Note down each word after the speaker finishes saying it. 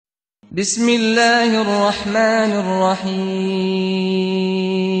بسم الله الرحمن الرحيم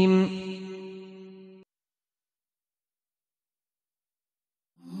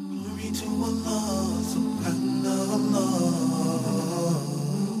Glory to Allah, subhanallah.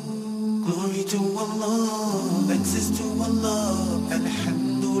 Glory to Allah, access to Allah,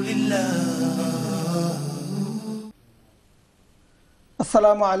 alhamdulillah.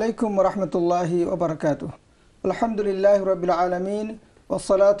 Assalamu alaikum wa rahmatullahi wa barakatuh. Alhamdulillahi rabbil alameen.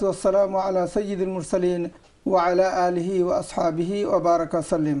 Wassalatu wassalamu ala sayyidil mursalin wa ala alihi wa ashabihi wa baraka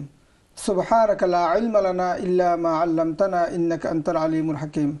sallim. Subhanaka la ilma lana illa ma 'allamtana innaka antal alimul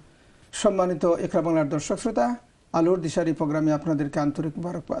hakim. সম্মানিত ইকরা বাংলার দর্শক শ্রোতা, আলোর দিশারি প্রোগ্রামে আপনাদেরকে আন্তরিক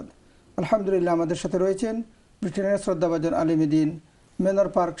মোবারকবাদ। আলহামদুলিল্লাহ, আমাদের সাথে রয়েছেন ব্রিটেনের শ্রদ্ধাভাজন আলিম দ্বীন, মেনর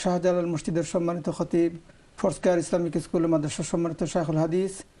পার্ক শাহজালাল মসজিদের সম্মানিত খতিব, ফোর্সকেয়ার ইসলামিক স্কুল মাদ্রাসার সম্মানিত শাইখুল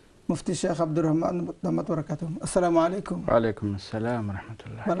হাদিস মুফতি আব্দুর রহ দামাত বারাকাতুহু। আসসালামু আলাইকুম। ওয়ালাইকুম আসসালাম ওয়া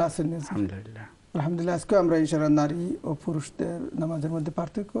রাহমাতুল্লাহ। ভালো আছেন? আলহামদুলিল্লাহ। আলহামদুলিল্লাহ। আজকে আমরা ইনশাআল্লাহ নারী ও পুরুষদের নামাজের মধ্যে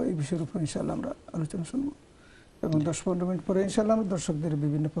পার্থক্য এই বিষয়ের উপর ইনশাআল্লাহ আমরা আলোচনা শুনব এবং 10-15 মিনিট পরে ইনশাআল্লাহ আমরা দর্শকদের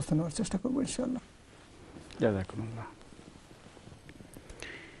বিভিন্ন প্রশ্ন নেওয়ার চেষ্টা করব ইনশাআল্লাহ। জাযাকুমুল্লাহ।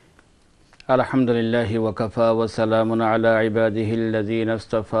 আলহামদুলিল্লাহি ওয়া কাফা ওয়া সালামুন আলা ইবাদিহিল্লাযীনা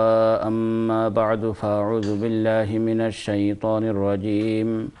ইসতাফা, আম্মা বা'দু, ফাআউযু বিল্লাহি মিনাশ শাইতানির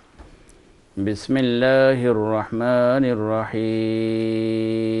রাজীম। বিসমিল্লাহির রাহমানির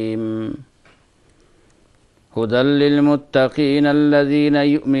রহিম। হুদাল লিল মুত্তাকিন আল্লাযীনা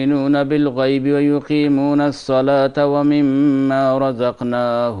ইউমিনুনা বিল গায়বি ওয়া ইউকিমুনাস সালাতা ওয়া মিম্মা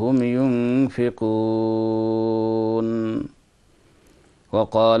রাযাকনাহুম ইউনফিকুন।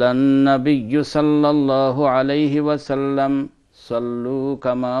 وقال النبي صلى الله عليه وسلم صلوا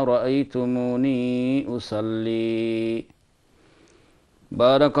كما رأيتموني أصلي.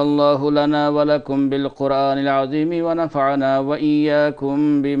 بارك الله لنا ولكم بالقرآن العظيم ونفعنا وإياكم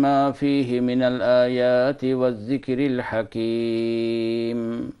بما فيه من الآيات والذكر الحكيم.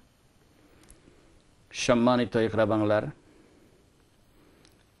 সম্মানিত ইকরা বাংলার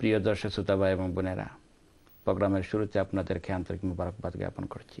প্রিয় দর্শক শ্রোতা ভাই এবং বোনেরা, প্রোগ্রামের শুরুতে আপনাদেরকে আন্তরিক মোবারকবাদ জ্ঞাপন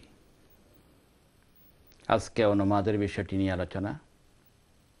করছি। আজকে নমাজের বিষয়টি নিয়ে আলোচনা।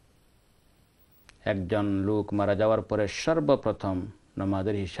 একজন লোক মারা যাওয়ার পরে সর্বপ্রথম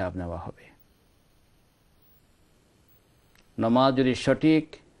নমাজের হিসাব নেওয়া হবে। নমাজ যদি সঠিক,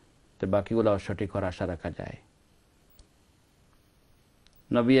 তো বাকিগুলো সঠিক হওয়ার আশা রাখা যায়।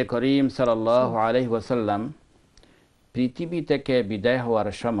 নবী করিম সাল্লাল্লাহু আলাইহি ওয়াসাল্লাম পৃথিবী থেকে বিদায় হওয়ার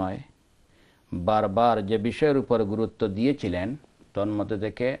সময় বারবার যে বিষয়ের উপর গুরুত্ব দিয়েছিলেন, তন্মধ্যে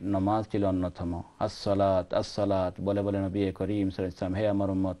থেকে নমাজ ছিল অন্যতম। আসসালাত আসসালাত বলে বলে নবী করিম সাল্লাল্লাহু আলাইহি ওয়াসাল্লাম, হে আমার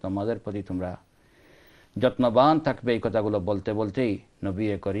উম্মত, নমাজের প্রতি তোমরা যত্নবান থাকবে। এই কথাগুলো বলতে বলতেই নবী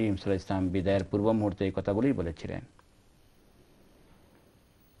করিম সাল্লাল্লাহু আলাইহি ওয়াসাল্লাম বিদায়ের পূর্ব মুহূর্তে এই কথাগুলোই বলেছিলেন।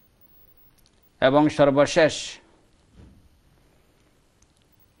 এবং সর্বশেষ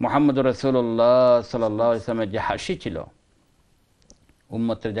মুহাম্মদুর রাসূলুল্লাহ সাল্লাল্লাহু আলাইহি ওয়াসাল্লামের যে হাসি ছিল,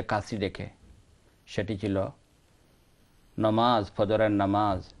 উম্মতের যে কাশি দেখে, সেটি ছিল নমাজ, ফজরের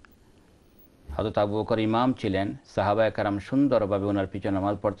নামাজ। হযরত আবু বকর ইমাম ছিলেন, সাহাবায়ে কেরাম সুন্দরভাবে ওনার পিছনে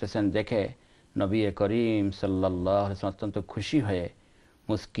নামাজ পড়তেছেন দেখে নবী করিম সাল্লাল্লাহু আলাইহি ওয়াসাল্লাম অত্যন্ত খুশি হয়ে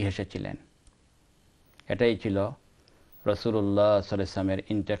মুস্কি হেসেছিলেন। এটাই ছিল রাসূলুল্লাহ সাল্লাল্লাহু আলাইহি ওয়াসাল্লামের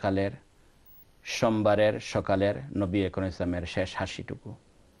ইন্তেকালের সোমবারের সকালের নবী করিম ইসলামের শেষ হাসিটুকু।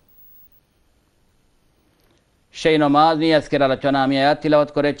 সেই নমাজ নিয়ে আজকের আলোচনা। আমি আয়াত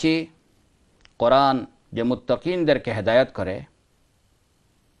তিলাওয়াত করেছি। কোরআন যে মুত্তাকিনদেরকে হেদায়েত করে,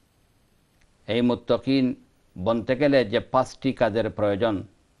 এই মুত্তাকিন বনতে গেলে যে 5টি কাজের প্রয়োজন,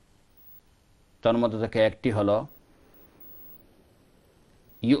 তার মধ্যে থেকে একটি হলো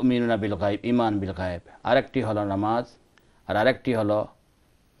ইউমিনুনা বিল গায়ব, ঈমান বিল গায়ব। আরেকটি হলো নামাজ, আর আরেকটি হলো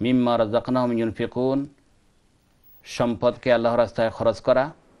মিম্মা রাযাকনাহুম ইউনফিকুন, সম্পদকে আল্লাহর রাস্তায় খরচ করা।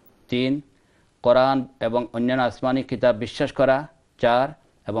 3, কোরআন এবং অন্যান্য আসমানি কিতাব বিশ্বাস করা। 4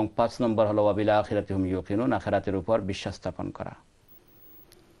 এবং 5 নম্বর হলো ওয়া বিল আখিরাতি হুম ইউকিনুন, আখিরাতের উপর বিশ্বাস স্থাপন করা।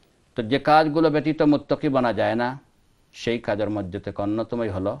 তো যে কাজগুলো ব্যতীত মুত্তাকি বানা যায় না, সেই কাজের মধ্যে থেকে অন্যতমই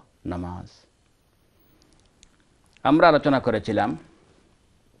হলো নামাজ। আমরা আলোচনা করেছিলাম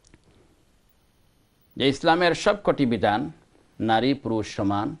যে ইসলামের সবকটি বিধান নারী পুরুষ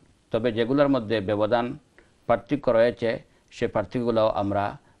সমান, তবে যেগুলোর মধ্যে ব্যবধান পার্থক্য রয়েছে, সে পার্থক্যগুলো আমরা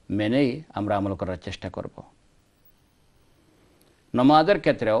মেনেই আমরা আমল করার চেষ্টা করব। নমাজের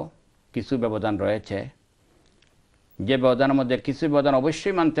ক্ষেত্রেও কিছু ব্যবধান রয়েছে। যে ব্যবধানের মধ্যে কিছু ব্যবধান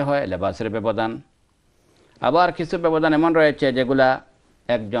অবশ্যই মানতে হয়, লেবাসের ব্যবধান। আবার কিছু ব্যবধান এমন রয়েছে যেগুলা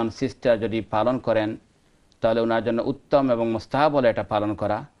একজন সিস্টার যদি পালন করেন, তাহলে ওনার জন্য উত্তম এবং মুস্তাহাব হলে এটা পালন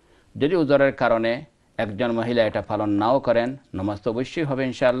করা। যদি উজরের কারণে একজন মহিলা এটা পালন নাও করেন, নামাজ তো অবশ্যই হবে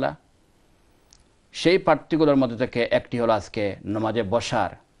ইনশাআল্লাহ। সেই পাঠ্যগুলোর মধ্যে থেকে একটি হলো আজকে নামাজে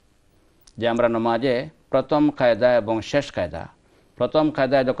বসার, যে আমরা নামাজে প্রথম কায়দা এবং শেষ কায়দা, প্রথম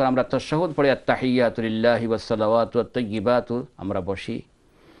কায়দায় যখন আমরা তাশাহুদ পড়ি আত-তাহিয়াতু লিল্লাহি ওয়াস-সালাওয়াতু ওয়াত-তাইয়্যিবাতু আমরা বসি,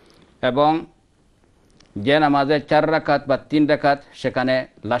 এবং যে নামাজে 4 রাকাত বা 3 রাকাত সেখানে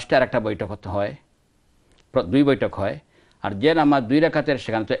লাস্টে আর একটা বৈঠক হতে হয়, 2 বৈঠক হয়, আর যে নামাজ 2 রাকাতের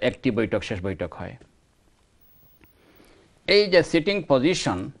সেখানে তো একটি বৈঠক শেষ বৈঠক হয়। এই যে সিটিং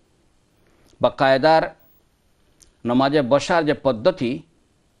পজিশন বা কায়দার নামাজে বসার যে পদ্ধতি,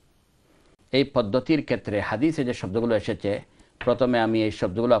 এই পদ্ধতির ক্ষেত্রে হাদিসে যে শব্দগুলো এসেছে, প্রথমে আমি এই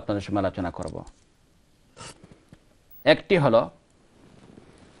শব্দগুলো আপনাদের সামনে আলোচনা করব। একটি হলো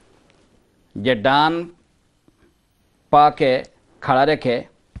যে ডান পাকে খাড়া রেখে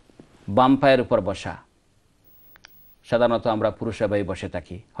বাম পায়ের উপর বসা। সাধারণত আমরা পুরুষরাই বসে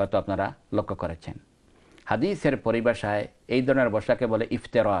থাকি, হয়তো আপনারা লক্ষ্য করেছেন। হাদিসের পরিভাষায় এই ধরনের বসাকে বলে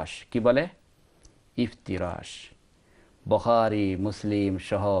ইফতেরাশ। কি বলে? ইফতিরাশ। বুখারী, মুসলিম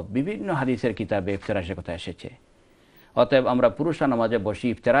সহ বিভিন্ন হাদিসের কিতাবে ইফতেরাশের কথা এসেছে। অতএব আমরা পুরুষরা নামাজে বসি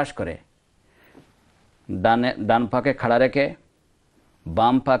ইফতেরাশ করে, ডান পাকে খাড়া রেখে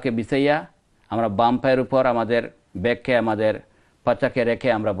বাম পাকে বিছাইয়া আমরা বাম পায়ের উপর আমাদের ব্যাগকে, আমাদের পাচাকে রেখে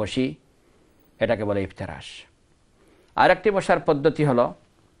আমরা বসি, এটাকে বলে ইফতেরাশ। আরেকটি বসার পদ্ধতি হলো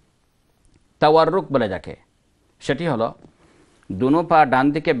তাওয়াররুক বলে যাকে, সেটি হলো দুনো পা ডান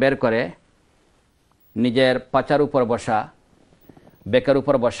দিকে বের করে নিজের পাচার উপর বসা, বেকের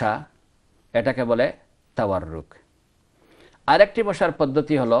উপর বসা, এটাকে বলে তাওয়াররুক। আরেকটি বসার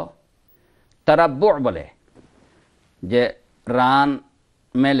পদ্ধতি হলো তারাব্বু বলে, যে রান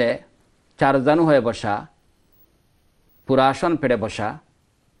মেলে 4 জানু হয়ে বসা, পুরাসন পেড়ে বসা।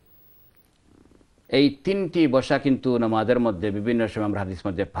 এই 3টি বসা কিন্তু নামাজের মধ্যে বিভিন্ন সময় আমরা হাদিস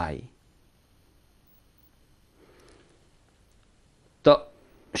মধ্যে পাই। তো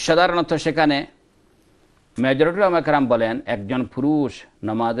সাধারণত সেখানে মেজরিটি উলামা কেরাম বলেন একজন পুরুষ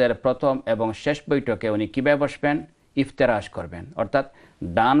নামাজের প্রথম এবং শেষ বৈঠকে উনি কীভাবে বসবেন? ইফতেরাশ করবেন, অর্থাৎ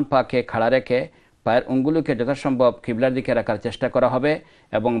ডান পাকে খাড়া রেখে পায়ের আঙ্গুলকে যথাসম্ভব কিবলার দিকে রাখার চেষ্টা করা হবে,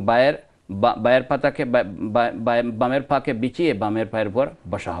 এবং বামের পাকে বিছিয়ে বামের পায়ের উপর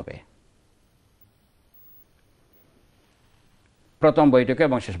বসা হবে প্রথম বৈঠকে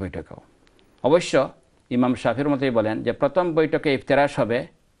এবং শেষ বৈঠকেও। অবশ্য ইমাম শাফির মতোই বলেন যে প্রথম বৈঠকে ইফতেরাশ হবে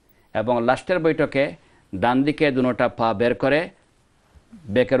এবং লাস্টের বৈঠকে ডান দিকে দুটোটা পা বের করে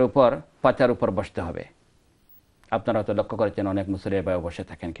বেকের উপর, পাচার উপর বসতে হবে। আপনারা তো লক্ষ্য করেছেন অনেক মুসল্লি এভাবে বসে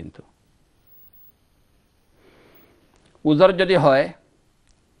থাকেন। কিন্তু উজর যদি হয়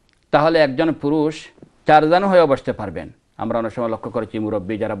তাহলে একজন পুরুষ 4 জানু হয়েও বসতে পারবেন। আমরা অনেক সময় লক্ষ্য করেছি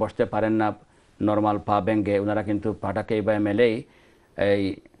মুরব্বী যারা বসতে পারেন না, নর্মাল পা ভেঙ্গে, ওনারা কিন্তু পাটাকে এইভাবে মেলেই এই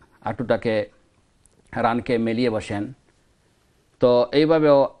আঁটুটাকে রানকে মেলিয়ে বসেন। তো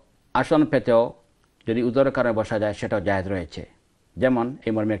এইভাবেও আসন পেতেও যদি উজরের কারণে বসা যায় সেটাও জায়েজ রয়েছে। যেমন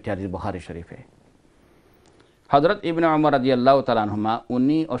এই মর্মে একটি হাদিস বুখারী শরীফে, হযরত ইবনে ওমর রাদিয়াল্লাহু তাআলা আনহুমা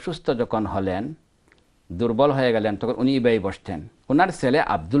উনি অসুস্থ যখন হলেন, দুর্বল হয়ে গেলেন, তখন উনি এইভাবে বসতেন। ওনার ছেলে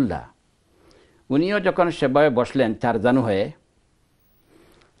আব্দুল্লাহ উনিও যখন সেভাবে বসলেন 4 জানু হয়ে,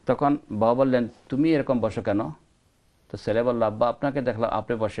 তখন বাবা বললেন তুমি এরকম বসো কেন? তো ছেলে বলল আব্বা আপনাকে দেখলাম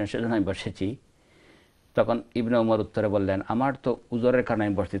আপনি বসেন সেজন্য আমি বসেছি। তখন ইবনে ওমর উত্তরে বললেন আমার তো উজরের কারণে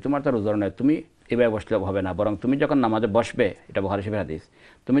আমি বসছি, তোমার তো উজর নয়, তুমি এভাবে বসলে হবে না, বরং তুমি যখন নামাজে বসবে, এটা বুখারী শরীফের হাদিস,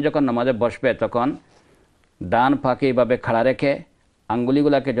 তুমি যখন নামাজে বসবে তখন ডান পাকে এইভাবে খাড়া রেখে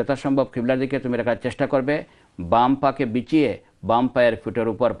আঙ্গুলিগুলোকে যথাসম্ভব কিবলার দিকে তুমি রাখার চেষ্টা করবে, বাম পাকে বিছিয়ে বাম পায়ের ফুটের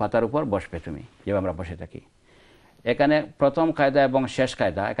উপর, পাতার উপর বসবে তুমি, যেভাবে আমরা বসে থাকি। এখানে প্রথম কায়দা এবং শেষ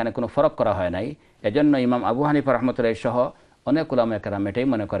কায়দা এখানে কোনো ফরক করা হয় নাই। এজন্য ইমাম আবু হানিফা রাহমাতুল্লাহ সহ অনেক উলামা কেরাম এটাই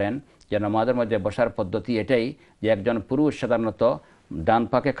মনে করেন যে নামাজের মধ্যে বসার পদ্ধতি এটাই, যে একজন পুরুষ সাধারণত ডান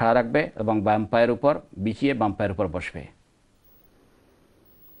পাকে খাড়া রাখবে এবং বাম পায়ের উপর বিছিয়ে বাম পায়ের উপর বসবে।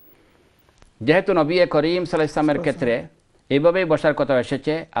 যেহেতু নবী করিম সাল্লাল্লাহু আলাইহি ওয়াসাল্লামের ক্ষেত্রে এইভাবেই বসার কথা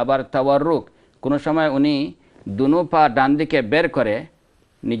এসেছে, আবার তাওয়াররুক কোনো সময় উনি দুনো পা ডান দিকে বের করে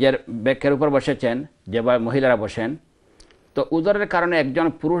নিজের বেকের উপর বসেছেন, যেভাবে মহিলারা বসেন। তো উজরের কারণে একজন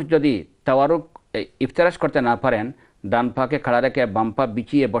পুরুষ যদি তাওয়ারুক ইফতেরাশ করতে না পারেন, ডান পাকে খাড়া রেখে বাম পা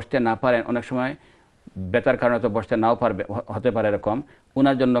বিছিয়ে বসতে না পারেন, অনেক সময় বেতার কারণে তো বসতে নাও পারবে, হতে পারে এরকম,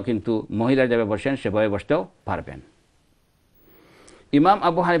 ওনার জন্য কিন্তু মহিলারা যেভাবে বসেন সেভাবে বসতেও পারবেন। ইমাম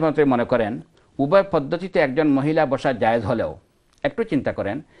আবু হানিফা মনে করেন উভয় পদ্ধতিতে একজন মহিলা বসা জায়েজ হলেও, একটু চিন্তা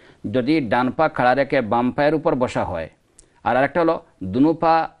করেন, যদি ডান পা খাড়া রেখে বাম পায়ের উপর বসা হয়, আর আরেকটা হলো দুনো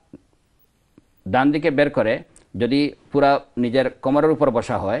পা ডান দিকে বের করে যদি পুরা নিজের কোমরের উপর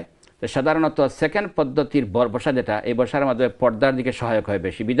বসা হয়, তো সাধারণত সেকেন্ড পদ্ধতির বসা যেটা, এই বসার মধ্যে পর্দার দিকে সহায়ক হয়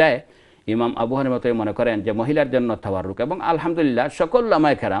বেশি। বিদায় ইমাম আবু হানিফা মনে করেন যে মহিলার জন্য তাওয়াররুক, এবং আলহামদুলিল্লাহ সকল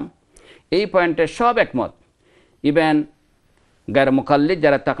উলামায়ে কেরাম এই পয়েন্টে সব একমত। ইভেন গায়র মুকাল্লিদ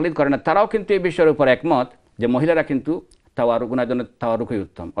যারা তাকলিদ করে না তারাও কিন্তু এই বিষয়ের উপর একমত যে মহিলারা কিন্তু ওনার জন্য তাওয়ারুকই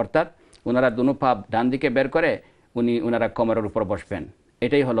উত্তম, অর্থাৎ ওনারা দুনো পা ডান দিকে বের করে ওনারা কোমরের উপর বসবেন,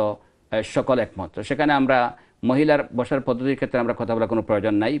 এটাই হলো সকল একমত। তো সেখানে আমরা মহিলার বসার পদ্ধতির ক্ষেত্রে আমরা কথা বলার কোনো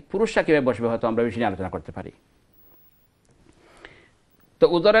প্রয়োজন নাই, পুরুষরা কীভাবে বসবে হয়তো আমরা বেশি আলোচনা করতে পারি। তো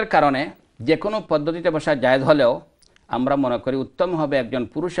উদরের কারণে যে কোনো পদ্ধতিতে বসা জায়েজ হলেও আমরা মনে করি উত্তম হবে একজন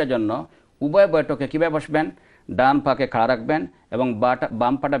পুরুষের জন্য উভয় বৈঠকে কীভাবে বসবেন, ডান পাকে খাড়া রাখবেন এবং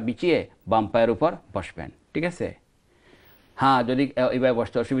বাম পাটা বিছিয়ে বাম পায়ের উপর বসবেন, ঠিক আছে। হ্যাঁ, যদি এইভাবে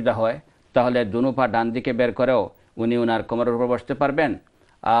বসতে অসুবিধা হয় তাহলে দুনো পা ডান দিকে বের করেও উনি ওনার কোমরের উপর বসতে পারবেন।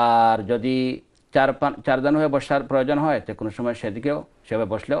 আর যদি চারজন হয়ে বসার প্রয়োজন হয় তো কোনো সময় সেদিকেও সেভাবে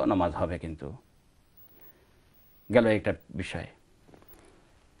বসলেও নামাজ হবে। কিন্তু গেল একটা বিষয়।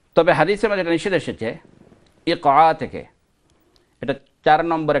 তবে হাদিসের মধ্যে যেটা নিষেধ এসেছে ইকআ থেকে, এটা 4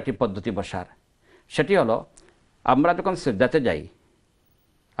 নম্বর একটি পদ্ধতি বসার। সেটি হলো আমরা যখন সিজদাতে যাই,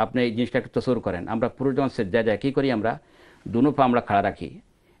 আপনি এই জিনিসটা একটু তসুর করেন, আমরা পুরুষ যখন সিজদায় যাই কী করি, আমরা দুনো পা আমরা খাড়া রাখি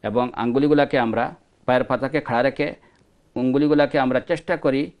এবং আঙ্গুলিগুলাকে আমরা পায়ের পাতাকে খাড়া রেখে আঙ্গুলিগুলাকে আমরা চেষ্টা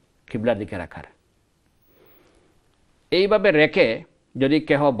করি কিবলার দিকে রাখার। এইভাবে রেখে যদি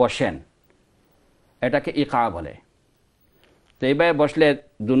কেহ বসেন এটাকে ইকআ বলে। তো এইভাবে বসলে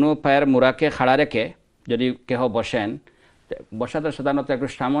দুনো পায়ের মুড়াকে খাড়া রেখে যদি কেহ বসেন, বসাতে সাধারণত একটু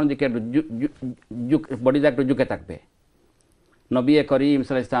সামনের দিকে বডিটা একটু ঝুঁকে থাকবে। নবী করিম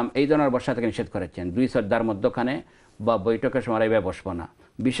সাল্লাল্লাহু আলাইহি ওয়াসাল্লাম এই ধরনের বসা থেকে নিষেধ করেছেন, দুই সর্দার মধ্যখানে বা বৈঠকের সময় এইভাবে বসবো না।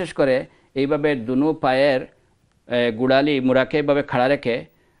 বিশেষ করে এইভাবে দুনো পায়ের গুড়ালি মুড়াকে এইভাবে খাড়া রেখে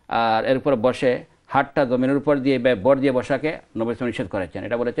আর এর উপর বসে হাতটা জমিনের উপর দিয়ে বর দিয়ে বসাকে নবী সাল্লাল্লাহু নিষেধ করেছেন।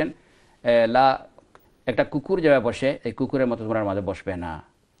 এটা বলেছেন একটা কুকুর যেভাবে বসে এই কুকুরের মতো তোমরা মাঝে বসবে না,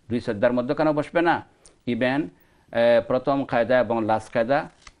 দুই সর্দার মধ্যখানেও বসবে না, ইভেন প্রথম কায়দা এবং লাস্ট কায়দা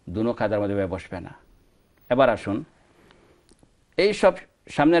দুনো কায়দার মধ্যে বসবে না। এবার আসুন, এই সব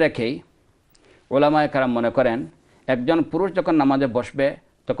সামনে রেখেই ওলামায়ে কেরাম মনে করেন একজন পুরুষ যখন নামাজে বসবে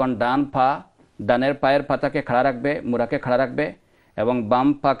তখন ডানের পায়ের পাতাকে খাড়া রাখবে, মুড়াকে খাড়া রাখবে এবং বাম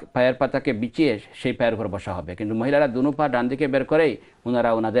পায়ের পাতাকে বিছিয়ে সেই পায়ের উপর বসা হবে। কিন্তু মহিলারা দুনো পা ডান দিকে বের করেই ওনারা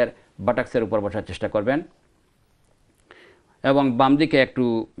ওনাদের বাটাক্সের উপর বসার চেষ্টা করবেন এবং বাম দিকে একটু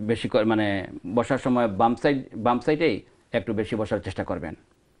বেশি মানে বসার সময় বাম সাইডেই একটু বেশি বসার চেষ্টা করবেন।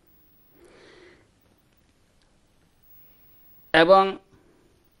 এবং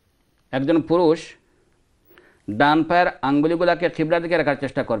একজন পুরুষ ডান পায়ের আঙ্গুলিগুলাকে কিবলার দিকে রাখার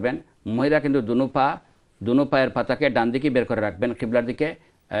চেষ্টা করবেন, মহিলা কিন্তু দুনো পায়ের পাতাকে ডান দিকে বের করে রাখবেন, কিবলার দিকে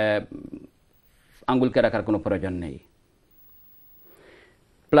আঙ্গুলকে রাখার কোনো প্রয়োজন নেই।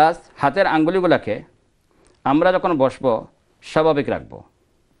 প্লাস হাতের আঙ্গুলিগুলাকে আমরা যখন বসবো স্বাভাবিক রাখবো,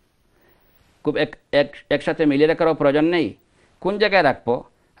 খুব একসাথে মিলিয়ে রাখারও প্রয়োজন নেই। কোন জায়গায় রাখবো,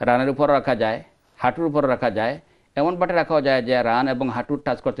 রানের উপরও রাখা যায়, হাঁটুর উপরও রাখা যায়, এমন বাটে রাখাও যায় যে রান এবং হাঁটুর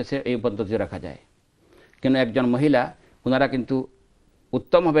টাচ করতেছে, এই পদ্ধতিতে রাখা যায়। কিন্তু একজন মহিলা ওনারা কিন্তু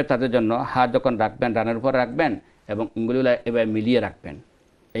উত্তম হবে তাদের জন্য হাত যখন রাখবেন রানের উপর রাখবেন এবং আঙ্গুলিগুলো এবার মিলিয়ে রাখবেন।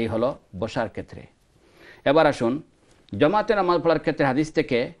 এই হলো বসার ক্ষেত্রে। এবার আসুন, জামাতে নামাজ পড়ার ক্ষেত্রে হাদিস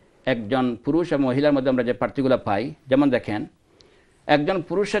থেকে একজন পুরুষ এবং মহিলার মধ্যে আমরা যে পার্থক্যগুলো পাই, যেমন দেখেন একজন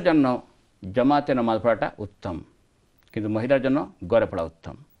পুরুষের জন্য জামাতে নামাজ পড়াটা উত্তম, কিন্তু মহিলার জন্য ঘরে পড়া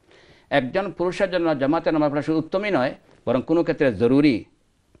উত্তম। একজন পুরুষের জন্য জামাতে নামাজ পড়া শুধু উত্তমই নয়, বরং কোনো ক্ষেত্রে জরুরি,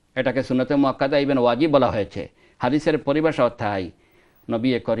 এটাকে সুন্নতে মুআক্কাদা ইভেন ওয়াজিব বলা হয়েছে। হাদিসের পরিভাষা অর্থাৎ নবী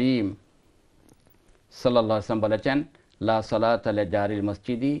করিম সাল্লাল্লাহু আলাইহি ওয়াসাল্লাম বলেছেন, লা সালাতা লিজারিল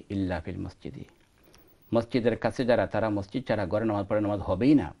মসজিদি ইল্লা ফিল মসজিদি, মসজিদের কাছে যারা তারা মসজিদ ছাড়া ঘরে নামাজ পড়ে নামাজ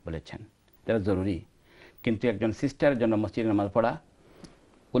হবেই না বলেছেন, এটা জরুরি। কিন্তু একজন সিস্টারের জন্য মসজিদে নামাজ পড়া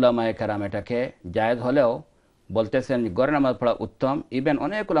উলামায়ে কেরাম এটাকে জায়েজ হলেও বলতেছেন ঘরে নামাজ পড়া উত্তম। ইভেন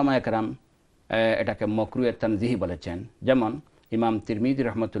অনেক উলামায়ে কেরাম এটাকে মাকরুহে তানজিহি বলেছেন। যেমন ইমাম তিরমিজি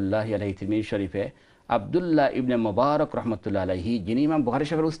রহমতুল্লাহ আলাইহি তিরমিজি শরীফে আব্দুল্লাহ ইবনে মুবারক রহমতুল্লাহ আলাইহি, যিনি ইমাম বুখারী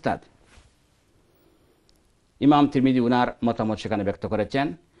সাহেবের উস্তাদ, ইমাম তিরমিজি উনার মতামত সেখানে ব্যক্ত করেছেন।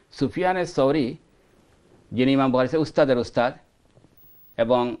 সুফিয়ানে সৌরি, যিনি ইমাম বুখারী সাহেবের উস্তাদের উস্তাদ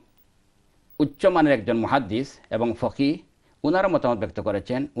এবং উচ্চমানের একজন মুহাদ্দিস এবং ফকিহ, উনারা মতামত ব্যক্ত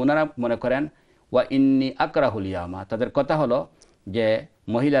করেছেন। উনারা মনে করেন ওয়া ইন্নি আকরাহুল ইয়ামা, তাদের কথা হলো যে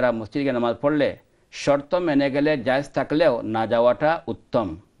মহিলারা মসজিদে নামাজ পড়লে শর্ত মেনে গেলে জায়েজ থাকলেও না যাওয়াটা উত্তম,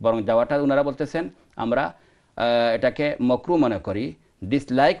 বরং যাওয়াটা ওনারা বলতেছেন আমরা এটাকে মকরু মনে করি,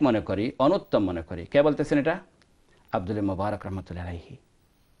 ডিসলাইক মনে করি, অনুত্তম মনে করি। কে বলতেছেন এটা? আব্দুল্লাহ মুবারক রহমতুল্লাহ আলাইহি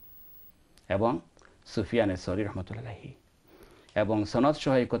এবং সুফিয়ানে সৌরি রহমতুল্লাহ আলাইহি, এবং সনদ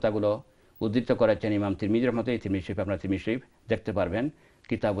সহ এই কথাগুলো উদ্ধৃত করেছেন ইমাম তিরমিজি রহমতুল্লাহ। তিরমিজি শরীফ, আপনারা তিরমিজি শরীফ দেখতে পারবেন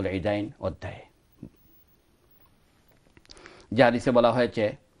কিতাবুল ইদাইন অধ্যায়ে, যে হাদিসে বলা হয়েছে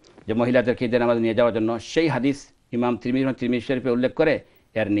যে মহিলাদেরকে ঈদের নামাজ নিয়ে যাওয়ার জন্য, সেই হাদিস ইমাম তিরমিজি শরীফে উল্লেখ করে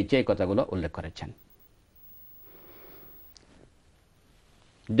এর নিচে এই কথাগুলো উল্লেখ করেছেন।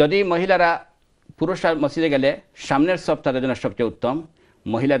 যদি মহিলারা, পুরুষরা মসজিদে গেলে সামনের সফ তাদের জন্য সবচেয়ে উত্তম,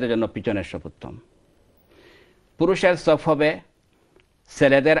 মহিলাদের জন্য পিছনের সফ উত্তম। পুরুষের সফ হবে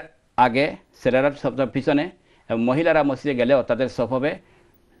ছেলেদের আগে, ছেলেরা সব পিছনে, এবং মহিলারা মসজিদে গেলেও তাদের সফ হবে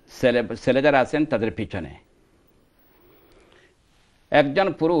ছেলেদের আছেন তাদের পিছনে। একজন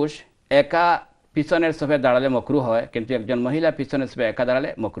পুরুষ একা পিছনের সফে দাঁড়ালে মকরু হয়, কিন্তু একজন মহিলা পিছনের সফে একা দাঁড়ালে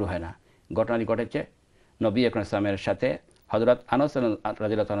মকরু হয় না। ঘটনাটি ঘটেছে নবী আকরাম সাল্লাল্লাহু আলাইহি ওয়াসাল্লামের সাথে। হযরত আনাস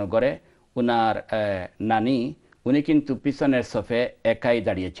রাদিয়াল্লাহু আনহু ঘরে উনার নানি, উনি কিন্তু পিছনের সফে একাই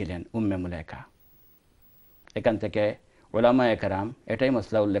দাঁড়িয়েছিলেন, উম্মে মুলাইকা। এখান থেকে উলামায়ে কেরাম এটাই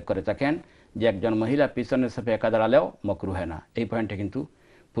মসলা উল্লেখ করে থাকেন যে একজন মহিলা পিছনের সফে একা দাঁড়ালেও মকরু হয় না। এই পয়েন্টে কিন্তু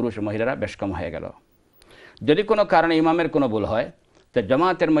পুরুষ ও মহিলারা বেশ কম হয়ে গেল। যদি কোনো কারণে ইমামের কোনো ভুল হয়, তো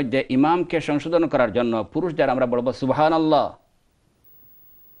জামাতের মধ্যে ইমামকে সংশোধন করার জন্য পুরুষ যারা আমরা বলবো সুবহানাল্লাহ,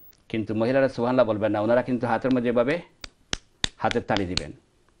 কিন্তু মহিলারা সুবহানাল্লাহ বলবেন না। ওনারা কিন্তু হাতের মধ্যে এভাবে হাতের তালি দিবেন,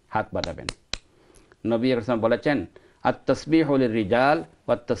 হাত বাঁধাবেন। নবী রাসূল বলেছেন আত-তাসবিহু লির-রিজাল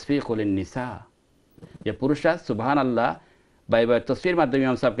ওয়াত-তাসফিকু লিন-নিসা, যে পুরুষরা সুবহানাল্লাহ বা এইভাবে তসবির মাধ্যমে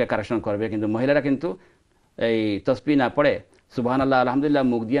ইমাম সাহেবকে কারেকশন করবে, কিন্তু মহিলারা কিন্তু এই তসবিহ না পড়ে সুবহানাল্লাহ আলহামদুলিল্লাহ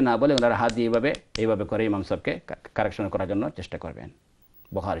মুখ দিয়ে না বলে ওনারা হাত দিয়ে এইভাবে করে ইমাম সাহেবকে কারেকশন করার জন্য চেষ্টা করবেন।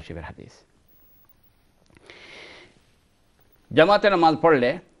 বুখারী শরীফের হাদিস। জামাতে নামাজ পড়লে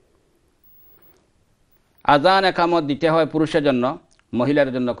আজান একামত দিতে হয় পুরুষের জন্য,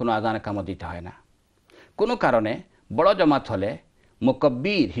 মহিলাদের জন্য কোনো আজান একামত দিতে হয় না। কোনো কারণে বড় জামাত হলে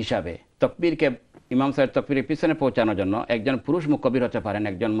মুকব্বির হিসাবে তাকবীরকে, ইমাম সাহেব তাকবীরের পিছনে পৌঁছানোর জন্য একজন পুরুষ মুকব্বির হতে পারেন,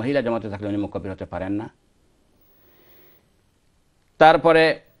 একজন মহিলা জামাতে থাকলে উনি মুকব্বির হতে পারেন না। তারপরে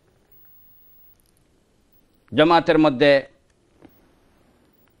জামাতের মধ্যে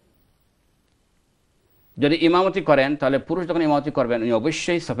যদি ইমামতি করেন, তাহলে পুরুষ যখন ইমামতি করবেন উনি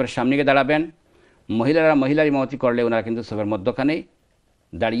অবশ্যই সফের সামনে গিয়ে দাঁড়াবেন। মহিলার ইমামতি করলে ওনারা কিন্তু সফের মধ্যখানেই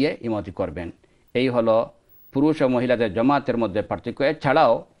দাঁড়িয়ে ইমামতি করবেন। এই হলো পুরুষ ও মহিলাদের জামাতের মধ্যে পার্থক্য।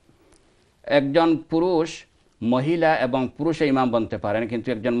 এছাড়াও একজন পুরুষ মহিলা এবং পুরুষে ইমাম বনতে পারেন, কিন্তু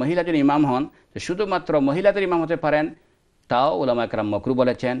একজন মহিলা যদি ইমাম হন শুধুমাত্র মহিলাদের ইমাম হতে পারেন, তাও উলামায়ে কেরাম মাকরু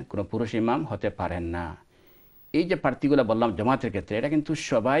বলেছেন, কোনো পুরুষ ইমাম হতে পারেন না। এই যে পার্থক্যগুলো বললাম জামাতের ক্ষেত্রে, এটা কিন্তু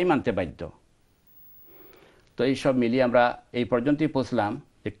সবাই মানতে বাধ্য। তো এই সব মিলিয়ে আমরা এই পর্যন্তই পৌঁছলাম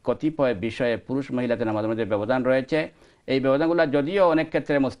যে কতিপয় বিষয়ে পুরুষ মহিলাদের নামাজের মধ্যে ব্যবধান রয়েছে। এই ব্যবধানগুলো যদিও অনেক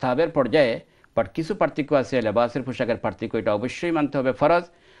ক্ষেত্রে মুস্তাহাবের পর্যায়ে, বাট কিছু পার্থক্য আছে, লেবাসের পোশাকের পার্থক্য, এটা অবশ্যই মানতে হবে ফরজ।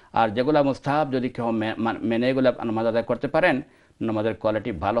 আর যেগুলো মুস্তাহাব যদি কেউ মেনে এগুলো নামাজ আদায় করতে পারেন, নামাজের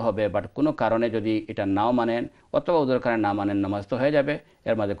কোয়ালিটি ভালো হবে। বাট কোনো কারণে যদি এটা নাও মানেন অথবা ওদের কারণে না মানেন, নামাজ তো হয়ে যাবে,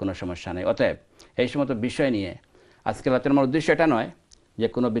 এর মাঝে কোনো সমস্যা নেই। অতএব এই সমস্ত বিষয় নিয়ে আজকে আলোচনার উদ্দেশ্য এটা নয় যে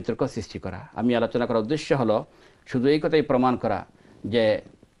কোনো বিতর্ক সৃষ্টি করা। আমি আলোচনা করার উদ্দেশ্য হলো শুধু এই কথাই প্রমাণ করা যে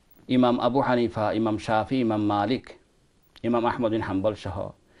ইমাম আবু হানিফা, ইমাম শাফি, ইমাম মালিক, ইমাম আহমদ বিন হাম্বল সহ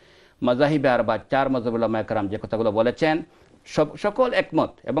মাযাহিবে আরবা 4 মাযহাবুল উলামায়ে কেরাম যে কথাগুলো বলেছেন সকল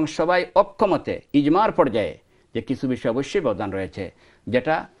একমত এবং সবাই ঐক্যমতে ইজমার পর্যায়ে যে কিছু বিষয় অবশ্যই ব্যবধান রয়েছে,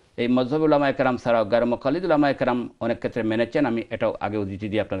 যেটা এই মাযহাবুল উলামায়ে কেরাম ছাড়াও গায়র মুকাল্লিদ উলামায়ে কেরাম অনেক ক্ষেত্রে মেনেছেন। আমি এটাও আগে উদ্ধৃতি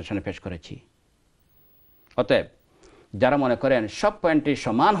দিয়ে আপনাদের সামনে পেশ করেছি। অতএব যারা মনে করেন সব পয়েন্টই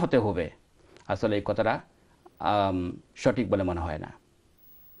সমান হতে হবে, আসলে এই কথাটা সঠিক বলে মনে হয় না।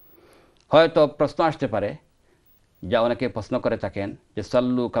 হয়তো প্রশ্ন আসতে পারে, যা অনেকে প্রশ্ন করে থাকেন যে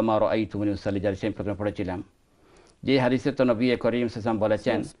সাল্লু কামা রাআইতুমুনি উসাল্লি, যার সেই প্রথমে পড়েছিলাম যে হাদিসে তো নবী করিম সাল্লাল্লাহু আলাইহি ওয়াসাল্লাম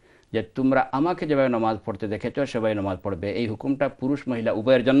বলেছেন যে তোমরা আমাকে যেভাবে নামাজ পড়তে দেখেছো সেভাবে নামাজ পড়বে। এই হুকুমটা পুরুষ মহিলা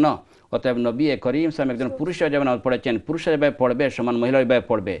উভয়ের জন্য। অতএব নবী করিম সাল্লাল্লাহু আলাইহি ওয়াসাল্লাম একজন পুরুষ যেভাবে নামাজ পড়েছেন, পুরুষরা যেভাবে পড়বে সমান মহিলা যেভাবে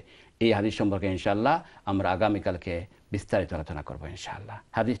পড়বে। এই হাদিস সম্পর্কে ইনশাআল্লাহ আমরা আগামীকালকে বিস্তারিত আলোচনা করবো ইনশাআল্লাহ।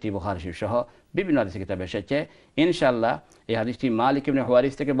 হাদিসটি বুখারী শরীফ সহ বিভিন্ন হাদিসের কিতাবে এসেছে ইনশাআল্লাহ। এই হাদিসটি মালিক ইবনে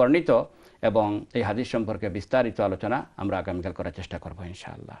হুয়ারিস থেকে বর্ণিত এবং এই হাদিস সম্পর্কে বিস্তারিত আলোচনা আমরা আগামীকাল করার চেষ্টা করবো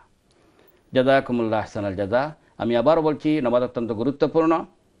ইনশাআল্লাহ। জাযাকুমুল্লাহ আহসানাল জাযা। আমি আবারও বলছি, নামাজ অত্যন্ত গুরুত্বপূর্ণ।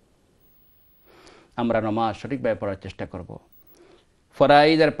 আমরা নামাজ সঠিকভাবে পড়ার চেষ্টা করব।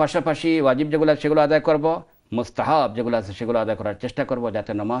 ফরাইদের পাশাপাশি ওয়াজিব যেগুলো সেগুলো আদায় করব, মুস্তাহাব যেগুলো আছে সেগুলো আদায় করার চেষ্টা করব,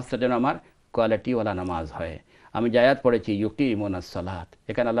 যাতে নামাজটা যেন আমার কোয়ালিটিওয়ালা নামাজ হয়। আমি যে আয়াত পড়েছি ইউকিমুনাস সালাত,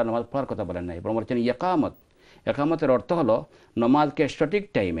 এখানে আল্লাহ নামাজ পড়ার কথা বলেন নাই, বরং বলছেন ইকামত। একামতের অর্থ হলো নামাজকে সঠিক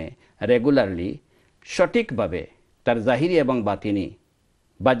টাইমে, রেগুলারলি, সঠিকভাবে তার জাহিরি এবং বাতিনি,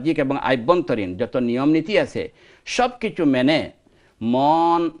 বাহ্যিক এবং আভ্যন্তরীণ যত নিয়ম নীতি আছে সব কিছু মেনে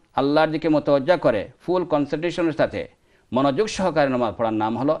মন আল্লাহর দিকে মোতাওয়াজ্জা করে ফুল কনসেন্ট্রেশনের সাথে মনোযোগ সহকারে নামাজ পড়ার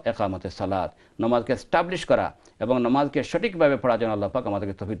নাম হলো একামতে সালাত, নামাজকে এস্টাবলিশ করা এবং নামাজকে সঠিকভাবে পড়ার জন্য আল্লাহ পাক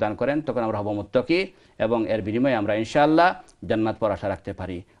আমাদেরকে তৌফিক দান করেন। তখন আমরা হব মুত্তাকি এবং এর বিনিময়ে আমরা ইনশাআল্লাহ জান্নাত পাওয়ার আশা রাখতে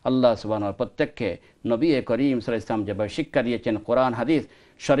পারি। আল্লাহ সুবহানাহু ওয়া তাআলা প্রত্যেককে নবী করিম সাল্লাল্লাহু আলাইহি ওয়াসাল্লাম যেভাবে শিক্ষা দিয়েছেন, কোরআন হাদিস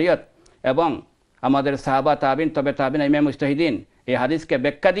শরীয়ত এবং আমাদের সাহাবা তাবিন তবে তাবিন ইমাম মুজতাহিদিন এই হাদিসকে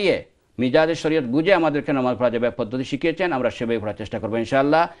ব্যাখ্যা দিয়ে মিজাজের শরীয়ত বুঝে আমাদেরকে নামাজ পড়া যাবে পদ্ধতি শিখিয়েছেন, আমরা সেভাবে পড়ার চেষ্টা করবো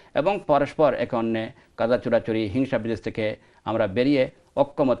ইনশাআল্লাহ। এবং পরস্পর একে অন্যে কাদা চুরাচুরি হিংসা বিদেশ থেকে আমরা বেরিয়ে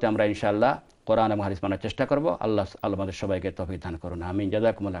ঐক্যমতে আমরা ইনশাআল্লাহ কোরআন এবং হাদিস মানার চেষ্টা করবো। আল্লাহ আমাদের সবাইকে তৌফিক দান করুন, আমিন।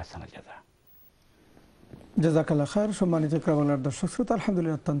 জাযাকুমুল্লাহু আহসানাল জাযা। জাযাকাল্লাহ খায়র। সম্মানিত ইকরা বাংলার দর্শক শ্রোতা,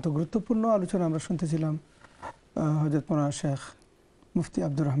 আলহামদুলিল্লাহ অত্যন্ত গুরুত্বপূর্ণ আলোচনা আমরা শুনতেছিলাম হযরত মাওলানা শেখ মুফতি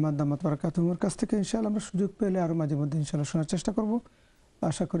আব্দুর রহমান দামাত বারাকাতুহুর কাছ থেকে। ইনশাআল্লাহ আমরা সুযোগ পেলে আরও মাঝে মধ্যে ইনশাআল্লাহ শোনার চেষ্টা করব।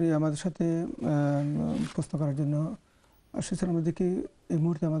 আশা করি আমাদের সাথে প্রশ্ন করার জন্য আসছেন। আমরা দেখি এই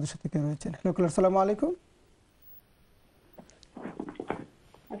মুহূর্তে আমাদের সাথে কে রয়েছেন। হ্যালো কলার, আসসালামু আলাইকুম।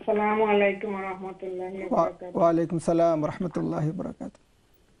 আসসালামু আলাইকুম ওয়া রাহমাতুল্লাহি ওয়া বারাকাতুহু। ওয়া আলাইকুম সালাম ওয়া রাহমাতুল্লাহি ওয়া বারাকাতুহু।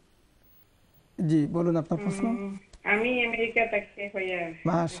 জি বলুন আপনার প্রশ্ন। আমি আমেরিকা থেকে হইয়া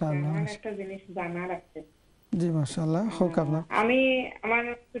মাশাআল্লাহ। আমার একটা জিনিস জানার আছে। জি মাশাআল্লাহ, হোক আপনার। আমার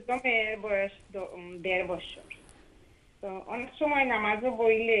ছোট মেয়ের বয়স 1.5 বছর। তো অনেক সময় নামাজও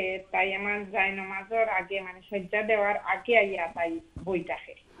বইলে তাই আমার যায় নামাজের আগে মানে সজ্জা দেওয়ার আগে আইয়া তাই বই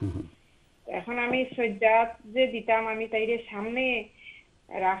থাকে। এখন আমি সজ্জা যে দিতাম আমি তাইরে সামনে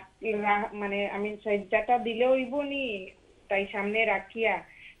মানে আমি সজ্জাটা দিলে হইব নি তাই সামনে রাখিয়া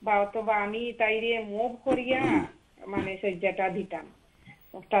বা অথবা আমি তাইরে মুভ করিয়া মানে সজ্জাটা দিতাম,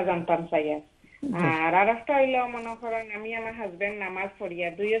 ওটা জানতাম চাইয়া। আর একটা হইলো মনে করেন আমি আমার হাজবেন্ড নামাজ পড়িয়া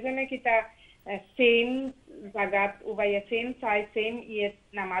দুইজনে কিতা সেম জায়গাত উবাইয়া সেম সাইজ সেম ইয়ে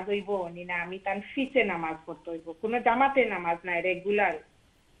নামাজ হইব নি না আমি তার ফিসে নামাজ পড়তে হইব, কোনো জামাতে নামাজ নাই রেগুলার।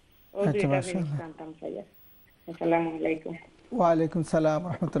 ও দুইটা জিনিস জানতাম চাইয়া। আসসালামু আলাইকুম। ওয়ালাইকুম সালাম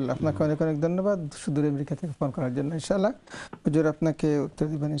রহমতুল্লাহ। আপনাকে অনেক অনেক ধন্যবাদ সুদূর আমেরিকা থেকে ফোন করার জন্য। ইনশাআল্লাহ হুজুর আপনাকে উত্তর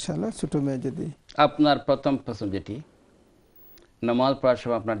দিবেন ইনশাআল্লাহ। ছোট মেয়ে যদি আপনার প্রথম প্রশ্ন যেটি নামাজ পড়ার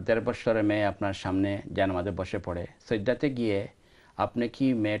সময় আপনার 1.5 বছরের মেয়ে আপনার সামনে জানামাজে বসে পড়ে, সিজদাতে গিয়ে আপনি কি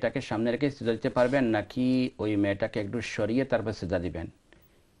মেয়েটাকে সামনে রেখে সিজদা দিতে পারবেন নাকি ওই মেয়েটাকে একটু সরিয়ে তারপর সিজদা দিবেন?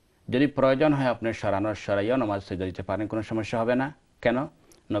 যদি প্রয়োজন হয় আপনি সরাইও নামাজ সিজদা দিতে পারেন, কোনো সমস্যা হবে না। কেন?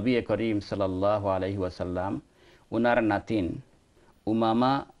 নবী করিম সাল্লাল্লাহু আলাইহি ওয়াসাল্লাম উনার নাতিন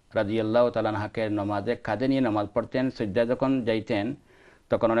উমামা রাদিয়াল্লাহু তাআলা আনহাকে নামাজে কাঁধে নিয়ে নামাজ পড়তেন। সিজদা যখন যাইতেন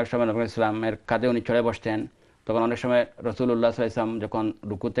তখন অনেক সময় নবী ইসলামের কাঁধে উনি চড়ে বসতেন। তখন অনেক সময় রাসূলুল্লাহ সাল্লাল্লাহু আলাইহি ওয়াসাল্লাম যখন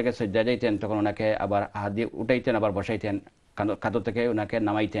রুকু থেকে সিজদা যাইতেন তখন ওনাকে আবার হাত দিয়ে উঠাইতেন, আবার বসাইতেন, কাঁধ থেকে ওনাকে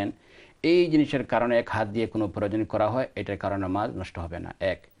নামাইতেন। এই জিনিসের কারণে এক হাত দিয়ে কোনো প্রয়োজন করা হয়, এটার কারণে নামাজ নষ্ট হবে না।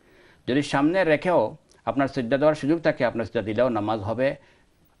 এক, যদি সামনে রেখেও আপনার সিজদা দেওয়ার সুযোগ থাকে আপনার সিজদা দিলেও নামাজ হবে।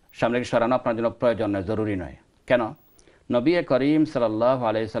 সামনে সরানো আপনার জন্য প্রয়োজন নয়, জরুরি নয়। কেন? নবী করিম সাল্লাল্লাহু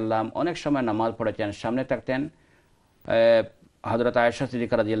আলাইহি সাল্লাম অনেক সময় নামাজ পড়েছেন, সামনে থাকতেন হযরত আয়েশা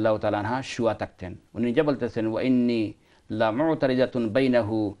সিদ্দিকা রাদিয়াল্লাহু তাআলা আনহা শুয়া থাকতেন। উনি নিজে বলতেছেন ওয়া ইন্নী লামুতারিজাতুন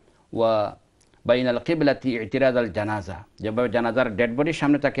বাইনাহু ওয়া বাইনাল কিবলাতি ইতিরাদাল জানাজা, যেভাবে জানাজার ডেড বডির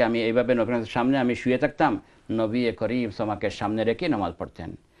সামনে থাকে আমি এইভাবে নবীর সামনে আমি শুয়ে থাকতাম, নবী করিম আমাকে সামনে রেখে নামাজ পড়তেন।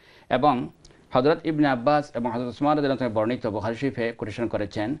 এবং হযরত ইবনে আব্বাস এবং হযরত উসমান রাদিয়াল্লাহু আনহু বর্ণিত বুখারী শরীফে কোটেশন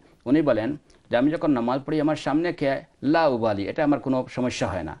করেছেন, উনি বলেন যে আমি যখন নামাজ পড়ি আমার সামনে কে লা উবালি, এটা আমার কোনো সমস্যা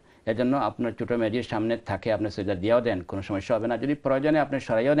হয় না। এজন্য আপনার ছোটো মেয়েটির সামনে থাকে আপনি সিজদা দিয়েও দেন, কোনো সমস্যা হবে না। যদি প্রয়োজনে আপনি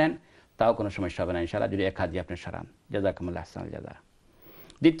সরাইও দেন তাও কোনো সমস্যা হবে না ইনশাআল্লাহ, যদি এক হাত দিয়ে আপনি সরান। জাযাকুমুল্লাহু আহসানাল জাযা।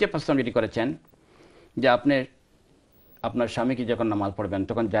 দ্বিতীয় প্রশ্ন যেটি করেছেন যে আপনি আপনার স্বামীকে যখন নামাজ পড়বেন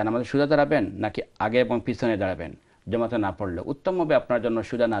তখন জানামাজে সোজা দাঁড়াবেন নাকি আগে এবং পিছনে দাঁড়াবেন? জামাতে না পড়লে উত্তম হবে আপনার জন্য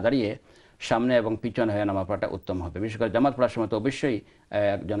সোজা না দাঁড়িয়ে সামনে এবং পিছনে হয়ে নামাজ পড়াটা উত্তম হবে। বিশেষ করে জামাত পড়ার সময় তো অবশ্যই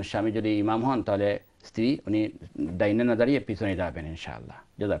একজন স্বামী যদি ইমাম হন তাহলে স্ত্রী উনি ডাইনে না দাঁড়িয়ে পিছনে দাঁড়াবেন ইনশাআল্লাহ।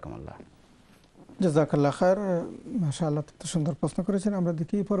 জাযাকুমুল্লাহ। জাযাকাল্লাহ খায়র। মাশাআল্লাহ অত্যন্ত সুন্দর প্রশ্ন করেছেন। আমরা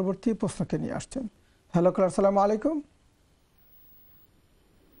দেখি পরবর্তী প্রশ্নকে নিয়ে আসছেন। হ্যালো কলার, আসসালামু আলাইকুম।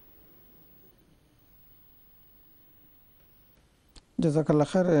 জাযাকাল্লাহ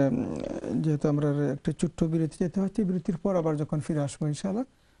খায়র। যেহেতু আমরা একটা ছোট্ট বিরতি যেতে হচ্ছে, বিরতির পর আবার যখন ফিরে আসবো ইনশাআল্লাহ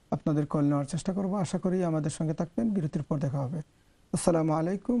আপনাদের কল নেওয়ার চেষ্টা করবো। আশা করি আমাদের সঙ্গে থাকবেন, বিরতির পর দেখা হবে। আসসালামু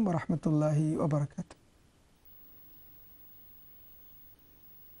আলাইকুম ওয়া রাহমাতুল্লাহি ওয়া বারাকাতুহু।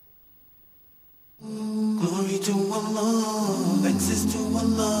 Glory to Allah, access to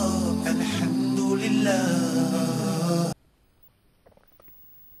Allah, Alhamdulillah.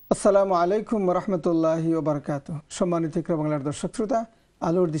 আসসালামু আলাইকুম ওয়া রাহমাতুল্লাহি ওয়া বারাকাতুহু। সম্মানিত ইকরা বাংলার দর্শক শ্রোতা,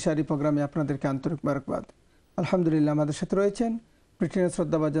 আলোর দিশারি প্রোগ্রামে আপনাদেরকে আন্তরিক মোবারকবাদ। আলহামদুলিল্লাহ আমাদের সাথে রয়েছেন ব্রিটেনের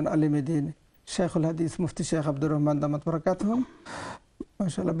শ্রদ্ধাভাজন আলিমেদিন শাইখুল হাদিস মুফতি শেখ আব্দুর রহমান দামাত বারাকাতুহু।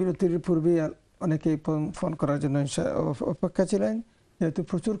 মাশাআল্লাহ বিরতির পূর্বে অনেকেই ফোন করার জন্য অপেক্ষা ছিলেন, যেহেতু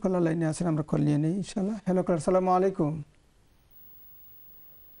প্রচুর কলার লাইনে আছেন আমরা কল নিয়ে নেই ইনশাআল্লাহ। হ্যালো কলার, আসসালামু আলাইকুম।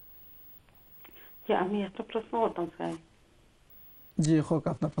 আমি একটা প্রশ্ন করতাম স্যার। জি হোক,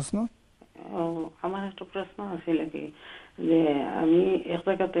 আপনার প্রশ্ন। আমার একটা প্রশ্ন আছিল কি, যে আমি এক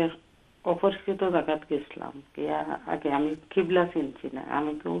জায়গাতে অপরিচিত জায়গাত গেছিলাম, আগে আমি কিবলা চিনছি না,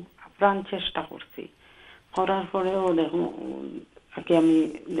 আমি তো প্রাণ চেষ্টা করছি, করার পরেও দেখুন আগে আমি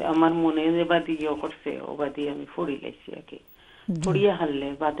আমার মনে যে বাদি ইয়ে করছে ও বাদি আমি ফড়ি লাইছি, আগে ফড়িয়া হারলে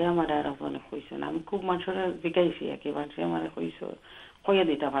বাদে আমার আর অনেক হয়েছে না। আমি খুব মানুষের জিগাইছি, আগে মানুষে আমার হয়েছে কইয়া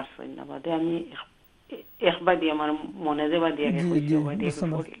দিতে পারছেন না, বাদে আমি একবাদি আমার মনে যে বাদি আগে হয়েছে ও বাদি আগে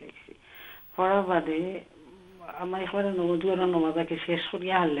ফড়ি লাইছি। পড়ার বাদে আমার একবারে নমাজাকে শেষ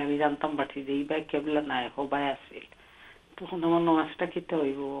করিয়া হারলে আমি জানতাম পাঠি যে এই বাই কেবলা নাই হবাই আছিল, তখন আমার নমাজটা কিতে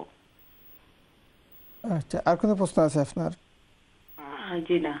হইব। আচ্ছা, আর কোনো প্রশ্ন আছে আপনার?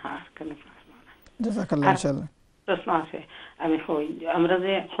 জি না, আর কোনো প্রশ্ন না। জাযাকাল্লাহ, ইনশাআল্লাহ। প্রশ্ন আছে, আমি আমরা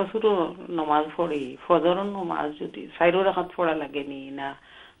যে হজুরও নমাজ পড়ি, ফজরের নমাজ যদি 4 রাকাত পড়া লাগেনি না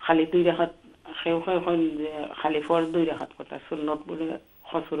খালি 2 রাকাত, কেউ খালি ফরজ 2 রাকাত কথা সুন্নত বলে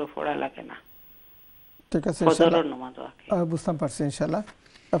হজুরও পড়া লাগে না? ঠিক আছে ইনশাআল্লাহ, বুঝতে পারছি ইনশাআল্লাহ।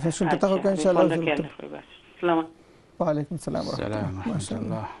 আপনি শুনতে থাকুন ইনশাআল্লাহ। আসসালামু ওয়া আলাইকুম আসসালাম ওয়া রাহমাতুল্লাহ।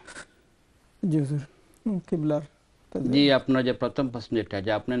 মাশাআল্লাহ। জি হুজুর, কিবলার। জি, আপনার যে প্রথম প্রশ্ন যেটা,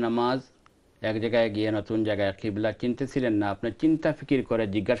 যে আপনি নামাজ এক জায়গায় গিয়ে নতুন জায়গায় কিবলা চিনতেছিলেন না, আপনি চিন্তা ফিকির করে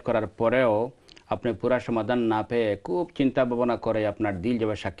জিজ্ঞাসা করার পরেও আপনি পুরা সমাধান না পেয়ে খুব চিন্তা ভাবনা করে আপনার দিল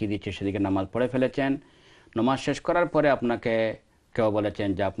যেভাবে সাক্ষী দিচ্ছে সেদিকে নামাজ পড়ে ফেলেছেন। নামাজ শেষ করার পরে আপনাকে কেউ বলেছেন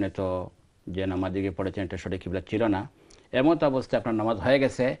যে আপনি তো যে নামাজ দিকে পড়েছেন এটা সঠিক কিবলা ছিল না। এমত অবস্থায় আপনার নামাজ হয়ে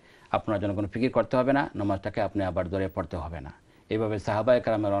গেছে, আপনার জন্য কোনো ফিকির করতে হবে না, নামাজটাকে আপনি আবার ধরে পড়তে হবে না। এইভাবে সাহাবায়ে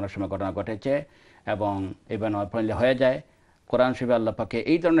কেরামের অনেক সময় ঘটনা ঘটেছে এবং এইভাবে নামাজ পড়লে হয়ে যায়। কোরআন শরীফে আল্লাহ পাকে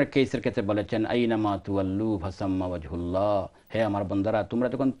এই ধরনের কেসের ক্ষেত্রে বলেছেন, আইনামা তুওয়াল্লু ফাসাম্মা ওয়াজহুল্লাহ, হে আমার বন্দারা, তোমরা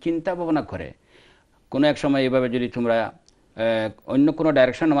যখন চিন্তা ভাবনা করে কোনো এক সময় এইভাবে যদি তোমরা অন্য কোনো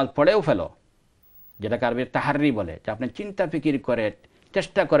ডাইরেকশন নামাজ পড়েও ফেলো, যেটাকে আরবি তাহারি বলে, যে আপনি চিন্তা ফিকির করে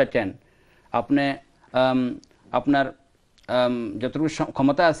চেষ্টা করেছেন, আপনি আপনার যতটুকু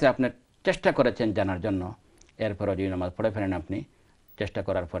ক্ষমতা আছে আপনি চেষ্টা করেছেন জানার জন্য, এরপরে যদি নামাজ পড়ে ফেলেন আপনি চেষ্টা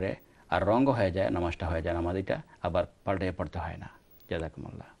করার পরে আর রঙ হয়ে যায়, নামাজটা হয়ে যায়, নামাজ এটা আবার পাল্টে পড়তে হয় না।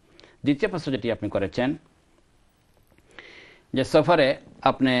 জাযাকুমুল্লাহ। দ্বিতীয় প্রশ্ন যেটি আপনি করেছেন, যে সফরে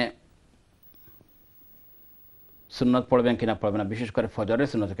আপনি সুন্নত পড়বেন কিনা পড়বেন না, বিশেষ করে ফজরের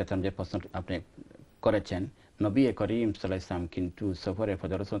সুন্নতের ক্ষেত্রে যে প্রশ্ন আপনি করেছেন, নবী করিম সাল্লাল্লাহু আলাইহি ওয়াসাল্লাম কিন্তু সফরে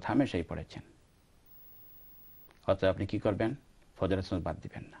ফজরের সুন্নত হামেশাই পড়েছেন। অতএব আপনি কি করবেন? ফজরের সুন্নত বাদ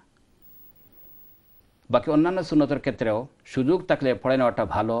দিবেন না। বাকি অন্যান্য সুন্নতের ক্ষেত্রেও সুযোগ থাকলে পড়ে নেওয়াটা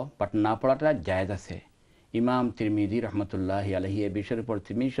ভালো, বাট না পড়াটা জায়েজ আছে। ইমাম তিরমিজি রহমতুল্লাহি আলাইহি এই বিষয়ের উপর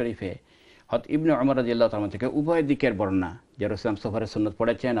তিরমিজি শরীফে হযরত ইবনে উমর রাদিয়াল্লাহু তাআলা থেকে উভয় দিকের বর্ণনা, যে রাসূল সফরের সুন্নত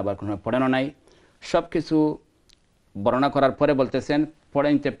পড়েছেন আবার কোনো পড়েনও নাই, সব কিছু বর্ণনা করার পরে বলতেছেন পড়ে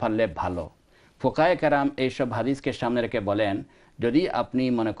নিতে পারলে ভালো। ফুকায়ে কেরাম এইসব হাদিসকে সামনে রেখে বলেন, যদি আপনি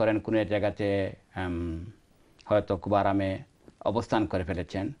মনে করেন কোনো জায়গাতে হয়তো খুব আরামে অবস্থান করে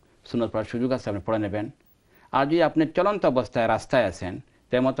ফেলেছেন, সুন্নত পড়ার সুযোগ আছে, আপনি পড়ে নেবেন। আর যদি আপনি চলন্ত অবস্থায় রাস্তায় আছেন,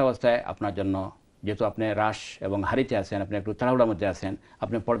 তেমত অবস্থায় আপনার জন্য, যেহেতু আপনি রাশ এবং হারিতে আছেন, আপনি একটু তাড়াহুড়ার মধ্যে আছেন,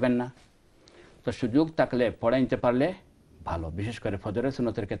 আপনি পড়বেন না। তো সুযোগ থাকলে পড়ে নিতে পারলে ভালো। বিশেষ করে ফজরের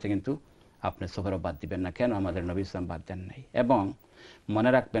সুন্নতের ক্ষেত্রে কিন্তু আপনি সফরও বাদ দিবেন না, কেন আমাদের নবী ইসলাম বাদ দেন নাই। এবং মনে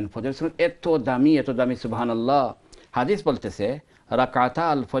রাখবেন ফজরের সুন্নত এত দামি, সুবহানাল্লাহ। হাদিস বলতেছে, রাকাতা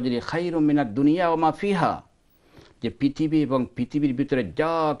আল ফজরি খায়রুম মিনাদ দুনিয়া ওয়া মা ফিহা, যে পৃথিবী এবং পৃথিবীর ভিতরে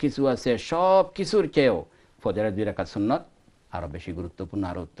যা কিছু আছে সব কিছুর চেয়েও ফজরের 2 রাকাত সুন্নত আরো বেশি গুরুত্বপূর্ণ,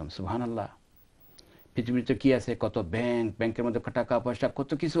 আরো উত্তম। সুবহানাল্লাহ। পৃথিবীতে কি আছে? কত ব্যাংকের মধ্যে টাকা পয়সা কত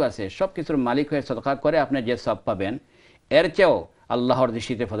কিছু আছে, সব কিছুর মালিক হয়ে সদকা করে আপনি যে সব পাবেন, এর চেয়েও আল্লাহর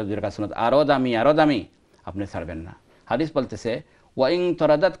দৃষ্টিতে ফজরের 2 রাকাত সুন্নত আরো দামি, আপনি ছাড়বেন না। হাদিস বলতেছে, ওয়াইন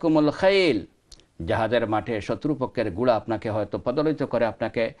তরাদাতকুমুল খাইল, জাহাজের মাঠে শত্রুপক্ষের গুড়া আপনাকে হয়তো পদলিত করে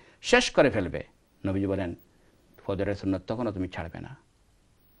আপনাকে শেষ করে ফেলবে, নবীজি বলেন ফজরের সুন্নত তখনও তুমি ছাড়বে না।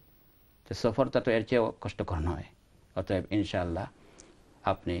 তো সফরটা তো এর চেয়েও কষ্টকর নয়। অতএব ইনশাআল্লাহ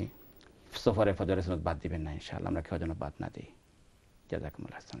আপনি সফরে ফজরের সুন্নত বাদ দিবেন না, ইনশাআল্লাহ আমরা কেউ যেন বাদ না দিই।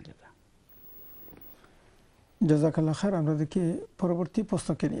 জাযাকুমুল্লাহ খাইরান। জাযাকাল্লাহ খাইর। আমরা দেখি পরবর্তী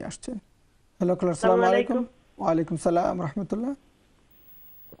প্রশ্নকে নিয়ে আসছেন। হ্যালো কলার, আসসালামু আলাইকুম। ওয়া আলাইকুম সালাম রাহমাতুল্লাহ।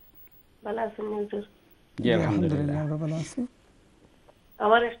 ভালো আছেন হুজুর? জি আলহামদুলিল্লাহ, আমরা ভালো আছি।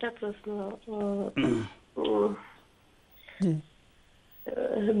 আমার একটা প্রশ্ন, জি,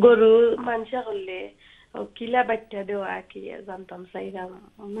 গরু মাংস করলে কিলা বাচ্চা দেওয়া কি জানতাম চাইলাম,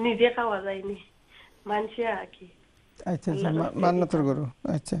 নিজে খাওয়া যায়নি মাংস কি? আচ্ছা, মান্নাতের গরু।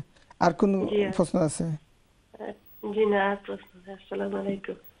 আচ্ছা, আর কোন প্রশ্ন আছে? জি না, আর প্রশ্ন নেই। আসসালামু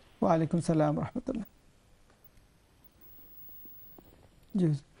আলাইকুম। ওয়ালাইকুম সালাম রাহমাতুল্লাহ। জি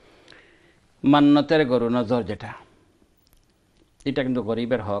মান্নতের গরু নজর যেটা, এটা কিন্তু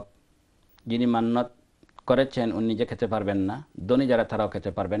গরিবের হক। যিনি মান্নত করেছেন উনি নিজে খেতে পারবেন না, ধনী যারা তারাও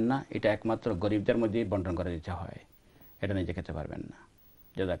খেতে পারবেন না, এটা একমাত্র গরিবদের মধ্যেই বন্টন করে দিতে হয়, এটা নিজে খেতে পারবেন না।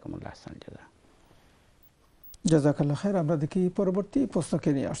 জাযাকুমুল্লাহ আহসান জাযা। জাযাকাল্লাহ খাইর। আমরা দেখি পরবর্তী প্রশ্নকে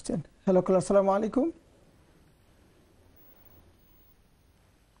নিয়ে আসছেন। হ্যালো কলার, আসসালামু আলাইকুম।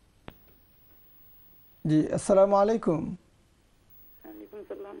 জি আসসালামু আলাইকুম।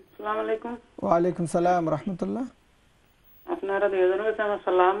 আসসালামু আলাইকুম। ওয়ালাইকুম সালাম রাহমাতুল্লাহ। আপনারা দুইজনের কাছে আমার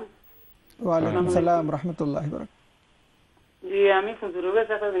সালাম। ওয়ালাইকুম সালাম রাহমাতুল্লাহি ওয়া বারাকাতুহু। জি, আমি হুজুরের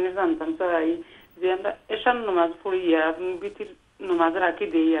কাছে একটা জিনিস জানতাম চাই যে আমরা এশার নামাজ পড়িয়া বিতির নামাজ রাখি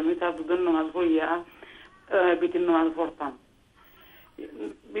দেই, আমি তাহাজ্জুদের নামাজ পড়িয়া বিতির নামাজ পড়তাম।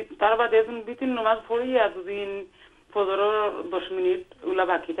 তার বাদে বিতির নামাজ পড়িয়া দুদিন ফজরের 10 মিনিট ওগুলা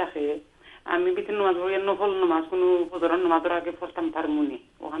বাকি থাকে, আমি বিতির নামাজ পড়িয়া নফল নামাজ কোনো ফজরের নামাজের আগে পড়তাম তার মনে,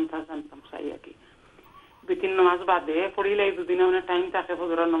 ওখান থেকে জানতাম চাই আর কি। বিতির নামাজ বাদে পড়িলে দুদিন আমার টাইম থাকে,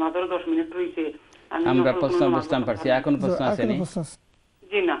 ফজরের নামাজের 10 মিনিট রয়েছে, আমরা প্রশ্ন বুঝতাম পারছি। এখন প্রশ্ন আছে নি?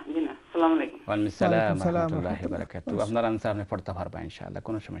 জি না, জি না। আসসালামু আলাইকুম। ওয়ালাইকুম সালাম ওয়া রাহমাতুল্লাহি ওয়া বারাকাতুহু। আপনার আনসার আপনি পড়তে পারবেন ইনশাআল্লাহ,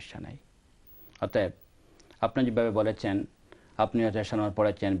 কোনো সমস্যা নাই। অতএব আপনি যেভাবে বলেছেন, আপনি হয়তো এশার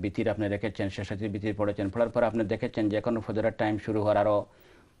পড়েছেন, বিতির আপনি রেখেছেন, শেষাতি বিতির পড়েছেন, পড়ার পর আপনি দেখেছেন যে এখন ফজরের টাইম শুরু হওয়ার আরও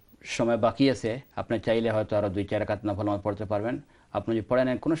সময় বাকি আছে, আপনি চাইলে হয়তো আরও 2-4 রাকাত নফল নামাজ পড়তে পারবেন। আপনি যদি পড়ে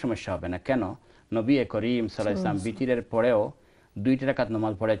নেন কোনো সমস্যা হবে না। কেন? নবী করিম সাল্লাল্লাহু আলাইহি ওয়াসাল্লাম বিতিরের পরেও 2 রাকাত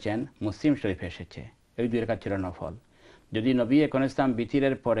নামাজ পড়েছেন, মুসলিম শরীফে এসেছে। এই 2 রাকাত ছিল নফল। যদি নবী করিম ইসলাম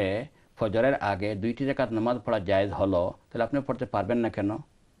বিতিরের পরে ফজরের আগে 2 রাকাত নামাজ পড়া জায়েজ হলো, তাহলে আপনি পড়তে পারবেন না কেন?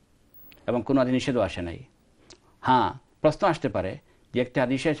 এবং কোনো হাদিস নিষেধও আসে নাই। হ্যাঁ, প্রশ্ন আসতে পারে যে একটা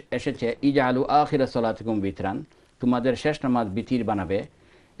হাদিস এসেছে ইজআলু আখিরা সালাতিকুম বিতরান, তোমাদের শেষ নামাজ বিতির বানাবে।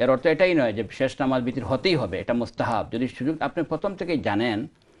 এর অর্থ এটাই নয় যে শেষ নামাজ বিতির হতেই হবে, এটা মুস্তাহাব। যদি সুযোগ আপনি প্রথম থেকেই জানেন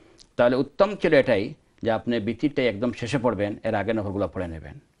তাহলে উত্তম ছিল এটাই যে আপনি বিতিরটাই একদম শেষে পড়বেন, এর আগে নফলগুলো পড়ে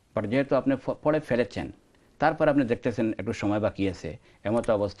নেবেন। বাট যেহেতু আপনি পড়ে ফেলেছেন, তারপর আপনি দেখতেছেন একটু সময় বাকি আছে, এমতো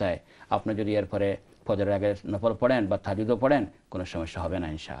অবস্থায় আপনি যদি এরপরে ফজরের আগে নফল পড়েন বা তাহাজ্জুদও পড়েন, কোনো সমস্যা হবে না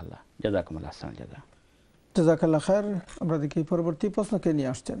ইনশাআল্লাহ। জাযাকুমুল্লাহ আহসান জাযা। জাযাকাল্লাহ খাইর। আমরা দেখি পরবর্তী প্রশ্নকে নিয়ে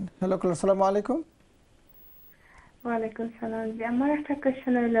আসছেন। হ্যালো কলার, আসসালামু আলাইকুম। ওয়ালাইকুম সালাম। যে আমার একটা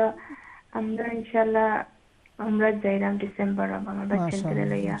কোশ্চেন হলো, আমরা ইনশাআল্লাহ আমরা যাইলাম ডিসেম্বর, আমার বাচ্চাদের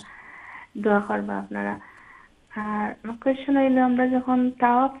লইয়া দোয়া করবা আপনারা। আর আমার কোশ্চেন হইলো, আমরা যখন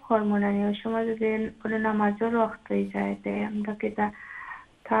তাওয়াফ করবো না ওই সময় যদি কোনো নামাজও রক্ত হয়ে যায়, আমরা কি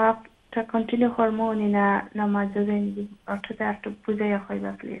তাওয়াফটা কন্টিনিউ করবো না নামাজও অর্থাৎ একটু বুঝাইয়া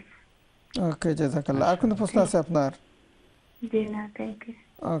কইবা প্লিজ। ওকে জাযাকাল্লাহ। আর কোনো প্রশ্ন আছে আপনার? জি না, থ্যাংক ইউ।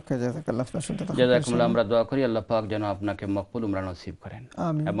 ওকে জাযাকাল্লাহ। আপনার সাথে জাযাকুমুল্লাহ। আমরা দোয়া করি আল্লাহ পাক যেন আপনাকে মকবুল উমরা নসিব করেন।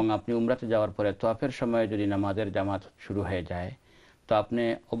 আমিন। এবং আপনি উমরাতে যাওয়ার পরে তাওয়াফের সময় যদি নামাজের জামাত শুরু হয়ে যায়, তো আপনি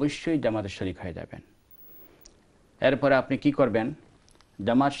অবশ্যই জামাতের শরীক হয়ে যাবেন। এরপরে আপনি কি করবেন?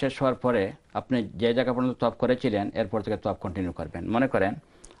 জামাত শেষ হওয়ার পরে আপনি যে জায়গা পর্যন্ত তাওয়াফ করেছিলেন, এরপর থেকে তাওয়াফ কন্টিনিউ করবেন। মনে করেন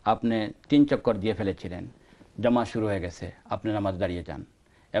আপনি 3 চক্কর দিয়ে ফেলেছিলেন, জামাত শুরু হয়ে গেছে, আপনি নামাজ দাঁড়িয়ে যান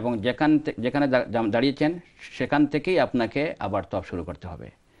এবং যেখানে দাঁড়িয়েছেন সেখান থেকেই আপনাকে আবার তাওয়াফ শুরু করতে হবে।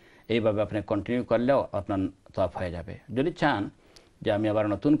 এইভাবে আপনি কন্টিনিউ করলেও আপনার তাওয়াফ হয়ে যাবে। যদি চান যে আমি আবার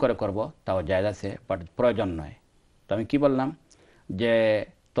নতুন করে করব, তাও জায়েজ আছে, বাট প্রয়োজন নয়। তো আমি কি বললাম যে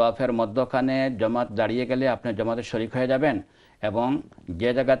তাওয়াফের মধ্যখানে জামাত দাঁড়িয়ে গেলে আপনি জামাতের শরীক হয়ে যাবেন এবং যে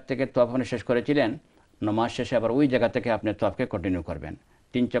জায়গা থেকে তাওয়াফ আপনি শেষ করেছিলেন, নামাজ শেষে আবার ওই জায়গা থেকে আপনি তাওয়াফকে কন্টিনিউ করবেন।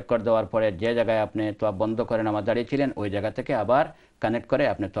 3 চক্কর দেওয়ার পরে যে জায়গায় আপনি তাওয়াফ বন্ধ করে নামাজ দাঁড়িয়েছিলেন, ওই জায়গা থেকে আবার কানেক্ট করে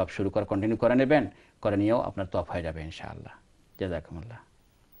আপনি তাওয়াফ শুরু করে কন্টিনিউ করে নেবেন, করে নিয়েও আপনার তাওয়াফ হয়ে যাবে ইনশাআল্লাহ। জাযাকুমুল্লাহ।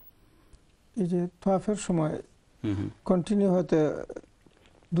 এই যে তাওয়াফের সময় কন্টিনিউ হতে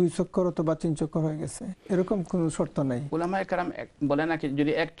 2 চক্কর অথবা 3 চক্কর হয়ে গেছে, এরকম কোনো শর্ত নাই? উলামায়ে কেরাম বলে নাকি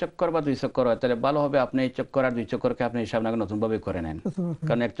যদি 1 চক্কর বা 2 চক্কর হয় তাহলে ভালো হবে আপনি এই চক্কর আর 2 চক্করকে আপনি হিসাব না করে নতুনভাবে করে নেন।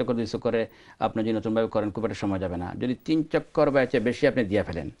 কারণ 1 চক্কর 2 চক্করে আপনি যদি নতুনভাবে করেন খুব একটা সময় যাবে না। যদি 3 চক্কর বা এর বেশি আপনি দিয়ে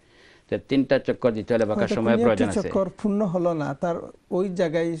ফেলেন, তো 3টা চক্কর দিতে হলে বাকি সময় প্রয়োজন আছে। চক্কর পূর্ণ হলো না, তার ওই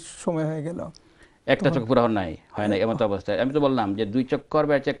জায়গায় সময় হয়ে গেল, একটা চক্কর পুরো হয় নাই এমন অবস্থায় আমি তো বললাম যে 2 চক্কর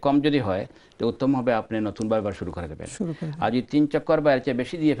বা এর চেয়ে কম যদি হয় তো উত্তম হবে আপনি নতুনভাবে শুরু করে দেবেন। আর যদি 3 চক্কর বা এর চেয়ে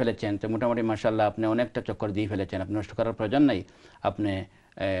বেশি দিয়ে ফেলেছেন তো মোটামুটি মাশাআল্লাহ আপনি অনেকটা চক্কর দিয়ে ফেলেছেন, আপনি নষ্ট করার প্রয়োজন নাই। আপনি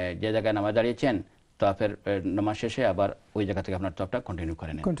যে জায়গায় নামাজ দাঁড়িয়েছেন তাওয়াফের নামাজ শেষে আবার ওই জায়গা থেকে আপনার তাওয়াফটা কন্টিনিউ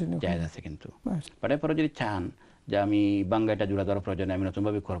করে নেন, জায়েজ আছে। কিন্তু পরে যদি চান যে আমি বাঙ্গাইটা জোড়া দেওয়ার প্রয়োজন আমি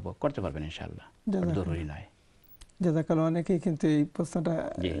নতুনভাবে করতে পারবেন ইনশাআল্লাহ, জরুরি নয়। জাযাকাল্লাহ। অনেকেই কিন্তু এই প্রশ্নটা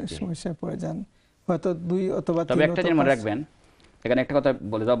সমস্যায় পড়ে যান, হয়তো 2 অথবা 3। তবে একটা জিনিস মনে রাখবেন এখানে একটা কথা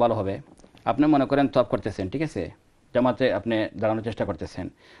বলে দেওয়া ভালো হবে। আপনি মনে করেন তওয়াফ করতেছেন, ঠিক আছে, জামাতে আপনি দাঁড়ানোর চেষ্টা করতেছেন,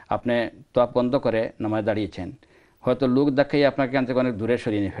 আপনি তওয়াফ বন্ধ করে নামাজে দাঁড়িয়েছেন, হয়তো লোক দেখাই আপনাকে এখান থেকে অনেক দূরে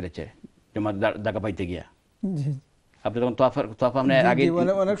সরিয়ে নিয়ে ফেলেছে জামাত জায়গা পাইতে গিয়া। জি আপনি তখন তওয়াফ আপনি জি, আগে জি,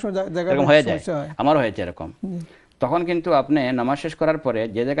 অনেক সময় জায়গা এরকম পাইতে হয়ে যায়, সমস্যা হয়। আমারও হয়েছে এরকম। তখন কিন্তু আপনি নামাজ শেষ করার পরে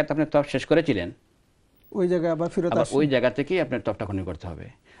যে জায়গাতে আপনি তওয়াফ শেষ করেছিলেন ওই জায়গায় আবার ফেরত আবার আসে। ওই জায়গা থেকেই আপনার তওয়াফটা কন্টিনিউ করতে হবে।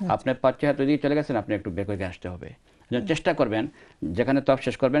 আপনি 5 হাত দিয়ে চলে গেছেন, আপনি একটু বের করে আসতে হবে। চেষ্টা করবেন যেখানে তওয়াফ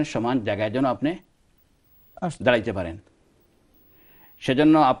শেষ করবেন সমান জায়গায় যেন আপনি দাঁড়াইতে পারেন।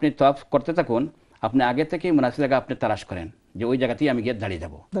 সেজন্য আপনি তওয়াফ করতে থাকুন, আপনি আগে থেকেই মুনাসিব জায়গা আপনি তালাশ করেন যে ওই জায়গাতেই আমি গিয়ে দাঁড়িয়ে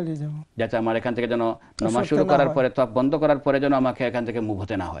যাব, যাতে আমার এখান থেকে যেন নামাজ শুরু করার পরে তওয়াফ বন্ধ করার পরে যেন আমাকে এখান থেকে মুভ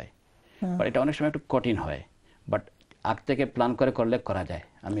হতে না হয়। বাট এটা অনেক সময় একটু কঠিন হয়, বাট আগ থেকে প্ল্যান করে করলে করা যায়।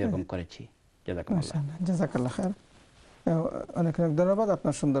 আমি এরকম করেছি। জাযাকাল্লাহ খাইর। অনেক অনেক ধন্যবাদ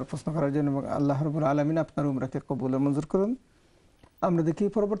আপনার সুন্দর প্রশ্ন করার জন্য এবং আল্লাহ রাব্বুল আলামিন আপনার উমরাকে কবুল ও মঞ্জুর করুন। আমরা দেখি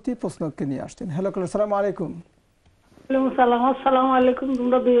পরবর্তী প্রশ্নকে নিয়ে আসছেন। হ্যালো, আসসালামু আলাইকুম। আসসালামু আলাইকুম।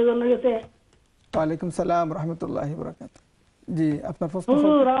 তোমরা দুইজনের কাছে ওয়ালাইকুম সালাম রাহমাতুল্লাহি ওয়া বারাকাতুহু। জি আপনার প্রশ্ন।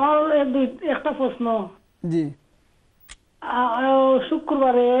 হুজুর, আমার একটা প্রশ্ন। জি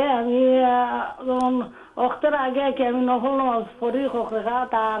শুক্রবারে আমি যখন ওয়াক্তের আগে আমি নফল নামাজ পড়ি হক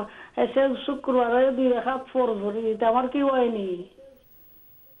রাখাত, আর এসে শুক্রবারে 2 রাকাত ফরজ পড়ি, এটা আমার কি হয়নি?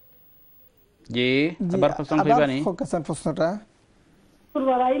 জি আবার প্রশ্ন কইবানি? প্রশ্নটা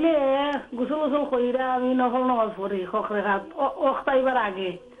শুক্রবার আইলে গোসল কইরা আমি নফল নামাজ পড়ি হক রাখাত ওয়াক্ত আইবার আগে।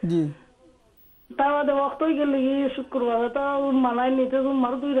 জি তার বাদে ওয়াক্ত হয়ে গেলে শুক্রবারে তো মানাই নিতে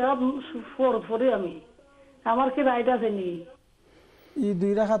মার 2 রাকাত ফরজ পড়ি আমি, আমার কি রাইট আছে নি? এই 2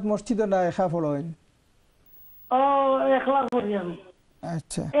 রাকাত মসজিদে না একা পড়েন? ও একলা পড়ি আমি।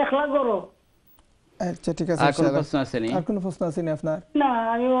 আচ্ছা একলা করো। আচ্ছা ঠিক আছে। আর কোন প্রশ্ন আছে নি? আর কোন প্রশ্ন আছে নি আপনার? না,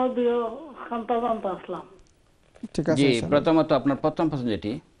 আমি ও দিও খান্তা আসলাম। ঠিক আছে। জি প্রথমত আপনার প্রথম প্রশ্ন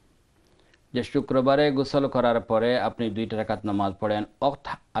যেটি যে শুক্রবারে গোসল করার পরে আপনি 2 রাকাত নামাজ পড়েন ওয়াক্ত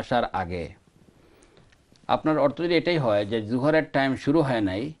আসার আগে, আপনার অর্থ যদি এটাই হয় যে জোহরের টাইম শুরু হয়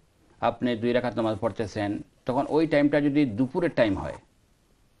নাই, আপনি 2 রাকাত নামাজ পড়তেছেন, তখন ওই টাইমটা যদি দুপুরের টাইম হয়,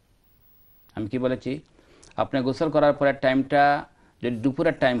 আমি কি বলেছি, আপনি গোসল করার পরে টাইমটা যদি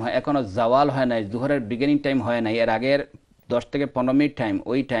দুপুরের টাইম হয়, এখনো জাওয়াল হয় নাই, জোহরের বিগিনিং টাইম হয় নাই, এর আগের 10 থেকে 15 মিনিট টাইম,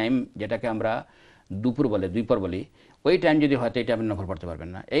 ওই টাইম যেটাকে আমরা দুপুর বলে দুইপর বলি, ওই টাইম যদি হয় এটা আপনি নফল পড়তে পারবেন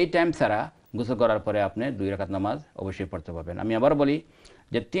না। এই টাইম ছাড়া গোসল করার পরে আপনি 2 রাকাত নামাজ অবশ্যই পড়তে পারবেন। আমি আবার বলি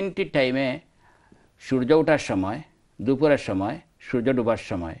যে 3টি টাইমে, সূর্য ওঠার সময়, দুপুরের সময়, সূর্য ডুবার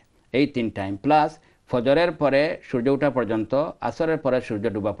সময়, এই 3 টাইম প্লাস ফজরের পরে সূর্য ওঠা পর্যন্ত, আসরের পরে সূর্য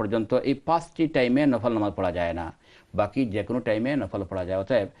ডুবা পর্যন্ত, এই 5টি টাইমে নফল নামাজ পড়া যায় না। বাকি যে কোনো টাইমে নফল পড়া যায়।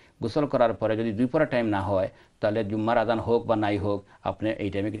 অতএব গোসল করার পরে যদি দুপুরের টাইম না হয়, তাহলে জুম্মার আজান হোক বা নাই হোক, আপনি এই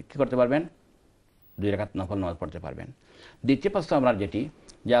টাইমে কী করতে পারবেন? 2 রাকাত নফল নামাজ পড়তে পারবেন। দ্বিতীয় প্রশ্ন আমরা যেটি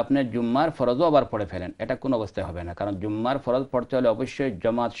যে আপনি জুম্মার ফরজও আবার পড়ে ফেলেন, এটা কোনো অবস্থায় হবে না। কারণ জুম্মার ফরজ পড়তে হলে অবশ্যই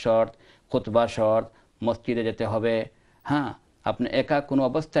জামাত শর্ত, খুতবা শর্ত, মসজিদে যেতে হবে। হ্যাঁ, আপনি একা কোনো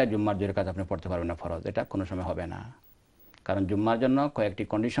অবস্থায় জুম্মার 2 রাকাত আপনি পড়তে পারবেন না ফরজ, এটা কোনো সময় হবে না। কারণ জুম্মার জন্য কয়েকটি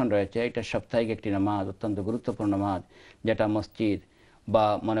কন্ডিশন রয়েছে। এটা সাপ্তাহিক একটি নামাজ, অত্যন্ত গুরুত্বপূর্ণ নামাজ, যেটা মসজিদ বা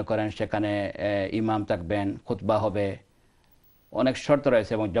মনে করেন সেখানে ইমাম থাকবেন, খুতবা হবে, অনেক শর্ত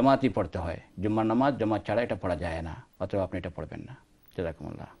রয়েছে এবং জামাতই পড়তে হয়। জুম্মার নামাজ জামাত ছাড়া এটা পড়া যায় না, অথবা আপনি এটা পড়বেন না।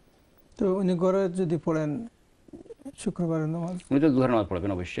 জাযাকুমুল্লাহ। তো উনি ঘরে যদি পড়েন শুক্রবারের নামাজ, উনি তো জোহর নামাজ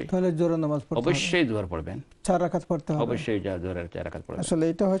পড়বেন অবশ্যই, তাহলে জোহর নামাজ পড়তে হবে, অবশ্যই জোহর পড়বেন, 4 রাকাত পড়তে হবে, অবশ্যই জোহরের 4 রাকাত পড়বেন। আসলে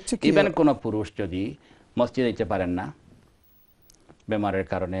এটা হচ্ছে কি, ইভেন কোনো পুরুষ যদি মসজিদে যেতে পারেন না বেমারের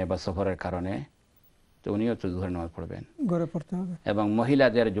কারণে বা সফরের কারণে, তো উনিও তো জোহর নামাজ পড়বেন, ঘরে পড়তে হবে। এবং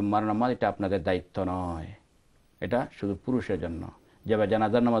মহিলাদের জুম্মার নামাজ এটা আপনাদের দায়িত্ব নয়, এটা শুধু পুরুষের জন্য। যেভাবে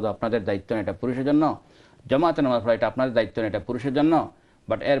জানাজার নামাজ আপনাদের দায়িত্ব নয়, এটা পুরুষের জন্য। জামাতের নামাজ পড়া এটা আপনাদের দায়িত্ব নয়, এটা পুরুষের জন্য।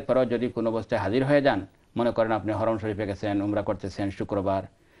 বাট এরপরেও যদি কোনো অবস্থায় হাজির হয়ে যান, মনে করেন আপনি হরম শরীফে গেছেন, উমরা করতেছেন, শুক্রবার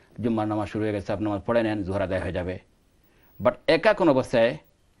জুম্মার নামাজ শুরু হয়ে গেছে, আপনি নামাজ পড়ে নেন, জোহর আদায় হয়ে যাবে। বাট একা কোনো অবস্থায়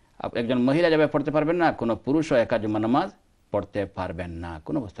একজন মহিলা যাবে পড়তে পারবেন না, কোনো পুরুষও একা জুম্মার নামাজ পড়তে পারবেন না,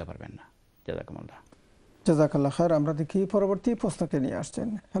 কোনো অবস্থায় পারবেন না। জাযাকুমুল্লাহ। জাযাকাল্লাহ খাইর। আমরা দেখি পরবর্তী প্রশ্নকে নিয়ে আসছেন।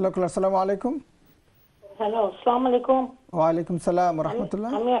 হ্যালো, আসসালামু আলাইকুম। হ্যালো, আসসালামু আলাইকুম। ওয়ালাইকুম সালাম ওয়া রাহমাতুল্লাহ।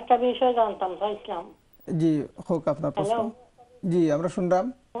 আমি একটা বিষয় জানতাম চাইছিলাম। জি হোক আপনার প্রশ্ন। জি আমরা শুনলাম।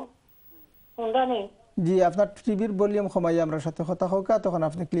 শুনলাম। জি আপনার টিভির ভলিউম কমাই আমরা সাথে কথা হোক, তখন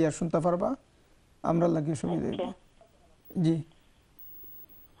আপনি ক্লিয়ার শুনতে পারবা, আমরা লাগিয়ে সুবিধা দেব। জি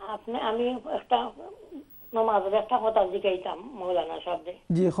আমি একটা নামাজের একটা কথা জিজ্ঞাইতাম মৌলানা সাহেবকে।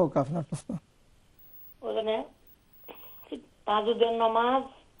 জি হোক আপনার প্রশ্ন। ওখানে তাহাজ্জুদের নামাজ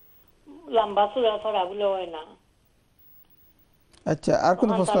লম্বা সূরা পড়া বলে হয় না। আচ্ছা, আর কোন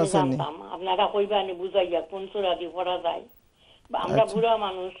প্রশ্ন আছে নি? আপনারা কইবানি বুঝাইয়া কোন সূরা দিয়ে পড়া যায়। আমরা বুড়া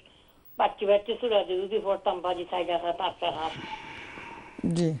মানুষ বাচ্চা বাচ্চা সুরা যদি পড়তাম বাজি 4 রাকাত 8 রাকাত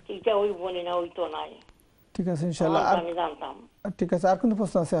জি এটা ওই বনি না ওই তো নাই। ঠিক আছে ইনশাআল্লাহ। আমি জানতাম। ঠিক আছে, আর কোনো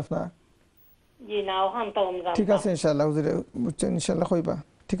প্রশ্ন আছে আপনার? জি না ওখান তো আমি জানতাম। ঠিক আছে ইনশাআল্লাহ হুজুর বুঝছেন ইনশাআল্লাহ কইবা।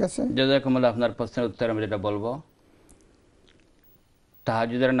 ঠিক আছে, জাযাকুমুল্লাহ। আপনার প্রশ্নের উত্তর আমি যেটা বলবো,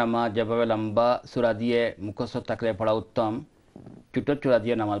 তাহাজ্জুদের নামাজ যেভাবে লম্বা সূরা দিয়ে মুখস্থ থাকলে পড়া উত্তম, ছোট সূরা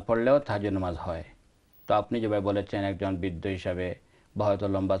দিয়ে নামাজ পড়লেও তাহাজ্জুদ নামাজ হয়। তো আপনি যেভাবে বলেছেন একজন বৃদ্ধ হিসাবে বা হয়তো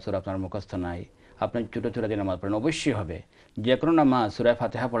লম্বা সূরা আপনার মুখস্থ নাই, আপনি ছোট সূরা দিয়ে নামাজ পড়েন, অবশ্যই হবে। যে কোনো নামাজ সূরা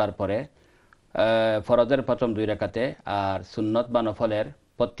ফাতিহা পড়ার পরে ফরজের প্রথম 2 রাকাতে আর সুন্নত বা নফলের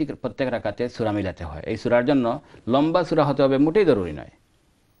প্রত্যেক রাকাতে সূরা মিলাতে হয়। এই সূরার জন্য লম্বা সূরা হতে হবে মোটেই জরুরি নয়।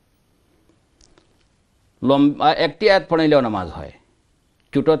 লম্বা একটি আয়াত পড়লেও নামাজ হয়,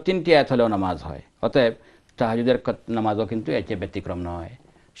 ছোট 3টি আয়াত হলেও নামাজ হয়। অতএব তাহাজ্জুদের নামাজও কিন্তু এর চেয়ে ব্যতিক্রম নয়।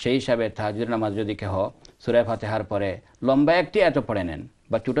 সেই হিসাবে তাহাজ্জুদের নামাজ যদি কেহ সূরা ফাতিহার পরে লম্বা একটি আয়াত পড়ে নেন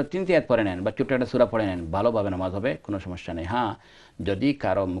বা ছোট 3টি আয়াত পড়ে নেন বা ছোট একটা সূরা পড়ে নেন, ভালোভাবে নামাজ হবে, কোনো সমস্যা নেই। হ্যাঁ, যদি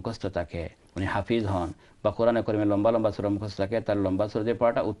কারো মুখস্থ থাকে, উনি হাফিজ হন বা কোরআনে কারীমে লম্বা লম্বা সূরা মুখস্থ থাকে, তার লম্বা সূরা দিয়ে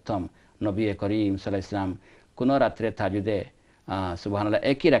পড়াটা উত্তম। নবী করিম সাল্লাল্লাহু আলাইহি ওয়াসাল্লাম কোনো রাত্রে তাহাজ্জুদে সুবহানাল্লাহ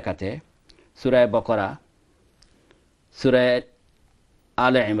একই রাকাতে সূরা বাকারা, সূরা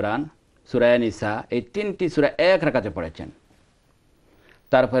আলে ইমরান, সূরা নিসা, এই 3টি সূরা এক রাকাতে পড়েছেন।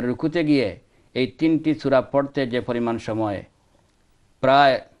 তারপরে রুকুতে গিয়ে এই 3টি সূরা পড়তে যে পরিমাণ সময়,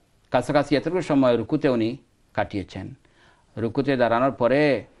 প্রায় কাছাকাছি এতটুকু সময় রুকুতে উনি কাটিয়েছেন। রুকুতে দাঁড়ানোর পরে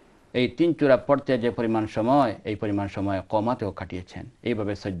এই 3 সূরা পড়তে যে পরিমাণ সময়, এই পরিমাণ সময় কমাতেও কাটিয়েছেন।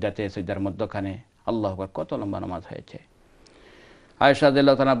 এইভাবে সজদার মধ্যখানে আল্লাহু আকবার কত লম্বা নামাজ হয়েছে। আয়েশা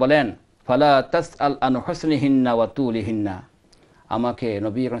রাদিয়াল্লাহু তাআলা বলেন, ফালা তাসআল আন হুসনিহিন্না ওয়া তুলিহিন্না, আমাকে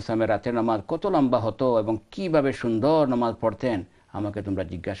নবী আকরাম সাল্লাল্লাহু আলাইহি ওয়াসাল্লামের রাতের নামাজ কত লম্বা হতো এবং কিভাবে সুন্দর নামাজ পড়তেন আমাকে তোমরা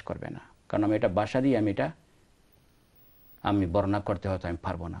জিজ্ঞাসা করবে না, কারণ আমি এটা ভাষা দিয়ে আমি বর্ণনা করতে হয়তো আমি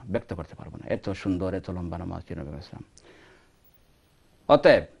পারবো না, ব্যক্ত করতে পারবো না। এত সুন্দর এত লম্বা নামাজ ছিল নবী সাল্লাল্লাহু আলাইহি ওয়াসাল্লাম।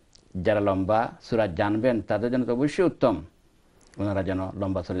 অতএব যারা লম্বা সূরা জানবেন তাদের জন্য তো অবশ্যই উত্তম, ওনারা যেন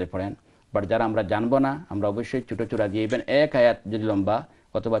লম্বা সূরা পড়েন। বাট যারা আমরা জানবো না, আমরা অবশ্যই ছোট সূরা দিয়ে ইভেন এক আয়াত যদি লম্বা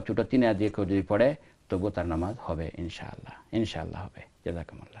অথবা ছোট 3 আয়াত দিয়ে কেউ যদি পড়ে তবু তার নামাজ হবে ইনশাআল্লাহ, ইনশাআল্লাহ হবে।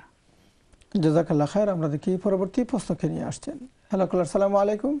 জাযাকুমুল্লাহ। জাযাকাল্লাহ খায়ের। আমরা দেখি পরবর্তী প্রশ্নকে নিয়ে আসছেন। হ্যালো কলার, আসসালামু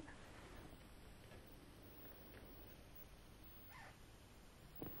আলাইকুম।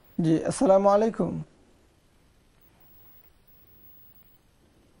 জি আসসালামু আলাইকুম।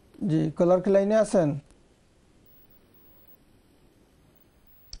 জি কলার কি লাইনে আছেন?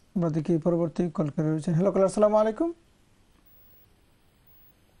 আমরা দেখি পরবর্তী কল করে রয়েছেন। হ্যালো কলার, আসসালামু আলাইকুম।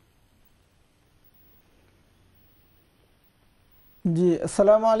 জি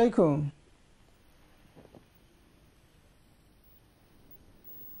আসসালামু আলাইকুম।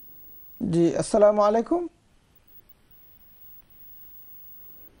 জি আসসালামু আলাইকুম।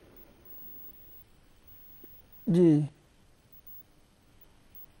 জি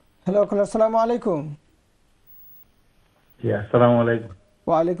হ্যালো কলার, আসসালামু আলাইকুম। জি আসসালামু আলাইকুম।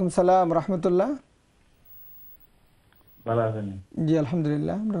 ওয়ালাইকুম সালাম রাহমাতুল্লাহ। ভালো আছেন? জি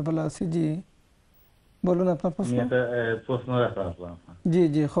আলহামদুলিল্লাহ আমরা ভালো আছি। জি বলুন আপনার প্রশ্ন। আমি একটা প্রশ্ন রাখলাম আপনার। জি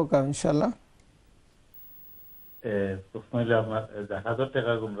জি হোক ইনশাআল্লাহ। প্রশ্ন হইলে আপনার জাকাতের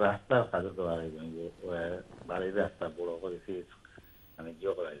টাকা কোন রাস্তার কাজে দেওয়া হয়, যে বাড়ির রাস্তা বড় করে ফিস মানে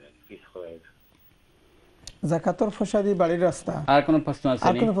জিও করা যায়, ফিস করা যায়। যাকাতের ফসাদি বাড়ির রাস্তা। আর কোনো প্রশ্ন আছে?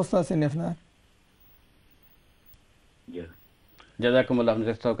 আর কোনো প্রশ্ন আছে নি আপনার? জি জাযাকুমুল্লাহ। আপনি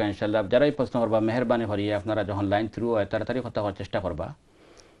চেষ্টা করেন ইনশাআল্লাহ। যারাই প্রশ্ন করবা মেহেরবানি করিয়ে আপনারা যখন লাইন থ্রু হয় তাড়াতাড়ি কথা হওয়ার চেষ্টা করবা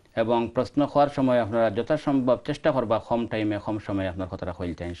এবং প্রশ্ন হওয়ার সময় আপনারা যথাসম্ভব চেষ্টা করবা কম টাইমে কম সময়ে আপনার কথাটা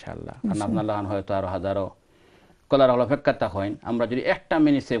হইলতে ইনশাআল্লাহ। কারণ আপনার লাগান হয়তো আরো হাজারো কলার হল অপেক্ষাতা হইন। আমরা যদি একটা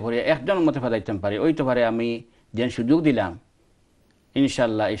মিনিট সেভ হয়ে একজনের মধ্যে ফেলাইতে পারি, ওই তো পারে আমি যে সুযোগ দিলাম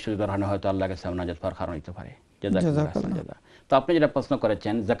ইনশাআল্লাহ এই সুযোগের কারণে হয়তো আল্লাহ কাছে নাজাত পাওয়ার কারণ হইতে পারে। জাযাকুমুল্লাহ। তো আপনি যেটা প্রশ্ন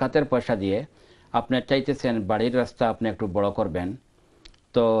করেছেন যাকাতের পয়সা দিয়ে আপনি চাইতেছেন বাড়ির রাস্তা আপনি একটু বড় করবেন,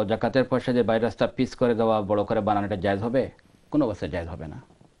 তো যাকাতের পয়সা দিয়ে বাড়ির রাস্তা পিস করে দেওয়া, বড় করে বানানোটা জায়েজ হবে? কোনো অবস্থায় জায়েজ হবে না।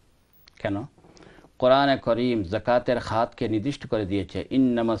 কেন? কোরআনে কারীম যাকাতের খাতকে নির্দিষ্ট করে দিয়েছে,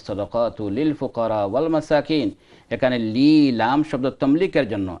 ইন্নামাস সাদাকাতু লিল ফুকারা ওয়াল মাসাকিন। এখানে লাম শব্দ তামলিকের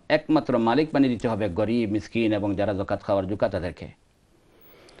জন্য, একমাত্র মালিক বানিয়ে দিতে হবে গরীব, মিসকিন এবং যারা যাকাত খাওয়ার যোগ্য তাদেরকে।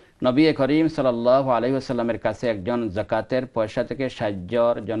 নবী করিম সাল্লাল্লাহু আলাইহি ওয়াসাল্লামের কাছে একজন যাকাতের পয়সা থেকে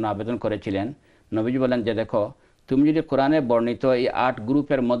সাহায্যের জন্য আবেদন করেছিলেন। নবীজি বলেন যে দেখো, তুমি যদি কোরআনে বর্ণিত এই 8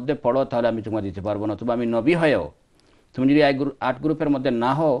 গ্রুপের মধ্যে পড়ো তাহলে আমি তোমাকে দিতে পারবো না, তবে আমি নবী হয়েও তুমি যদি 8 গ্রুপের মধ্যে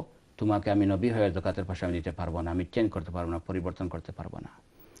না হও তোমাকে আমি নবী হয়ে যাকাতের পয়সা আমি দিতে পারবো না, আমি চেঞ্জ করতে পারবো না, পরিবর্তন করতে পারবো না।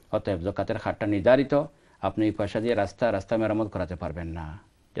 অতএব যাকাতের হারটা নির্ধারিত, আপনি এই পয়সা দিয়ে রাস্তা মেরামত করাতে পারবেন না।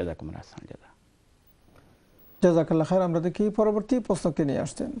 জাযাকুমুল্লাহ। জাযাকাল্লাহ খাইর। আমরা দেখি পরবর্তী প্রশ্নকে নিয়ে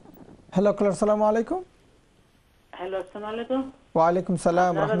আসছেন। হ্যালো কলার, আসসালামু আলাইকুম। হ্যালো, আসসালামু আলাইকুম। ওয়ালাইকুম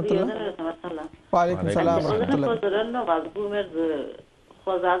সালাম রাহমাতুল্লাহ। ওয়ালাইকুম সালাম রাহমাতুল্লাহ।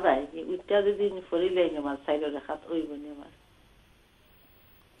 খোঁজা যায় কি উইটা যদি ফরিলে নামাজ সাইড রাখাত ওই নামাজ।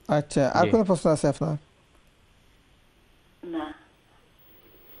 আচ্ছা, আর কোন প্রশ্ন আছে আপনার? না,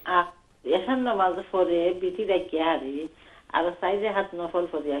 এখন নামাজ পড়ে বিধি রাখি হারি আর সাইডে হাত নফল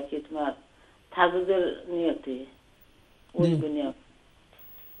পড়িয়া কি তোমার তাহাজ্জুদের নিয়তে ওই নিয়ত।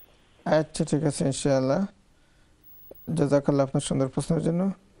 আচ্ছা ঠিক আছে, ইনশাআল্লাহ। জাযাকাল্লাহ আপনার সুন্দর প্রশ্নের জন্য।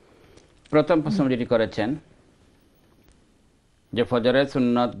 প্রথম প্রশ্ন যেটি করেছেন যে ফজরের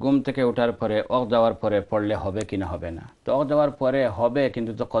সুন্নাত ঘুম থেকে ওঠার পরে ওয়াক্ত যাওয়ার পরে পড়লে হবে কি না হবে না। তো ওয়াক্ত যাওয়ার পরে হবে,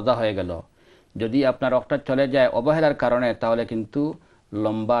 কিন্তু তো কজা হয়ে গেল। যদি আপনার ওয়াক্তটা চলে যায় অবহেলার কারণে, তাহলে কিন্তু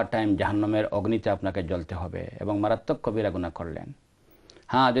লম্বা টাইম জাহান্নামের অগ্নিতে আপনাকে জ্বলতে হবে এবং মারাত্মক কবিরা গুনাহ করলেন।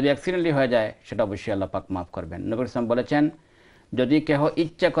 হ্যাঁ, যদি অ্যাক্সিডেন্টলি হয়ে যায় সেটা অবশ্যই আল্লাহ পাক মাফ করবেন। নবী সাল্লাল্লাহু আলাইহি ওয়াসাল্লাম বলেছেন, যদি কেহ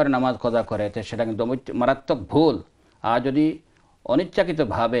ইচ্ছা করে নামাজ কজা করে তো সেটা কিন্তু মারাত্মক ভুল। আর যদি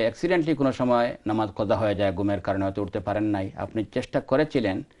অনিচ্ছাকৃতভাবে অ্যাক্সিডেন্টলি কোনো সময় নামাজ কজা হয়ে যায়, ঘুমের কারণে হয়তো উঠতে পারেন নাই, আপনি চেষ্টা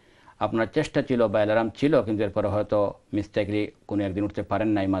করেছিলেন, আপনার চেষ্টা ছিল বা অ্যালার্ম ছিল, কিন্তু এরপরে হয়তো মিস্টেকলি কোনো একদিন উঠতে পারেন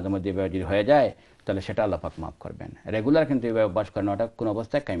নাই, মাঝে মধ্যে এভাবে যদি হয়ে যায় তাহলে সেটা আল্লাহ পাক মাফ করবেন। রেগুলার কিন্তু এভাবে অভ্যাস করে নেওয়াটা কোনো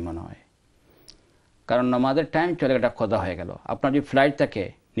অবস্থায় কাম্য নয়, কারণ নামাজের টাইম চলে এটা কজা হয়ে গেল। আপনার যদি ফ্লাইট থাকে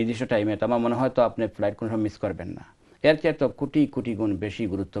নির্দিষ্ট টাইমে, তো আমার মনে হয় তো আপনি ফ্লাইট কোনো সময় মিস করবেন না। এর চেয়ে তো কোটি কোটি গুণ বেশি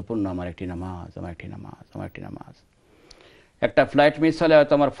গুরুত্বপূর্ণ আমার একটি নামাজ, আমার একটি নামাজ, আমার একটি নামাজ। একটা ফ্লাইট মিস হলে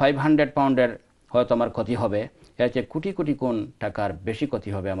হয়তো আমার 500 পাউন্ডের হয়তো আমার ক্ষতি হবে, এর চেয়ে কোটি কোটি কোন টাকার বেশি ক্ষতি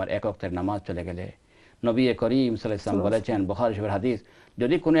হবে আমার এক ওয়াক্তের নামাজ চলে গেলে। নবী করিম সাল্লাল্লাহু আলাইহি ওয়াসাল্লাম বলেছেন, বুখারী শরীফের হাদিস,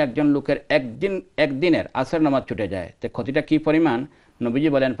 যদি কোনো একজন লোকের একদিনের আসর নামাজ ছুটে যায় তো ক্ষতিটা কি পরিমাণ? নবীজি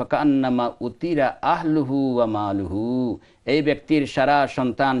বলেন, ফাকান্নামা উতিরা আহলুহু ওয়া মালুহু, এই ব্যক্তির সারা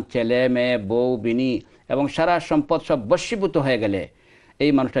সন্তান, ছেলে মেয়ে, বউ বিনি এবং সারা সম্পদ সব বশীভূত হয়ে গেলে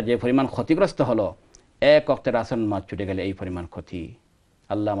এই মানুষটা যে পরিমাণ ক্ষতিগ্রস্ত হলো, এক ওয়াক্তের আসর নামাজ ছুটে গেলে এই পরিমাণ ক্ষতি।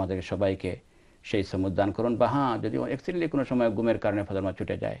 আল্লাহ আমাদের সবাইকে সেই সমুদ দান করুন। বা হ্যাঁ, যদি অ্যাক্সিডেন্টলি কোনো সময় ঘুমের কারণে ফজর নামাজ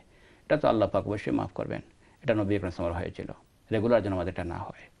ছুটে যায়, এটা তো আল্লাহ পাক অবশ্যই মাফ করবেন। এটা নবী করিম সাল্লাল্লাহু আলাইহি ওয়াসাল্লাম হয়েছিল, রেগুলার যেন আমাদের এটা না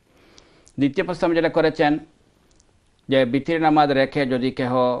হয়। দ্বিতীয় প্রশ্ন যেটা করেছেন যে বিতির নামাজ রেখে যদি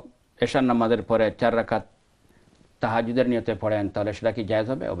কেহ এশার নামাজের পরে 4 রাকাত তাহাজ্জুদের নিয়তে পড়েন তাহলে সেটা কি জায়েজ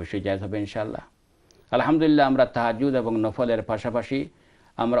হবে? অবশ্যই জায়েজ হবে ইনশাআল্লাহ। আলহামদুলিল্লাহ, আমরা তাহাজ্জুদ এবং নফলের পাশাপাশি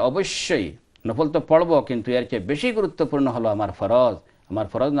আমরা অবশ্যই নফল তো পড়বো, কিন্তু এর চেয়ে বেশি গুরুত্বপূর্ণ হলো আমার ফরজ। আমার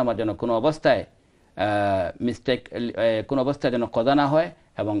ফরজ নামাজ যেন কোনো অবস্থায় কোনো অবস্থায় যেন কজা না হয়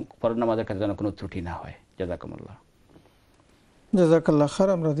এবং ফরজ নামাজের কাছে যেন কোনো ত্রুটি না হয়। জাযাকুমুল্লাহ। জাযাকাল্লাহ খাইর।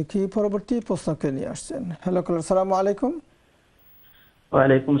 আমরা দেখি পরবর্তী প্রশ্নকে নিয়ে আসছেন। হ্যালো কলার, আসসালামু আলাইকুম।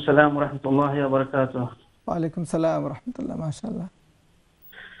 ওয়ালাইকুম সালাম ওয়া রাহমাতুল্লাহি ওয়া বারাকাতুহু। ওয়ালাইকুম সালাম ওয়া রাহমাতুল্লাহ। মাশাআল্লাহ।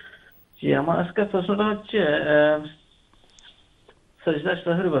 জি, আমার আজকে প্রশ্নটা হচ্ছে সাজদা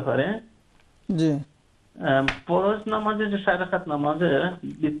সাহরির ব্যাপারে। জি, ফরজ নামাজে যে 4 রাকাত নামাজে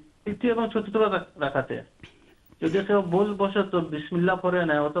তৃতীয় এবং চতুর্থ রাকাতে যদি কেউ ভুলবশত বিসমিল্লাহ পড়ে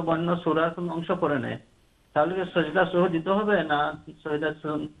নেয় অথবা অন্য সূরার কোনো অংশ পড়ে নেয়, তাহলে কি সাজদা সহ দিতে হবে না সাজদা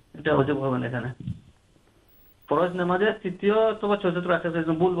এটা ওয়াজিব হবে না? এখানে ফরজ নামাজে তৃতীয় অথবা চতুর্থ রাকাতে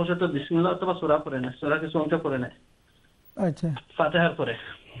ভুলবশত বিসমিল্লাহ অথবা সূরা পড়ে নেয়, সূরা কিছু অংশ পড়ে নেয় আচ্ছা, ফাতিহার পরে।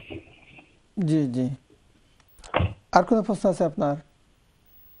 জি জি। আর কোনো প্রশ্ন আছে আপনার?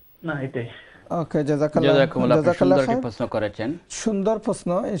 না, এটাই। ওকে, জাযাকাল্লাহ। জাযাকাল্লাহ খাইর। প্রশ্ন করেছেন, সুন্দর প্রশ্ন।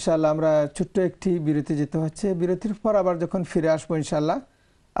 ইনশাআল্লাহ আমরা ছোট্ট একটি বিরতি যেতে হচ্ছে, বিরতির পর আবার যখন ফিরে আসবো ইনশাআল্লাহ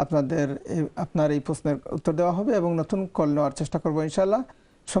আপনার এই প্রশ্নের উত্তর দেওয়া হবে এবং নতুন কল নেওয়ার চেষ্টা করবো ইনশাআল্লাহ।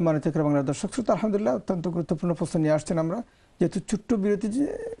 সম্মানিত ইকরা বাংলার দর্শক শ্রোতা, আলহামদুলিল্লাহ অত্যন্ত গুরুত্বপূর্ণ প্রশ্ন নিয়ে আসছেন আমরা। যেহেতু ছোট্ট বিরতি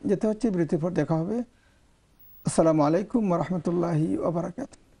যেতে হচ্ছে, বিরতির পর দেখা হবে। আসসালামু আলাইকুম ওয়া রাহমাতুল্লাহি ওয়া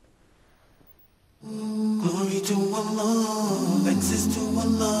বারাকাতুহু। Glory to Allah, access to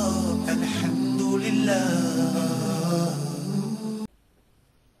Allah, Alhamdulillah.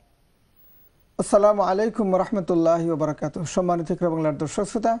 আসসালামু আলাইকুম ওয়া রাহমাতুল্লাহি ওয়া বারাকাতুহু। সম্মানিত ইকরা বাংলার দর্শক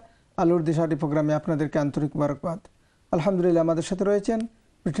শ্রোতা, আলোর দিশারি প্রোগ্রামে আপনাদেরকে আন্তরিক মোবারকবাদ। আলহামদুলিল্লাহ, আমাদের সাথে রয়েছেন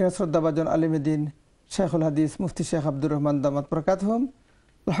ব্রিটেনের শ্রদ্ধাভাজন আলিমেদ্দিন শাইখুল হাদিস মুফতি শেখ আব্দুর রহমান দামাত বরকাতুহুম।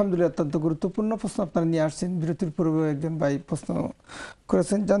 আলহামদুলিল্লাহ, অত্যন্ত গুরুত্বপূর্ণ প্রশ্ন আপনারা নিয়ে আসছেন। বিরতির পূর্বে একজন ভাই প্রশ্ন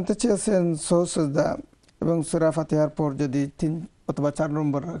করেছেন, জানতে চেয়েছেন সহজ সিজদা এবং সূরা ফাতিহার পর যদি 3 অথবা 4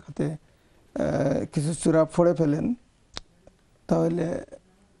 নম্বর রাকাতে কিছু সূরা পড়ে ফেলেন তাহলে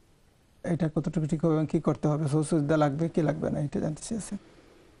এটা কতটুকু ঠিক হবে এবং কি করতে হবে? সহজ সিজদা লাগবে কি লাগবে না, এটা জানতে চেয়েছেন।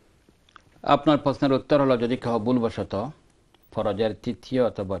 আপনার প্রশ্নের উত্তর হলো, যদি কেউ ভুলবশত ফরজের তৃতীয়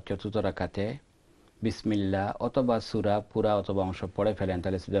অথবা চতুর্থ রাকাতে বিসমিল্লাহ অথবা সূরা পুরা অথবা অংশ পড়ে ফেলেন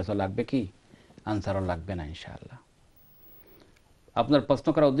তাহলে সিজদা লাগবে কি? আনসারও লাগবে না ইনশাআল্লাহ। আপনার প্রশ্ন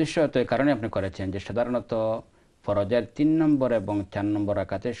করার উদ্দেশ্য হয়তো এই কারণে আপনি করেছেন যে সাধারণত ফরজের 3 নম্বর এবং 4 নম্বর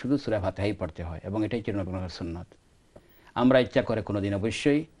রাকাতে শুধু সূরা ফাতিহাই পড়তে হয় এবং এটাই ছিল নবীর সুন্নাত। আমরা ইচ্ছা করে কোনোদিন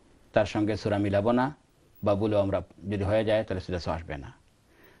অবশ্যই তার সঙ্গে সূরা মিলাবো না, বা বলেও আমরা যদি হয়ে যায় তাহলে সিজদা আসবে না।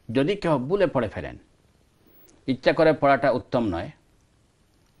 যদি কেউ ভুলে পড়ে ফেলেন, ইচ্ছা করে পড়াটা উত্তম নয়,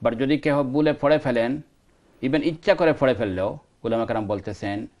 বাট যদি কেউ ভুলে পড়ে ফেলেন, ইভেন ইচ্ছা করে পড়ে ফেললেও উলামা কেরাম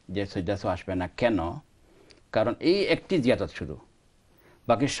বলতেছেন যে সিজদা আসবে না। কেন? কারণ এই একটি জিয়াদত শুধু,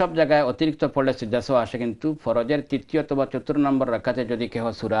 বাকি সব জায়গায় অতিরিক্ত পড়লে সিজদা আসে, কিন্তু ফরজের 3য় অথবা 4 নম্বর রাকাতে যদি কেউ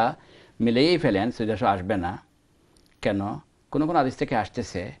সূরা মিলেই ফেলেন সিজদা আসবে না। কেন? কোন কোন হাদিস থেকে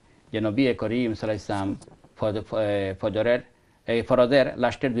আসতেছে যে নবী করিম সাল্লাল্লাহু আলাইহি ওয়াসাল্লাম ফরজের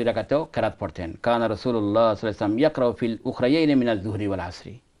লাস্টের 2 রাকাতেও কিরাত পড়তেন। কানা রাসূলুল্লাহ সাল্লাল্লাহু আলাইহি ওয়াসাল্লাম ইয়াকরাউ ফিল উখরায়াইনি মিনাজ যুহরি ওয়াল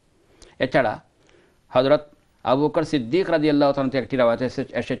আসরি। এছাড়া হযরত আবু বকর সিদ্দিক রাদিয়াল্লাহু তাআলা একটি রওয়ায়াত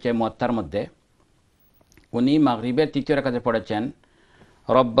এসেছে মুয়াত্তার মধ্যে, উনি মাগরিবের 3য় রাকাতে পড়েছেন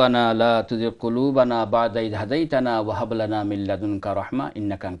রব্বানা লা তুযিগ কুলুবানা বা'দা ইয হাদাইতানা ওয়া হাব লানা মিন লাদুনকা রাহমা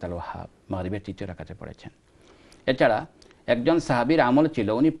ইন্নাকা আনতাল ওয়াহ্হাব, মাগরিবের 3য় রাকাতে পড়েছেন। এছাড়া একজন সাহাবীর আমল ছিল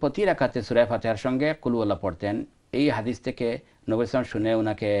উনি প্রতি রাকাতে সূরা ফাতিহার সঙ্গে কুল ওয়াল্লাহ পড়তেন। এই হাদিস থেকে নবী সাল্লাল্লাহু আলাইহি ওয়াসাল্লাম শুনে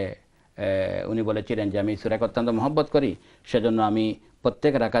উনি বলেছিলেন যে আমি সূরাকে অত্যন্ত মহব্বত করি, সেজন্য আমি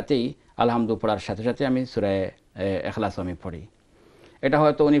প্রত্যেক রাকাতেই আলহামদু পড়ার সাথে সাথে আমি সূরা ইখলাস আমি পড়ি। এটা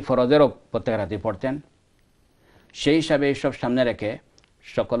হয়তো উনি ফরজেরও প্রত্যেক রাতেই পড়তেন। সেই হিসাবে এইসব সামনে রেখে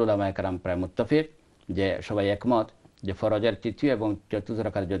সকল উলামায়ে কেরাম প্রায় মুত্তাফিক যে সবাই একমত যে ফরজের 3য় এবং 4র্থ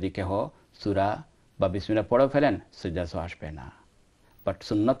রাকাতে যদি কেহ সূরা বা বিসমিল্লাহ পড়ে ফেলেন সিজদা আসবে না। বাট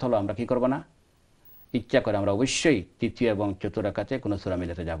সুন্নাত হলো আমরা কি করব না, ইচ্ছা করে আমরা অবশ্যই 3য় এবং 4র্থ রাকাতে কোনো সূরা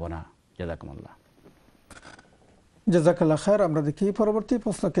মিলাতে যাব না। জাযাকুমুল্লাহ। জাযাকাল্লাহ খায়ের। আমরা দেখি পরবর্তী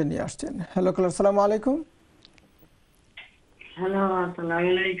প্রশ্নকে নিয়ে আসছেন। হ্যালো কলার, আসসালামু আলাইকুম। হ্যালো, আসসালামু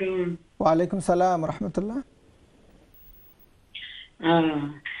আলাইকুম। ওয়া আলাইকুম সালাম ওয়া রাহমাতুল্লাহ।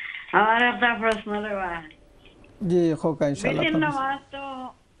 আমার একটা প্রশ্ন দেবা। জি খোকা, ইনশাআল্লাহ।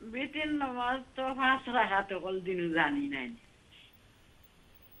 বিতিন নামাজ তো 5 রাকাত কল দিন জানি নাই।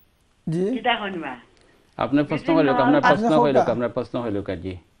 জি কিটা কইবা? আপনার প্রশ্ন হইল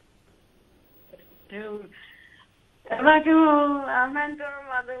কাজী। এবার কি আমার তো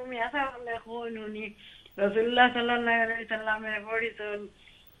মাদু মিয়াসা বলে কোনুনি রাসূলুল্লাহ সাল্লাল্লাহু আলাইহি সাল্লামের পড়িতেন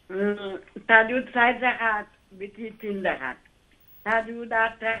তাজুদ 4 রাকাত বিতি 3 রাকাত, তাজুদ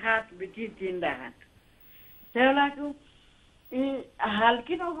 8 রাকাত বিতি 3 রাকাত। তাহলে কি এই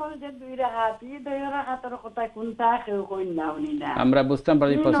হালকি নফল যে 2 রাকাত, এই 2 রাকাতের কথা কোনটা কেউ কই না উনি না। আমরা বুঝতাম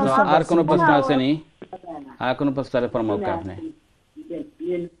পারি প্রশ্ন। আর কোন প্রশ্ন আছে নি? আর কোন প্রশ্ন আছে ফরমাও আপনি?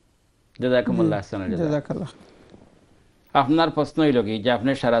 জাযাকুমুল্লাহ আহসানাল জাযা। আপনার প্রশ্ন হইল কি যে আপনি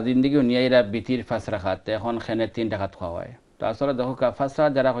সারা জিন্দেগি নিয়াইরা বিতির 5 রাকাত, এখন খেনে 3 রাকাত খাওয়া হয়। তো আসলে দেখো 5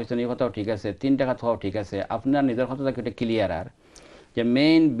 রাকাত যারা কইছেন এই কথাও ঠিক আছে, 3 রাকাত খাওয়াও ঠিক আছে। আপনার নিজের কথাটা কি ক্লিয়ার আর যে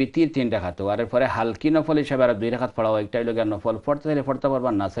মেইন বিতির 3 রাকাত, আর এরপরে হালকি নফল হিসাবে আর 2 রাকাত পড়া হয়। একটাই লোকের নফল পড়তে চাইলে পড়তে পারবা,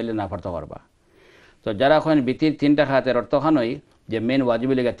 না চাইলে না পড়তে পারবা। তো যারা এখন বিতির 3 রাকাতের অর্থ খানই যে মেইন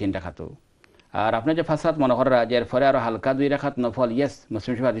ওয়াজিবুল লেগে 3 রাকাত, আর আপনি যে 5 রাকাত মনে করা যে এরপরে আরো হালকা 2 রাকাত নফল, ইয়েস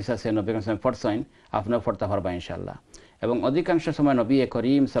মুসলিম শরীফ হাদিস আছে নবী করিম পড়ছেন, আপনিও পড়তে পারবা ইনশাআল্লাহ। এবং অধিকাংশ সময় নবী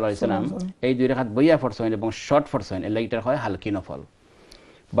করিম সাল্লাল্লাহু আলাইহি ওয়াসাল্লাম এই 2 রাকাত বইয়া পড়ছেন এবং শর্ট পড়ছেন, এর লাগি এটা হয় হালকি নফল,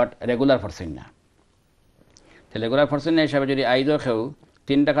 বাট রেগুলার পড়ছেন না। তো রেগুলার পড়ছেন না হিসাবে যদি আইদো কেউ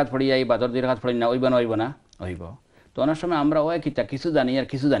 3 রাকাত পড়ি যাই, বাদর 2 রাকাত পড়ি না, ওইব না ওইব না হইব। তো অনেক সময় আমরা ওই কিতা কিছু জানি আর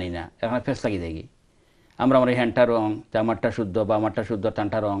কিছু জানি না, এখন ফেস লাগি দেখি আমরা আমার হ্যান্ডটা রং, আমারটা শুদ্ধ বা আমারটা শুদ্ধ,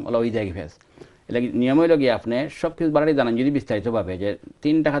 টানটা রং ওলা ওই দেখি ফেস। এলাকি নিয়ম হইল গিয়ে আপনি সব কিছু বাড়াই জানান যদি বিস্তারিতভাবে যে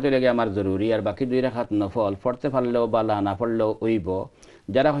 3 রাকাত হইলে গিয়ে আমার জরুরি, আর বাকি 2 রাকাত নফল, পড়তে পারলেও বালা, না পড়লেও ওইব।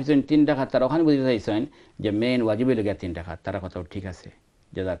 যারা হয়েছেন 3 রাকাত তারা ওখানে বুঝতে চাইছেন যে মেইন ওয়াজিব হইলে গিয়ে 3 রাকাত, তারা কথাও ঠিক আছে।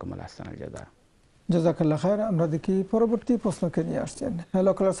 জাযাকুমুল্লাহ আহসানাল জাযা। জাযাকাল্লাহ খায়ের। আমরা দেখি পরবর্তী প্রশ্নকে নিয়ে আসছেন।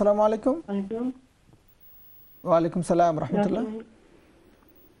 হ্যালো কলার, আসসালামু আলাইকুম। ওয়া আলাইকুম সালাম ওয়া রাহমাতুল্লাহ।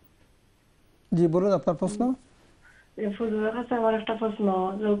 জি বলুন আপনার প্রশ্ন। ফুজুরের কাছে আমার একটা প্রশ্ন,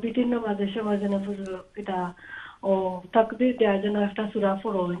 বিতির নামাজের সময় যেন ফুজুর এটা ও তাকবীর দেওয়ার জন্য একটা সূরা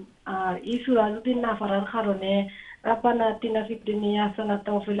পড়েন, আর এই সূরা যদি না পড়ার কারণে রাব্বানা আতিনা ফিদ দুনিয়া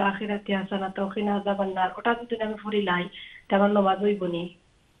হাসানাতাও ওয়া ফিল আখিরাতি হাসানাতাও ওয়া কিনা আযাবান্নার, ওটা যদি আমি পড়ি লাই তাহলে আমার নামাজ হইব নি?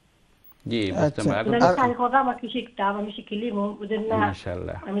 জি বুঝতে পারলাম। আমি সাই কথা আমাকে শিখতাম, আমি শিখলি বুঝেন না,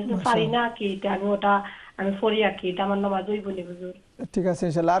 মাশাআল্লাহ আমি তো পারি না কি আমি ওটা আমি পড়ি কি আমার নামাজ হইব নি হুজুর? ঠিক আছে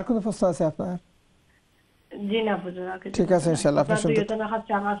ইনশাআল্লাহ। আর কোন প্রশ্ন আছে আপনার? জি না হুজুর। ঠিক আছে ইনশাআল্লাহ। আপনার শুনতে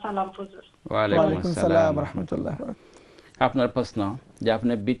আমার সালাম হুজুর। ওয়া আলাইকুম আসসালাম ওয়া রাহমাতুল্লাহ। আপনার প্রশ্ন যে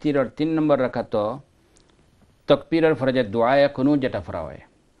আপনি বিতির 3 নম্বর রাকাত তাকবীরের ফরজে দোয়ায়ে কুনুত যেটা পড়া হয়,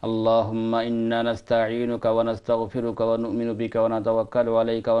 আল্লাহুম্মা ইন্না নাস্তাঈনুকা ওয়া নাস্তাগফিরুকা ওয়া নু'মিনু বিকা ওয়া নাতাওয়াক্কালু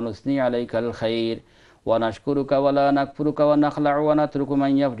আলাইকা ওয়া নুসনি আলাইকাল খাইর ونشكرك ولا نكفرك ونخلع ونترك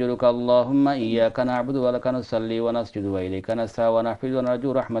من يفجرك اللهم إياك نعبد ولك نصلي ونسجد وإليك نسعى ونحفظ ونرجو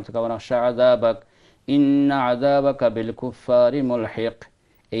رحمتك ونخشى عذابك إن عذابك بالكفار ملحق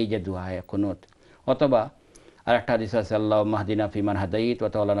এই যে দোয়া কুনুত অথবা আরেকটা হাদিস আছে আল্লাহুম্মা হদিনা ফিমান হাদাইত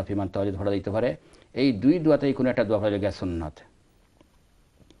ওয়া তাওয়াল্লানা ফিমান তাওয়ালাইত ধরা দিতে পারে এই দুই দোয়াতেই কোনো একটা দোয়া হয়ে গেছে সুন্নাত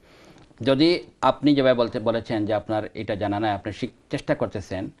যদি আপনি যেভাবে বলেছেন যে আপনার এটা জানা নাই আপনি চেষ্টা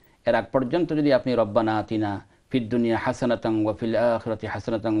করতেছেন এর আগ পর্যন্ত যদি আপনি রব্বানা আতিনা ফিদ দুনিয়া হাসানাতান ওয়া ফিল আখিরাতি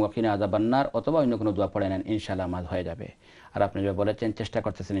হাসানাতান ওয়া কিনা আযাবান্নার অথবা অন্য কোনো দোয়া পড়ে নেন ইনশাআল্লাহ নামাজ হয়ে যাবে আর আপনি যেভাবে বলেছেন চেষ্টা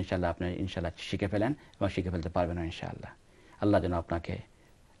করতেছেন ইনশাআল্লাহ আপনি ইনশাআল্লাহ শিখে ফেলেন এবং শিখে ফেলতে পারবেন ইনশাআল্লাহ আল্লাহ যেন আপনাকে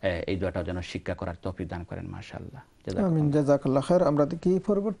এই দোয়াটাও যেন শিক্ষা করার তৌফিক দান করেন মাশাআল্লাহ আমিন জাযাকাল্লাহ খায়ের আমরা দেখি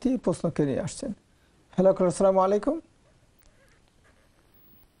পরবর্তী প্রশ্ন কে নিয়ে আসছেন হ্যালো আসসালামু আলাইকুম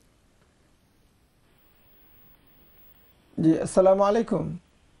জি আসসালামু আলাইকুম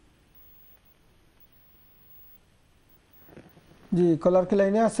জি কলার কি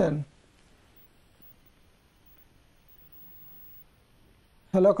লাইনে আছেন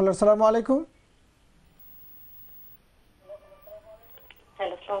হ্যালো কলার আসসালামু আলাইকুম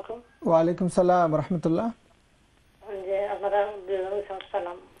হ্যালো আসসালামু আলাইকুম ওয়া আলাইকুম সালাম ওয়া রাহমাতুল্লাহ জি আপনারা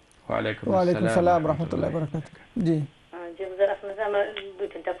সালাম ওয়া আলাইকুম সালাম ওয়া রাহমাতুল্লাহি ওয়া বারাকাতুহু জি জি বুঝার আপনাদের আমার দুই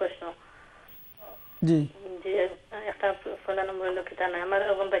তিনটা প্রশ্ন জি জি একটা ফোন নম্বর হলো কি তা না আমার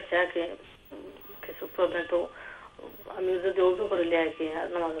এখন বাচ্চাকে কিছু প্রবলেম তো আমি যদি ওজু করে লিয়ে কি আর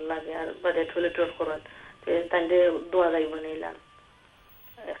নামাজ লাগে আর বাদে টয়লেট করার তাইলে দোয়া যাইব নিলাম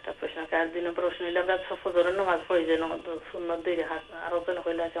একটা প্রশ্ন আর দিন প্রশ্ন নিলাম ফজরের নামাজ পড়ি যেন সুন্নত দুই হাত আরো যেন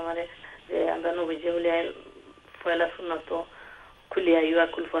কইলে আছে আমার যে আমরা নবীজি বলে পয়লা সুন্নত খুলিয়া ইয়া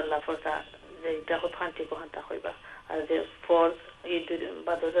কুল ফল্লা ফরতা যে এটা খুব শান্তি কোহান্তা হইবা আর যে ফরজ এই দুই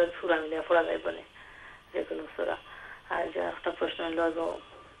বাদর সুরা মিলিয়া পড়া যাইব না যে কোনো সুরা আর যে একটা প্রশ্ন হলো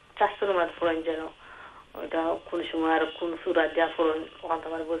চারশো নামাজ পড়েন যেন ওইটা কোন সময় আর কোন সুরা দিয়া পড়েন ওখান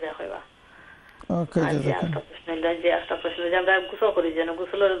আমার বোঝা হইবা একটা প্রশ্ন যে আমরা গোসল করি যেন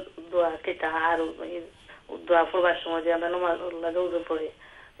গোসলের দোয়া কেটা আর দোয়া পড়বার সময় যে আমরা নমাজ লাগে উজু পড়ি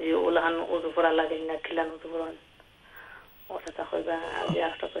যে ওলাহান উজু পড়া লাগে না খিলান উজু পড়েন ওটা হইবা আর যে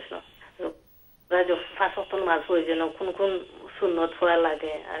একটা প্রশ্ন পাঁচ ওয়াক্ত নামাজ পড়ি যেন কোন কোন সুন্নত পড়া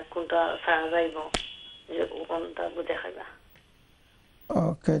লাগে আর কোনটা ছাড়া যাইব যে কোনটা বুঝে খাইবা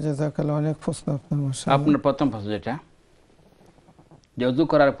ওকে জাযাকাল্লাহ অনেক প্রশ্ন আপনার প্রথম প্রশ্ন যেটা যে ওযু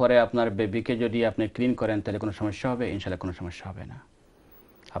করার পরে আপনার বেবিকে যদি আপনি ক্লিন করেন তাহলে কোনো সমস্যা হবে ইনশাআল্লাহ কোনো সমস্যা হবে না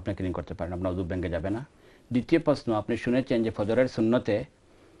আপনি ক্লিন করতে পারেন আপনার ওযু ভেঙে যাবে না দ্বিতীয় প্রশ্ন আপনি শুনেছেন যে ফজরের সুন্নতে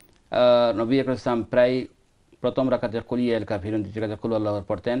নবী আকরাম সাল্লাল্লাহু আলাইহি ওয়াসাল্লাম প্রায় প্রথম রাকাতে কুল ইয়া আল কাফিরুন দ্বিতীয় রাকাতে কুল আল্লাহু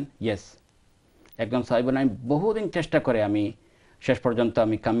পড়তেন ইয়েস একদম সাহেব আমি বহুদিন চেষ্টা করে আমি শেষ পর্যন্ত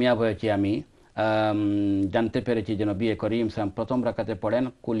আমি কামিয়াব হয়েছি আমি জানতে পেরেছি যে নবী করিম সাল্লাল্লাহু প্রথম রাকাতে পড়েন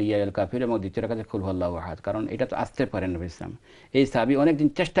কুল ইয়া আল কাফির এবং দ্বিতীয় রাকাতে কুল হুয়াল্লাহু আহাদ কারণ এটা তো আসতে পারেন নবী সাল্লাল্লাহু এই সাহাবী অনেকদিন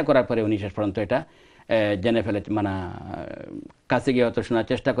চেষ্টা করার পরে উনি শেষ পর্যন্ত এটা জেনে ফেলে মানে কাছে গিয়ে হয়তো শোনার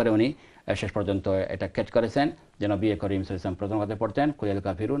চেষ্টা করে উনি শেষ পর্যন্ত এটা ক্যাচ করেছেন যে নবী করিম সাল্লাল্লাহু আলাইহি ওয়াসাল্লাম প্রথম রাকাতে পড়তেন কুল ইয়া আল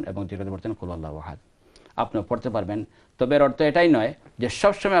কাফিরুন এবং দ্বিতীয় রাকাতে পড়তেন কুল হুয়াল্লাহু আহাদ আপনিও পড়তে পারবেন তবে এর অর্থ এটাই নয় যে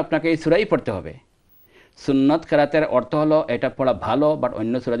সবসময় আপনাকে এই সূরাই পড়তে হবে সুন্নত কেরাতের অর্থ হলো এটা পড়া ভালো বাট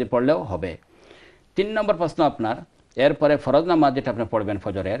অন্য সূরা দিয়ে পড়লেও হবে 3 নম্বর প্রশ্ন আপনার এরপরে ফরজ নামাজ যেটা আপনি পড়বেন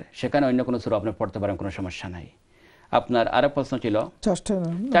ফজরের সেখানে অন্য কোনো সূরা আপনি পড়তে পারেন কোনো সমস্যা নাই আপনার আরেক প্রশ্ন ছিল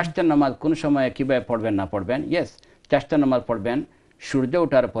চারটা নামাজ কোন সময়ে কিভাবে পড়বেন না পড়বেন ইয়েস চারটা নামাজ পড়বেন সূর্য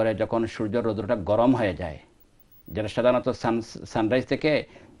ওঠার পরে যখন সূর্যের রৌদ্রটা গরম হয়ে যায় যেটা সাধারণত সানরাইজ থেকে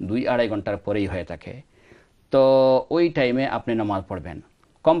 2-2.5 ঘন্টার পরেই হয়ে থাকে তো ওই টাইমে আপনি নামাজ পড়বেন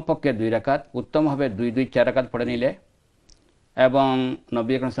কমপক্ষে 2 রাকাত উত্তম হবে 2-4 রাকাত পড়ে নিলে এবং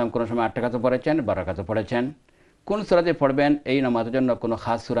নবী আকরাম সাল্লাল্লাহু কোনো সময় 8 রাকাত পড়েছেন 12 রাকাত পড়েছেন কোন সূরাতে পড়বেন এই নামাজের জন্য কোনো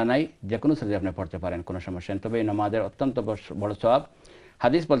খাস সূরা নাই যে কোনো সূরাতে আপনি পড়তে পারেন কোনো সমস্যা নেই তবে এই নামাজের অত্যন্ত বড় সওয়াব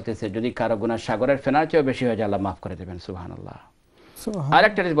হাদিস বলতেছে যদি কারো গুনাহ সাগরের ফেনার চেয়েও বেশি হয়ে যায় আল্লাহ মাফ করে দেবেন সুবহানাল্লাহ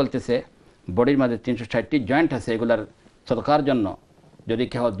আরেকটা হাদিস বলতেছে বডির মধ্যে 360টি জয়েন্ট আছে এগুলার সদকার জন্য যদি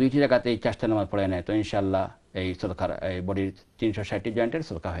কেউ 2টি রাকাতে এই 4টা নামাজ পড়ে নেয় তো ইনশাআল্লাহ এই সদকার এই বডির 360টি জয়েন্টের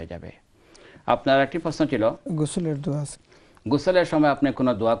সদকা হয়ে যাবে আপনার একটি প্রশ্ন ছিল গোসলের দোয়া গোসলের সময় আপনি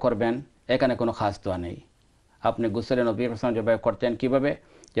কোনো দোয়া করবেন এখানে কোনো খাস দোয়া নেই আপনি গোসলে নবী সাল্লাল্লাহু যেভাবে করতেন কিভাবে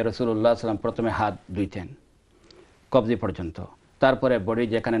যে রাসূলুল্লাহ সাল্লাল্লাহু আলাইহি ওয়াসাল্লাম প্রথমে হাত ধুইতেন কবজি পর্যন্ত তারপরে বডি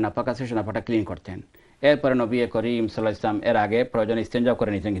যেখানে নাপাক আছে সে নাপাকটা ক্লিন করতেন এরপরে নবী করিম সাল্লাল্লাহু আলাইহি ওয়াসাল্লাম এর আগে প্রয়োজনে ইস্তেঞ্জা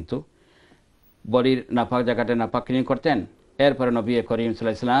করে নিতেন কিন্তু বডির নাপাক জায়গাটা নাপাক ক্লিন করতেন এরপরে নবী করিম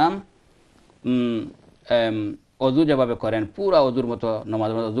সাল্লাল্লাহু আলাইহি ওয়াসাল্লাম ওযু যেভাবে করেন পুরা ওযুর মতো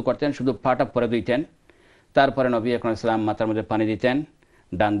নামাজের মতো ওযু করতেন শুধু পাটা পরে ধুইতেন তারপরে নবী আকরাম সাল্লাল্লাহু আলাইহি ওয়াসাল্লাম মাথার মধ্যে পানি দিতেন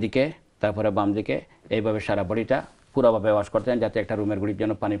ডান দিকে তারপরে বাম দিকে এইভাবে সারা বডিটা পুরোভাবে ওয়াশ করতেন যাতে একটা রুমের গুড়ির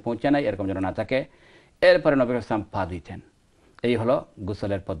জন্য পানি পৌঁছে নাই এরকম যেন না থাকে এরপরে নবী ইসলাম পা ধুইতেন। এই হলো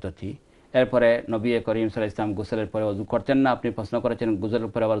গোসলের পদ্ধতি। এরপরে নবী করিম সাল্লাল্লাহু আলাইহি ওয়াসাল্লাম গোসলের পরে ওযু করতেন না। আপনি প্রশ্ন করেছেন গোসলের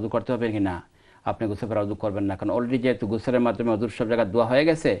পরে আবার ওযু করতে হবে কি না, আপনি গোসলের পরে ওযু করবেন না, কারণ অলরেডি যেহেতু গোসলের মাধ্যমে ওযুর সব জায়গায় দোয়া হয়ে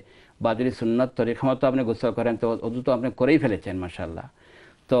গেছে, বা যদি সুন্নত তরিকা মতো আপনি গোসল করেন তো ওযু তো আপনি করেই ফেলেছেন মাশাআল্লাহ।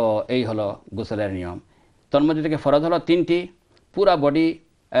 তো এই হলো গোসলের নিয়ম। তোর মধ্যে থেকে ফরজ হলো 3টি, পুরা বডি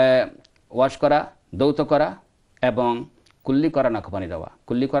ওয়াশ করা, দৌত করা এবং কুল্লি করা, নাকে পানি দেওয়া,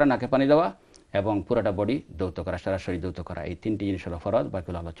 কুল্লি করা নাকে পানি দেওয়া এবং পুরোটা বডি দৌত করা, সারা শরীর দৌত করা। এই 3টি জিনিস হলো ফরজ,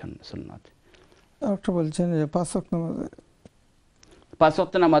 বাকিগুলো হলো সুন্নত। একটা বলছেন যে 5 ওয়াক্ত নামাজে 5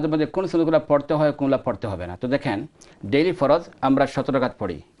 ওয়াক্ত নামাজের মধ্যে কোন সুন্নতগুলো পড়তে হয়, কোনগুলো পড়তে হবে না। তো দেখেন, ডেইলি ফরজ আমরা 17 রাকাত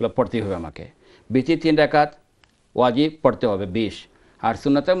পড়ি, এগুলো পড়তেই হবে আমাকে। বিচি 3 রাকাত, ওয়াজিব পড়তে হবে 20, আর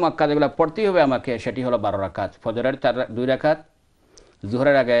সুন্নতে মুআক্কাদ যেগুলো পড়তেই হবে আমাকে সেটি হলো 12 রাকাত। ফজরের 2 রাকাত,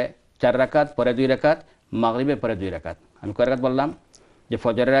 জোহরের আগে 4 রাকাত, পরে 2 রাকাত, মাগরিবের পরে 2 রাকাত। আমি কয় রাকাত বললাম? যে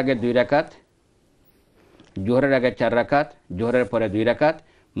ফজরের আগে 2 রাকাত, জোহরের আগে 4 রাকাত, জোহরের পরে 2 রাকাত,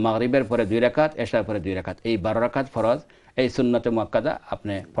 মাগরিবের পরে 2 রাকাত, এশার পরে 2 রাকাত। এই 12 রাকাত ফরজ, এই সুন্নতে মুআক্কাদা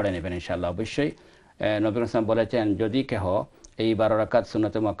আপনি পড়ে নেবেন ইনশাআল্লাহ। অবশ্যই নবী রাসূল বলেছেন, যদি কেহ এই 12 রাকাত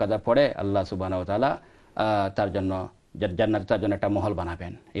সুন্নতে মুআক্কাদা পড়ে, আল্লাহ সুবহানাহু ওয়া তাআলা তার জন্য জান্নাতে তার জন্য একটা মহল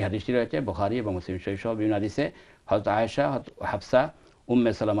বানাবেন। এই হাদিসটি রয়েছে বুখারী এবং মুসলিম শরীফ সহ বিভিন্ন হাদিসে। হযরত আয়েশা, হাফসা,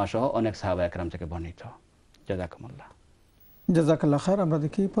 উম্মে সালামা সহ অনেক সাহাবা একরাম থেকে বর্ণিত। জাযাকুমুল্লাহ। জাযাকাল্লাহ খায়ের। আমরা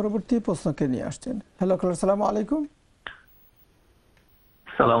দেখি পরবর্তী প্রশ্নকে নিয়ে আসছেন। হ্যালো, আসসালামু আলাইকুম।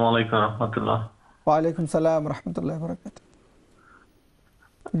 আসসালামু আলাইকুম রাহমাতুল্লাহ। ওয়া আলাইকুম সালাম রাহমাতুল্লাহি ওয়া বারাকাতুহু।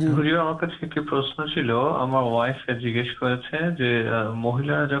 জি হুজুর, আমার কাছে একটি প্রশ্ন ছিল। আমার ওয়াইফ জিজ্ঞেস করেছে যে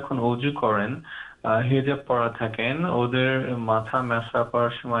মহিলারা যখন ওযু করেন, হিজাব পরা থাকেন, ওদের মাথা ম্যাসা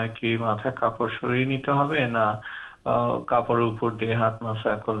করার সময় কি মাথা কাপড় সরিয়ে নিতে হবে, না কাপড়ের উপর দিয়ে হাত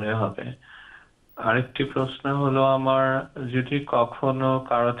মাসা করলে হবে? আরেকটি প্রশ্ন হলো আমার, যদি কখনো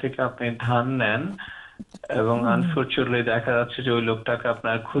কারো থেকে আপনি ধান নেন এবং আনফরচুনেটলি দেখা যাচ্ছে যে ওই লোকটাকে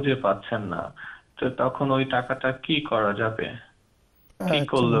আপনার খুঁজে পাচ্ছেন না, তো তখন ওই টাকাটা কি করা যাবে, কি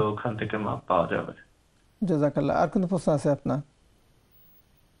করলে ওখান থেকে মাপ পাওয়া যাবে? জাযাকাল্লাহ। আর কোনো প্রশ্ন আছে আপনার?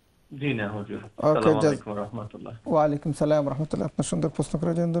 জি না হুজুর। আসসালামু আলাইকুম রাহমাতুল্লাহ। ওয়া আলাইকুম সালাম রাহমাতুল্লাহ। আপনার সুন্দর প্রশ্ন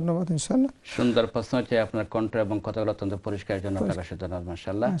করার জন্য ধন্যবাদ ইনশাআল্লাহ। সুন্দর প্রশ্ন হচ্ছে, আপনার কণ্ঠ এবং কথাগুলো অত্যন্ত পরিষ্কারের জন্য আপনাকে ধন্যবাদ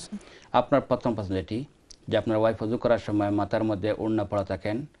মাশাআল্লাহ। আপনার প্রথম প্রশ্ন এটি যে আপনার ওয়াইফ ওযু করার সময় মাথার মধ্যে ওড়না পরা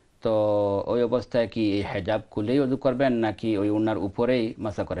থাকেন, তো ওই অবস্থায় কি এই হিজাব খুলেই ওযু করবেন নাকি ওই ওড়নার উপরেই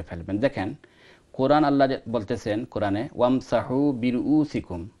মাসা করে ফেলবেন? দেখেন, কোরআন আল্লাহ বলতেছেন কোরআনে, ওয়ামসাহু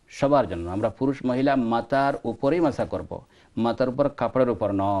বিরউসিকুম, সবার জন্য, আমরা পুরুষ মহিলা মাথার উপরেই মাসা করব, মাথার উপর কাপড়ের উপর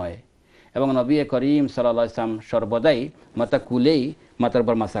নয়। এবং নবী করিম সাল্লাল্লাহু আলাইহি ওয়াসাল্লাম সর্বদাই মাথা খুলেই মাথার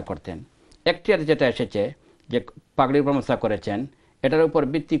উপর মাসা করতেন। একটি হাদিসে যেটা এসেছে যে পাগড়ির উপর মাসা করেছেন, এটার উপর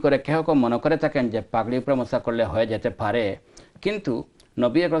ভিত্তি করে কেউ কেউ মনে করে থাকেন যে পাগড়ির উপর মাসা করলে হয়ে যেতে পারে, কিন্তু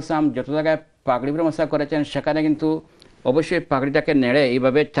নবী করিম যত জায়গায় পাগড়ির উপর মাসা করেছেন সেখানে কিন্তু অবশ্যই পাগড়িটাকে নেড়ে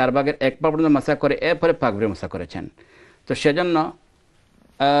এইভাবে 4 ভাগের 1 ভাগ পর্যন্ত মাসা করে এরপরে পাগড়ি মাসা করেছেন। তো সেজন্য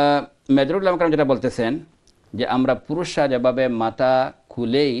মেজরুল ইসলাম যেটা বলতেছেন যে আমরা পুরুষরা যেভাবে মাথা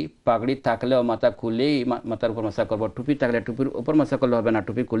খুলেই, পাগড়ি থাকলেও মাথা খুলেই মাথার উপর মাসা করব, টুপি থাকলে টুপির উপর মাসা করলে হবে না,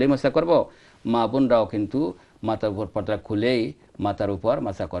 টুপি খুলেই মাসা করব, মা বোনরাও কিন্তু মাথার উপর পর্দা খুলেই মাথার উপর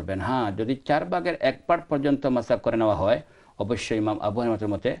মাসা করবেন। হ্যাঁ, যদি 4 ভাগের 1 পার্ট পর্যন্ত মাসা করে নেওয়া হয়, অবশ্যই ইমাম আবু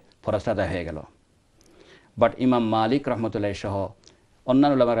হানিফার মতে ফরজ আদায় হয়ে গেল। বাট ইমাম মালিক রহমতুল্লাহ সহ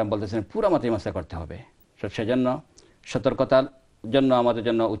অন্যান্য উলামারা বলতেছেন পুরো মাথায় মাসা করতে হবে। সেজন্য সতর্কতার জন্য আমাদের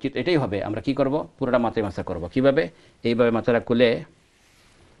জন্য উচিত এটাই হবে, আমরা কি করব, পুরোটা মাথায় মাসা করব। কিভাবে? এইভাবে মাথাটা খুলে,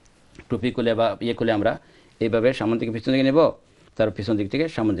 টুপি খুলে বা খুলে আমরা এইভাবে সামনে থেকে পিছন দিকে নেব, তার পিছন দিক থেকে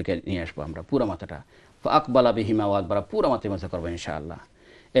সামনের দিকে নিয়ে আসবো আমরা পুরো মাথাটা। আকবালা বিহিমা ওয়াদবারা, পুরো মাথায় মাসা করবো ইনশাআল্লাহ।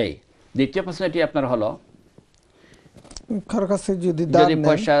 এই দ্বিতীয় প্রশ্নটি আপনার হলো, যদি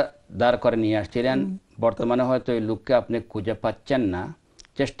পয়সা দাঁড় করে নিয়ে আসছিলেন, বর্তমানে হয়তো এই লোককে আপনি খুঁজে পাচ্ছেন না,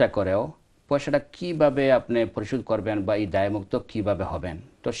 চেষ্টা করেও পয়সাটা কিভাবে আপনি পরিশোধ করবেন বা এই দায়মুক্ত কিভাবে হবেন?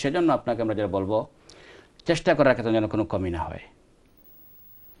 তো সেজন্য আপনাকে আমরা যেটা বলবো, চেষ্টা করার ক্ষেত্রে যেন কোনো কমি না হয়।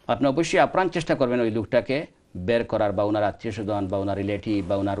 আপনি অবশ্যই আপ্রাণ চেষ্টা করবেন ওই লোকটাকে বের করার, বা ওনার আত্মীয় স্বজন বা ওনার রিলেটিভ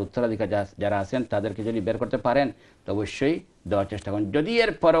বা ওনার উত্তরাধিকার যারা আছেন তাদেরকে যদি বের করতে পারেন তো অবশ্যই দেওয়ার চেষ্টা করুন। যদি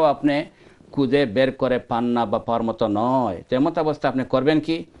এর পরেও আপনি খুঁজে বের করে পান না বা পাওয়ার মতো নয়, তেমন অবস্থা আপনি করবেন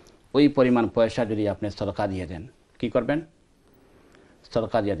কি, ওই পরিমাণ পয়সা যদি আপনি সদকা দিয়ে দেন, কি করবেন?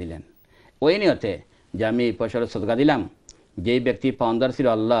 সদকা দিয়ে দিলেন ওই নিয়তে যে আমি এই পয়সাটা সদকা দিলাম, যেই ব্যক্তি পাওনাদার ছিল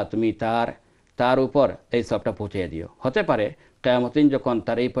আল্লাহ তুমি তার উপর এই সবটা পৌঁছে দিও। হতে পারে কিয়ামত দিন যখন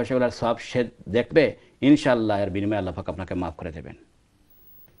তার এই পয়সাগুলোর সব সে দেখবে, ইনশাআল্লাহ এর বিনিময়ে আল্লাহ পাক আপনাকে মাফ করে দেবেন।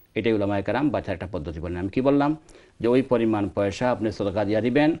 এটাই উলামায়ে কেরাম বাঁচার একটা পদ্ধতি বলেন। আমি কি বললাম যে ওই পরিমাণ পয়সা আপনি সদকা দিয়ে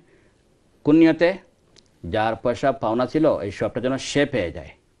দিবেন, কোন নিয়তে? যার পয়সা পাওনা ছিল এই সবটা যেন সে পেয়ে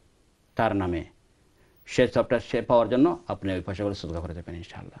যায়, তার নামে সে সবটা সে পাওয়ার জন্য আপনি ওই পয়সাগুলো সদকা করে দেবেন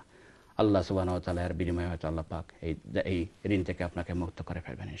ইনশাআল্লাহ। আল্লাহ সুবহানাহু ওয়া তাআলার বিনিময়ে হয়তো আল্লাহ পাক এই ঋণ থেকে আপনাকে মুক্ত করে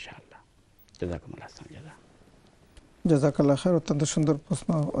ফেলবেন ইনশাআল্লাহ। জাযাকুমুল্লাহ খাইরান। জাযাকাল্লাহ খাইর। অত্যন্ত সুন্দর প্রশ্ন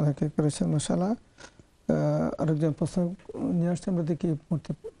অনেকে করেছেন মাশাআল্লাহ। আরেকজন প্রশ্ন নিয়ে আসছে, আমরা দেখি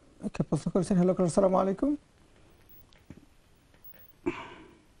কে প্রশ্ন করেছেন। হ্যালো, আসসালামু আলাইকুম।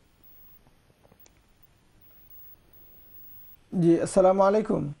 জি আসসালামু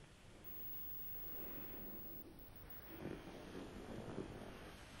আলাইকুম।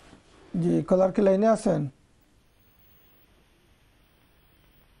 জি কলার কি লাইনে আছেন?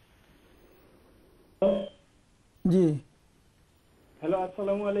 জি হ্যালো,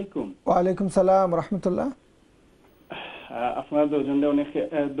 আসসালামু আলাইকুম। ওয়ালাইকুম সালাম রাহমাতুল্লাহ। আপনার দুজনকে অনেক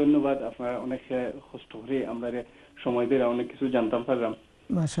ধন্যবাদ। আপনার অনেক কষ্ট করে আমরা সময় দিয়ে অনেক কিছু জানতাম পারলাম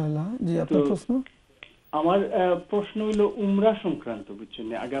মাশাআল্লাহ। জি আপনার প্রশ্ন? আমার প্রশ্ন হইল উমরা সংক্রান্ত। বুঝছেন,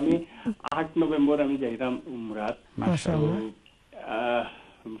 আগামী 8 নভেম্বর আমি যাইতাম উমরাত। মাশাআল্লাহ।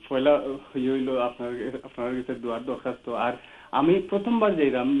 পয়লা হইল আপনার কাছে দোয়ার দরখাস্ত। আর আমি প্রথমবার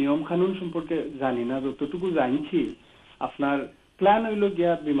যাইতাম, নিয়ম কানুন সম্পর্কে জানি না, যতটুকু জানছি আপনার প্ল্যান হইল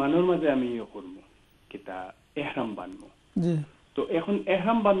গিয়া বিমানের মাঝে আমি করবো কিতা এহরাম বানবো। তো এখন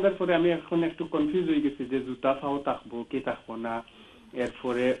এহরাম বান্ধার পরে আমি এখন একটু কনফিউজ হয়ে গেছি যে জুতা ফাও থাকবো কি থাকবো না,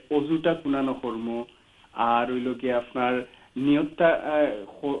 এরপরে অজুটা কুনানো করবো, আর হইল গিয়ে আপনার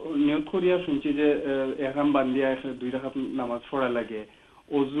নিয়ত করিয়া শুনছি যে এহরাম বান্ধিয়া 2 রাকাত নামাজ পড়া লাগে,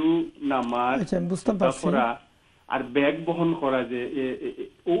 অজু নামাজ পড়া আর ব্যাগ বহন করা, যে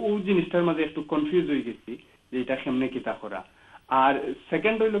ও জিনিসটার মাঝে একটু কনফিউজ হয়ে গেছি যে এটা কেমনে কিতা করা। আর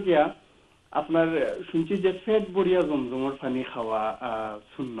সেকেন্ড হইল গিয়া আপনার শুনছি যে পেট ভরিয়া জমজমের পানি খাওয়া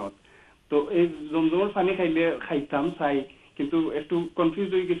সুন্নত। তো এই জমজমের পানি খাইতাম চাই, কিন্তু একটু কনফিউজ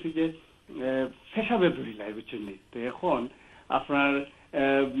হয়ে গেছি যে পেশাবে ধরি লাই, বুঝছেন। তো এখন আপনার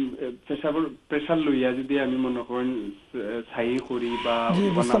পেশাবের প্রেশার লইয়া যদি আমি মনে করেন ছাই করি বা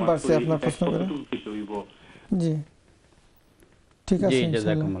জি ঠিক আছে,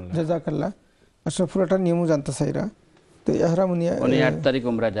 জাযাকাল্লাহ। আসলে পুরোটা নিয়মও জানতে চাইরা। তো ইহরাম উনি 8 তারিখ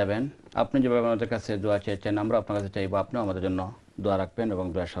উমরা যাবেন। আপনি যেভাবে আমাদের কাছে দোয়া চেয়েছেন, আমরা আপনার কাছে চাইবো আপনি আমাদের জন্য দোয়া রাখবেন এবং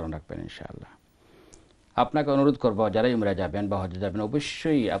দোয়া স্মরণ রাখবেন ইনশাআল্লাহ। আপনাকে অনুরোধ করবো যারাই উমরা যাবেন বা হজে যাবেন,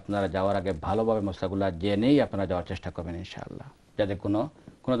 অবশ্যই আপনারা যাওয়ার আগে ভালোভাবে মশলাগুলো জেনেই আপনারা যাওয়ার চেষ্টা করবেন ইনশাআল্লাহ, যাতে কোনো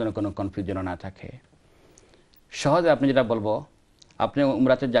ধরনের কোনো কনফিউশন না থাকে। সহজে আপনি যেটা বলবো, আপনি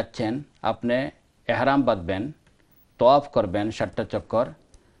উমরাতে যাচ্ছেন, আপনি এহরাম বাঁধবেন, তওয়াফ করবেন 7টা চক্কর,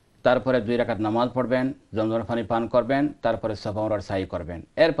 তারপরে 2 রাকাত নামাজ পড়বেন, জমজমের পানি পান করবেন, তারপরে সাফা মারওয়ার সাই করবেন,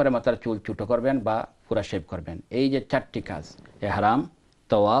 এরপরে মাথার চুল ছোটো করবেন বা পুরা শেভ করবেন। এই যে 4টি কাজ, এহরাম,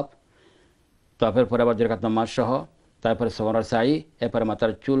 তওয়াফের পরে আবার 2 রাকাত নামাজ সহ, তারপরে সাফা মারওয়ার সাই, এরপরে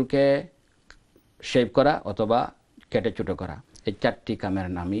মাথার চুলকে শেভ করা অথবা কেটে ছোটো করা, এই 4টি কামের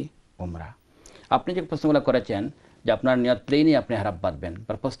নামই উমরা। আপনি যে প্রশ্নগুলো করেছেন যে আপনার নিয়ত প্লেনই আপনি এহরাম বাঁধবেন,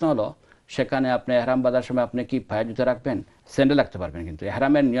 প্রশ্ন হলো সেখানে আপনি এহরাম বাঁধার সময় আপনি কি পায়ে জুতো রাখবেন? স্যান্ডেল রাখতে পারবেন, কিন্তু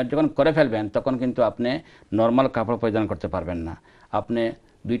এহরামের নিয়ত যখন করে ফেলবেন তখন কিন্তু আপনি নর্মাল কাপড় পরিধান করতে পারবেন না। আপনি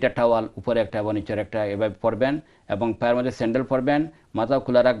 2টা টাওয়াল, উপরে একটা এবং নিচের একটা, এভাবে পরবেন এবং পায়ের মধ্যে স্যান্ডেল পরবেন, মাথাও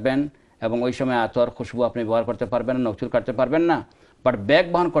খোলা রাখবেন এবং ওই সময় আতর খুশবু আপনি ব্যবহার করতে পারবেন না, নখচুল কাটতে পারবেন না, বাট ব্যাগ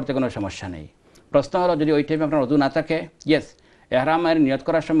বহন করতে কোনো সমস্যা নেই। প্রশ্ন হলো যদি ওই টাইমে আপনার অজু না থাকে, ইয়েস, এহরামের নিয়ত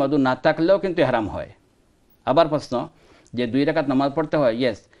করার সময় অজু না থাকলেও কিন্তু এহরাম হয়। আবার প্রশ্ন যে 2 রাকাত নামাজ পড়তে হয়,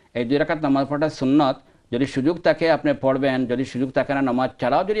 ইয়েস, এই 2 রাকাত নামাজ পড়াটা সুন্নত, যদি সুযোগ থাকে আপনি পড়বেন, যদি সুযোগ থাকে না নামাজ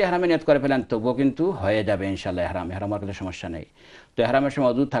ছাড়াও যদি এহরামে নিয়ত করে ফেলেন তবুও কিন্তু হয়ে যাবে ইনশাআল্লাহ এহরামের কোনো সমস্যা নেই। তো এহরামের সময়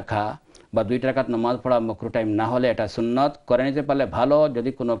অজু থাকা বা 2 রাকাত নামাজ পড়া মাকরু টাইম না হলে এটা সুন্নত, করে নিতে পারলে ভালো।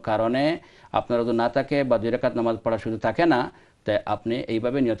 যদি কোনো কারণে আপনার অজু না থাকে বা 2 রাকাত নামাজ পড়া শুধু থাকে না, তাই আপনি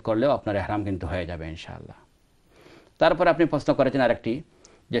এইভাবে নিয়ত করলেও আপনার এহরাম কিন্তু হয়ে যাবে ইনশাআল্লাহ। তারপরে আপনি প্রশ্ন করেছেন আরেকটি,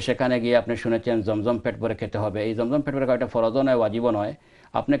 যে সেখানে গিয়ে আপনি শুনেছেন জমজম পেট ভরে খেতে হবে। এই জমজম পেট ভরে খাওয়াটা ফরজও নয়, ওয়াজিবও নয়,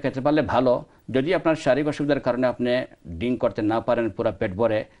 আপনি খেতে পারলে ভালো। যদি আপনার শারীরিক অসুবিধার কারণে আপনি ড্রিঙ্ক করতে না পারেন পুরো পেট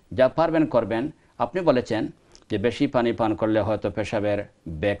ভরে, যা পারবেন করবেন। আপনি বলেছেন যে বেশি পানি পান করলে হয়তো পেশাবের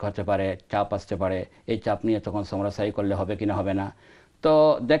ব্যাক হতে পারে, চাপ আসতে পারে, এই চাপ নিয়ে তখন সমরাসাই করলে হবে কিনা হবে না। তো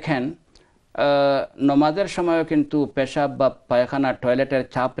দেখেন, নমাজের সময়ও কিন্তু পেশাব বা পায়খানা টয়লেটের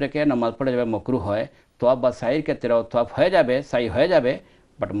চাপ রেখে নমাজ পড়ে যাবে, মকরু হয়। তোয়াব বা সাইয়ের ক্ষেত্রেও তোয়াব হয়ে যাবে, সাই হয়ে যাবে,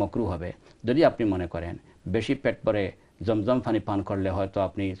 বাট মকরু হবে। যদি আপনি মনে করেন বেশি পেট ভরে জমজম পানি পান করলে হয়তো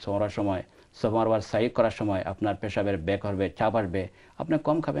আপনি সমরার সময় সমরার সাই করার সময় আপনার পেশাবের ব্যাক হবে, চাপ আসবে, আপনি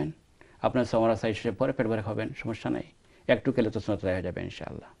কম খাবেন, আপনার সমরার সাই শেষে পরে পেট ভরে খাবেন, সমস্যা নেই। একটু খেলে তো সুন্নত হয়ে যাবে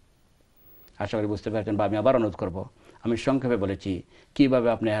ইনশাআল্লাহ। আশা করি বুঝতে পেরেছেন। বা আমি আবার অনুরোধ করব, আমি সংক্ষেপে বলেছি কীভাবে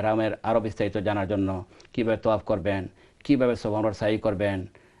আপনি এহরামের আরও বিস্তারিত জানার জন্য কীভাবে তোয়াফ করবেন, কীভাবে সমরার সাই করবেন,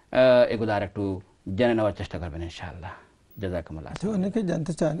 এগুলো আর একটু জেনে নেওয়ার চেষ্টা করবেন ইনশাআল্লাহ। জাযাকুমুল্লাহ। অনেকে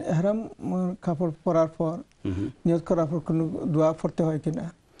জানতে চান ইহরাম কাপড় পরার পর নিয়ত করার পর কোনো দোয়া পড়তে হয় কিনা?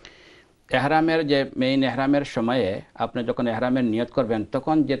 এহরামের যে মেইন এহরামের সময়ে আপনি যখন এহরামের নিয়ত করবেন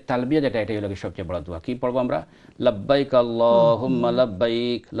তখন যে তালবিয়া যেটা এটাই হলো সবচেয়ে বড় দোয়া। কি পড়বো আমরা? লাব্বাইক আল্লাহুম্মা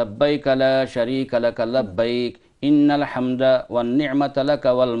লাব্বাইক লাব্বাইক লা শারীকা লাকা লাব্বাইক ইন্নাল হামদা ওয়ান নি'মাতা লাকা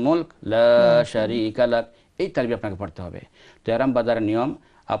ওয়াল মুলক লা শারীকা লাক। এই তালবিয়া আপনাকে পড়তে হবে। তো এহরাম বাঁধার নিয়ম,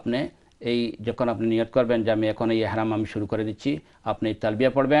 আপনি এই যখন আপনি নিয়ত করবেন যে আমি এখন এই এহরাম আমি শুরু করে দিচ্ছি, আপনি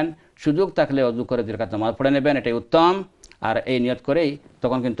তালবিয়া পড়বেন। সুযোগ থাকলে ওযু করে 2 রাকাত নামাজ পড়ে নেবেন, এটাই উত্তম। আর এই নিয়ত করেই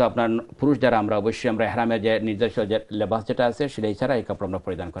তখন কিন্তু আপনার পুরুষ যারা আমরা অবশ্যই আমরা এহরামের যে নির্দিষ্ট যে লেবাস যেটা আছে সেটাই ছাড়া এই কাপড় আমরা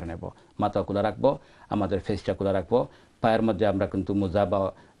পরিধান করে নেব। মাথা খোলা রাখবো, আমাদের ফেসটা খোলা রাখবো, পায়ের মধ্যে আমরা কিন্তু মোজা বা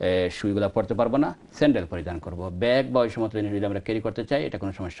শুইগুলো পরতে পারবো না, স্যান্ডেল পরিধান করব। ব্যাগ বা ওই সমস্ত জিনিস যদি আমরা ক্যারি করতে চাই এটা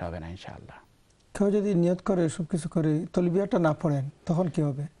কোনো সমস্যা হবে না ইনশাআল্লাহ। কেউ যদি নিয়ত করে সব কিছু করে তালবিয়াটা না পড়েন তখন কি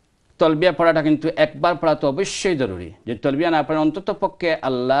হবে? তলবিয়া পড়াটা কিন্তু একবার পড়া তো অবশ্যই জরুরি। যে তলবিয়া না পড়েন অন্তত পক্ষে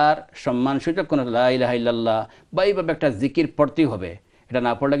আল্লাহর সম্মান সূচক কোনো লা ইলাহা ইল্লাল্লাহ বা এইভাবে একটা জিকির পড়তেই হবে। এটা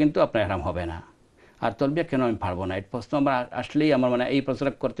না পড়লে কিন্তু আপনার ইহরাম হবে না। আর তলবিয়া কেন আমি পারবো না, এই প্রশ্ন আমার আসলেই আমার মানে এই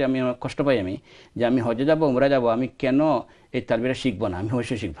প্রশ্নটা করতে আমি কষ্ট পাই আমি, যে আমি হজে যাবো উমরা যাবো, আমি কেন এই তলবিয়াটা শিখবো না? আমি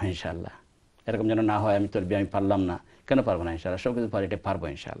অবশ্যই শিখবো ইনশাআল্লাহ। এরকম যেন না হয় আমি তলবিয়া আমি পারলাম না, কেন পারবো না? ইনশাআল্লাহ সব কিছু পারি, এটা পারবো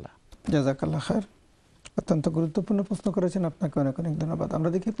ইনশাআল্লাহ। জাযাকাল্লাহ খায়ের। অত্যন্ত গুরুত্বপূর্ণ প্রশ্ন করেছেন, আপনাকে অনেক অনেক ধন্যবাদ। আমরা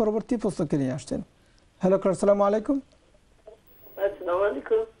দেখি পরবর্তী প্রশ্নকে নিয়ে আসছেন। হ্যালো, আসসালামু আলাইকুম। আসসালামু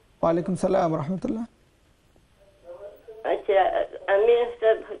আলাইকুম। ওয়ালাইকুম সালাম রাহমাতুল্লাহ। আচ্ছা, আমি একটা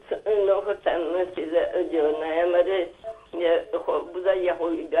নহতান ছিল জন্য আমারে বুঝাইয়া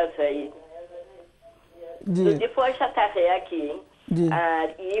হই গাছাই যদি পয়সা থাকে কি আর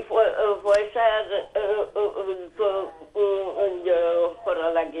এই পয়সা করা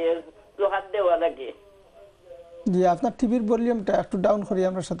লাগে, হাত দেওয়া লাগে। জি, আপনার টিভির ভলিউমটা একটু ডাউন করি,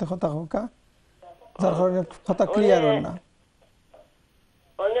 আমরা সাথে কথা হোক, যার কারণে কথা ক্লিয়ার হয় না।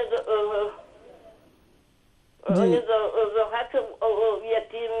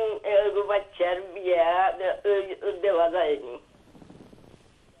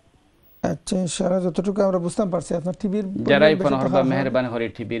 আচ্ছা ইনশাআল্লাহ যতটুকু আমরা বুঝতে পারছি আপনার টিভির যারাই পনহরবা মেহেরবানি করে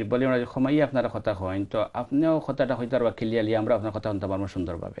টিভির ভলিউম কমাই আপনারা কথা কইন, তো আপনিও কথাটা হইতে পারবা ক্লিয়ারলি, আমরা আপনার কথা শুনতে পারবো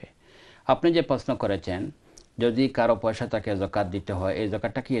সুন্দরভাবে। আপনি যে প্রশ্ন করেছেন যদি কারো পয়সা তাকে যাকাত দিতে হয়, এই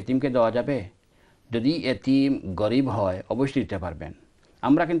যাকাতটা কি এতিমকে দেওয়া যাবে? যদি এতিম গরিব হয় অবশ্যই দিতে পারবেন।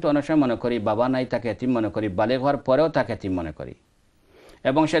 আমরা কিন্তু অনেক সময় মনে করি বাবা নাই তাকে এতিম মনে করি, বালেগ হওয়ার পরেও তাকে এতিম মনে করি,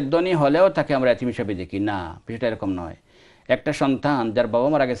 এবং সে ধনী হলেও তাকে আমরা এতিম হিসেবে দেখি। না, বিষয়টা এরকম নয়। একটা সন্তান যার বাবা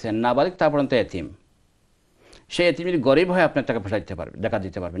মারা গেছেন নাবালিগ তা পর্যন্ত এতিম, সে এতিম যদি গরিব হয় আপনি তাকে পয়সা দিতে পারবেন, জাকাত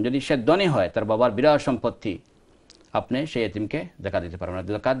দিতে পারবেন। যদি সে ধনী হয় তার বাবার বিরাট সম্পত্তি, আপনি সেই এতিমকে জাকাত দিতে পারবেন না।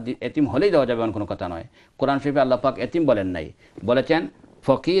 জাকাত এতিম হলেই দেওয়া যাবে এমন কোনো কথা নয়। কোরআন শরীফে আল্লাহ পাক এতিম বলেন নাই, বলেছেন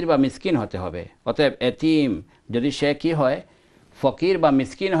ফকির বা মিসকিন হতে হবে। অতএব এতিম যদি সে কি হয়, ফকির বা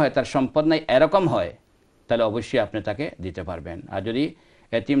মিসকিন হয়, তার সম্পদ নাই এরকম হয়, তাহলে অবশ্যই আপনি তাকে দিতে পারবেন। আর যদি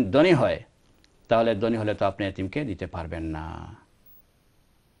এতিম ধনী হয় তাহলে ধনী হলে তো আপনি এতিমকে দিতে পারবেন না।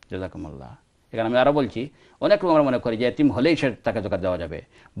 জাযাকুমুল্লাহ। এখানে আমি আরও বলছি, অনেক লোক আমরা মনে করি যে এতিম হলেই সে তাকে জাকাত দেওয়া যাবে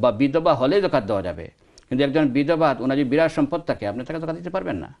বা বিধবা হলেই জাকাত দেওয়া যাবে, কিন্তু একজন বিধবা ওনার যদি বিরাট সম্পদ থাকে আপনি তাকে জাকাত দিতে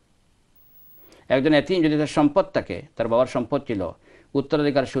পারবেন না। একজন এতিম যদি তার সম্পদ থাকে, তার বাবার সম্পদ ছিল,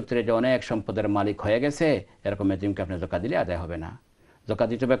 উত্তরাধিকার সূত্রে যে অনেক সম্পদের মালিক হয়ে গেছে, এরকম এতিমকে আপনি জাকাত দিলে আদায় হবে না। জাকাত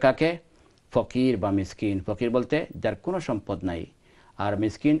দিতে হবে কাকে? ফকির বা মিসকিন। ফকির বলতে যার কোনো সম্পদ নাই, আর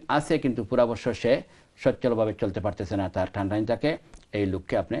মিসকিন আছে কিন্তু পুরা বছর সে সচ্ছলভাবে চলতে পারতেছে না, তার ঠান্ডায় থাকে, এই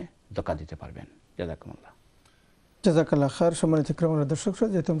লোককে আপনি জাকাত দিতে পারবেন। জাযাকুমুল্লাহ। জাযাকাল্লাহ খায়ের। সম্মানিত ইকরামের দর্শকরা,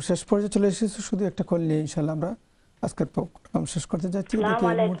 যেহেতু আমরা শেষ পর্যায়ে চলে এসেছি, শুধু একটা কল নিয়ে ইনশাআল্লাহ আমরা আজকের প্রোগ্রাম শেষ করতে যাচ্ছি।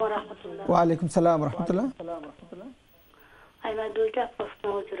 ওয়ালাইকুম সালাম রাহমাতুল্লাহ। আমার দুইটা প্রশ্ন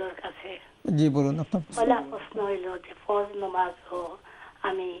হুজুরের কাছে। জি বলুন আপনার প্রশ্ন। পয়লা প্রশ্ন হইল যে ফরজ নামাজ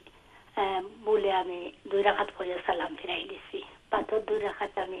আমি বলে আমি 2 রাকাত পড়ে সালাম ফিরাই দিছি, বাকি 2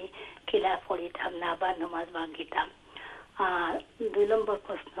 রাকাত আমি কিলা পড়িতাম না বা নামাজ ভাঙিতাম। আর 2 নম্বর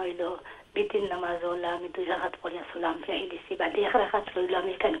প্রশ্ন হইল বিতির নামাজ হলো আমি 2 রাকাত পড়ে সালাম ফিরাই দিছি, বা 1 রাকাত রইল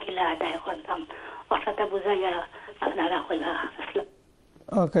আমি কান কিলা আদায় করতাম। ওটাটা বুঝাইয়া আপনারা হইলা।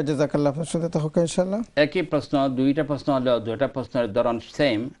 ওকে, জাযাকাল্লাহ। আপনার সাথে থাকুক ইনশাআল্লাহ। একই প্রশ্ন, দুইটা প্রশ্ন হলো, দুইটা প্রশ্নের ধরন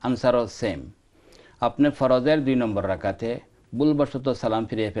সেম, আনসারও সেম। আপনি ফরজের 2 নম্বর রাকাতে ভুলবশত সালাম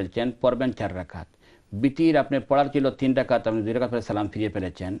ফিরিয়ে ফেলছেন, পড়বেন 4 রাকাত। বিতির আপনি পড়ার ছিল 3 রাকাত, আপনি 2 রাকাত পরে সালাম ফিরিয়ে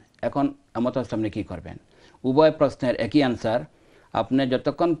ফেলেছেন, এখন এমত অবস্থায় আপনি কী করবেন? উভয় প্রশ্নের একই আনসার, আপনি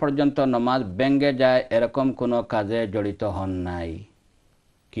যতক্ষণ পর্যন্ত নামাজ ভেঙে যায় এরকম কোনো কাজে জড়িত হন নাই।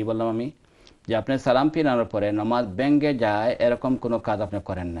 কি বললাম আমি? যে আপনি সালাম ফিরানোর পরে নামাজ ভেঙে যায় এরকম কোনো কাজ আপনি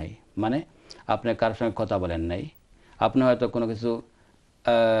করেন নাই, মানে আপনি কারোর সঙ্গে কথা বলেন নাই, আপনি হয়তো কোনো কিছু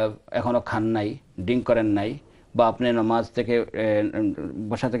এখনও খান নাই, ড্রিঙ্ক করেন নাই, বা আপনি নামাজ থেকে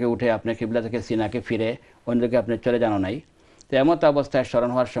বসা থেকে উঠে আপনি কিবলা থেকে সিনাকে ফিরে অন্যদিকে আপনি চলে যানো নাই, তো এমত অবস্থায় স্মরণ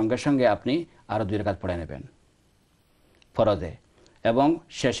হওয়ার সঙ্গে সঙ্গে আপনি আরও 2 রাকাত পড়ে নেবেন ফরজে, এবং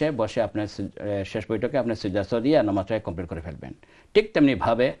শেষে বসে আপনার শেষ বৈঠকে আপনি সিজদা দিয়ে নামাজটাকে কমপ্লিট করে ফেলবেন। ঠিক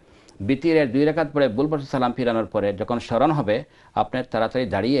তেমনিভাবে বিতিরের 2 রাকাত পরে ভুলবশত সালাম ফিরানোর পরে যখন স্মরণ হবে আপনি তাড়াতাড়ি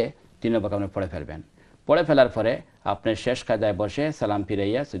দাঁড়িয়ে 3 রাকাত আপনি পড়ে ফেলবেন। পড়ে ফেলার পরে আপনি শেষ কায়দায় বসে সালাম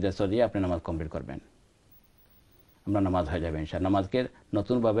ফিরাইয়া সিজদা দিয়ে আপনি নামাজ কমপ্লিট করবেন। আমরা নামাজ হয়ে যাবে ইনশাআল্লাহ। নামাজকে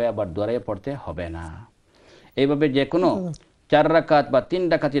নতুনভাবে আবার দোয়ারে পড়তে হবে না। এইভাবে যে কোনো 4 রাকাত বা 3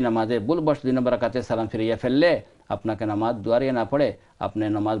 রাকাতি নামাজে ভুলবশত 2 নম্বর রাকাতে সালাম ফিরিয়ে ফেললে আপনাকে নামাজ দুয়ারিয়ে না পড়ে আপনি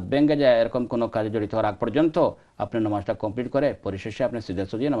নামাজ ভেঙে যায় এরকম কোনো কাজে জড়িত হওয়ার আগ পর্যন্ত আপনি নামাজটা কমপ্লিট করে পরিশেষে আপনি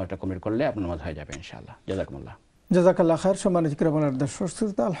সিজদা দিয়ে নামাজটা কমপ্লিট করলে আপনার নামাজ হয়ে যাবে ইনশাআল্লাহ। জাযাকুমুল্লাহ। জাযাকাল্লাহ খায়ের। সম্মানিত ইকরা বাংলার দর্শক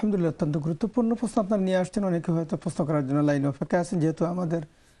শ্রোতা, আলহামদুলিল্লাহ অত্যন্ত গুরুত্বপূর্ণ প্রশ্ন আপনারা নিয়ে আসছেন। অনেকে হয়তো প্রশ্ন করার জন্য লাইনে অপেক্ষায় আছেন। যেহেতু আমাদের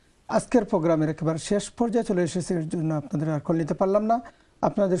আজকের প্রোগ্রামের একেবারে শেষ পর্যায়ে চলে এসেছে, এর জন্য আপনাদের আর কল নিতে পারলাম না।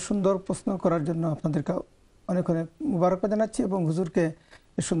 আপনাদের সুন্দর প্রশ্ন করার জন্য আপনাদেরকে অনেক অনেক মুবারকবাদ জানাচ্ছি এবং হুজুরকে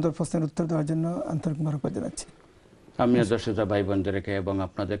এই সুন্দর প্রশ্নের উত্তর দেওয়ার জন্য আন্তরিক মুবারকবাদ জানাচ্ছি। আমিও দর্শক ভাই বোনদেরকে এবং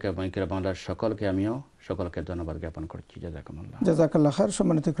আপনাদেরকে এবং ইকরা বাংলার সকলকে ধন্যবাদ জ্ঞাপন করছি। জাযাকুমুল্লাহ। জাযাকাল্লাহ খায়ের।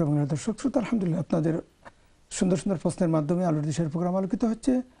 সম্মানিত ইকরা বাংলার দর্শক শ্রোতা, আলহামদুলিল্লাহ আপনাদের সুন্দর সুন্দর প্রশ্নের মাধ্যমে আলোর দিশারি প্রোগ্রাম আলোকিত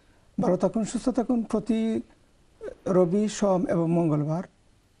হচ্ছে। ভালো থাকুন, সুস্থ থাকুন। প্রতি রবি, সোম এবং মঙ্গলবার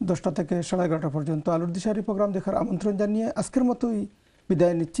 10টা থেকে 11:30 পর্যন্ত আলোর দিশারি প্রোগ্রাম দেখার আমন্ত্রণ জানিয়ে আজকের মতোই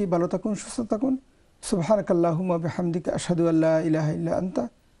বিদায় নিচ্ছি। ভালো থাকুন, সুস্থ থাকুন। সুবহানাকাল্লাহুম্মা বিহামদিকা আশহাদু আল্লা ইলাহা ইল্লা আনতা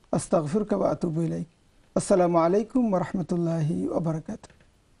আস্তাগফিরুকা ওয়া আতুবু ইলাইক। আসসালামু আলাইকুম ওয়া রাহমাতুল্লাহি ওয়া বারাকাতুহু।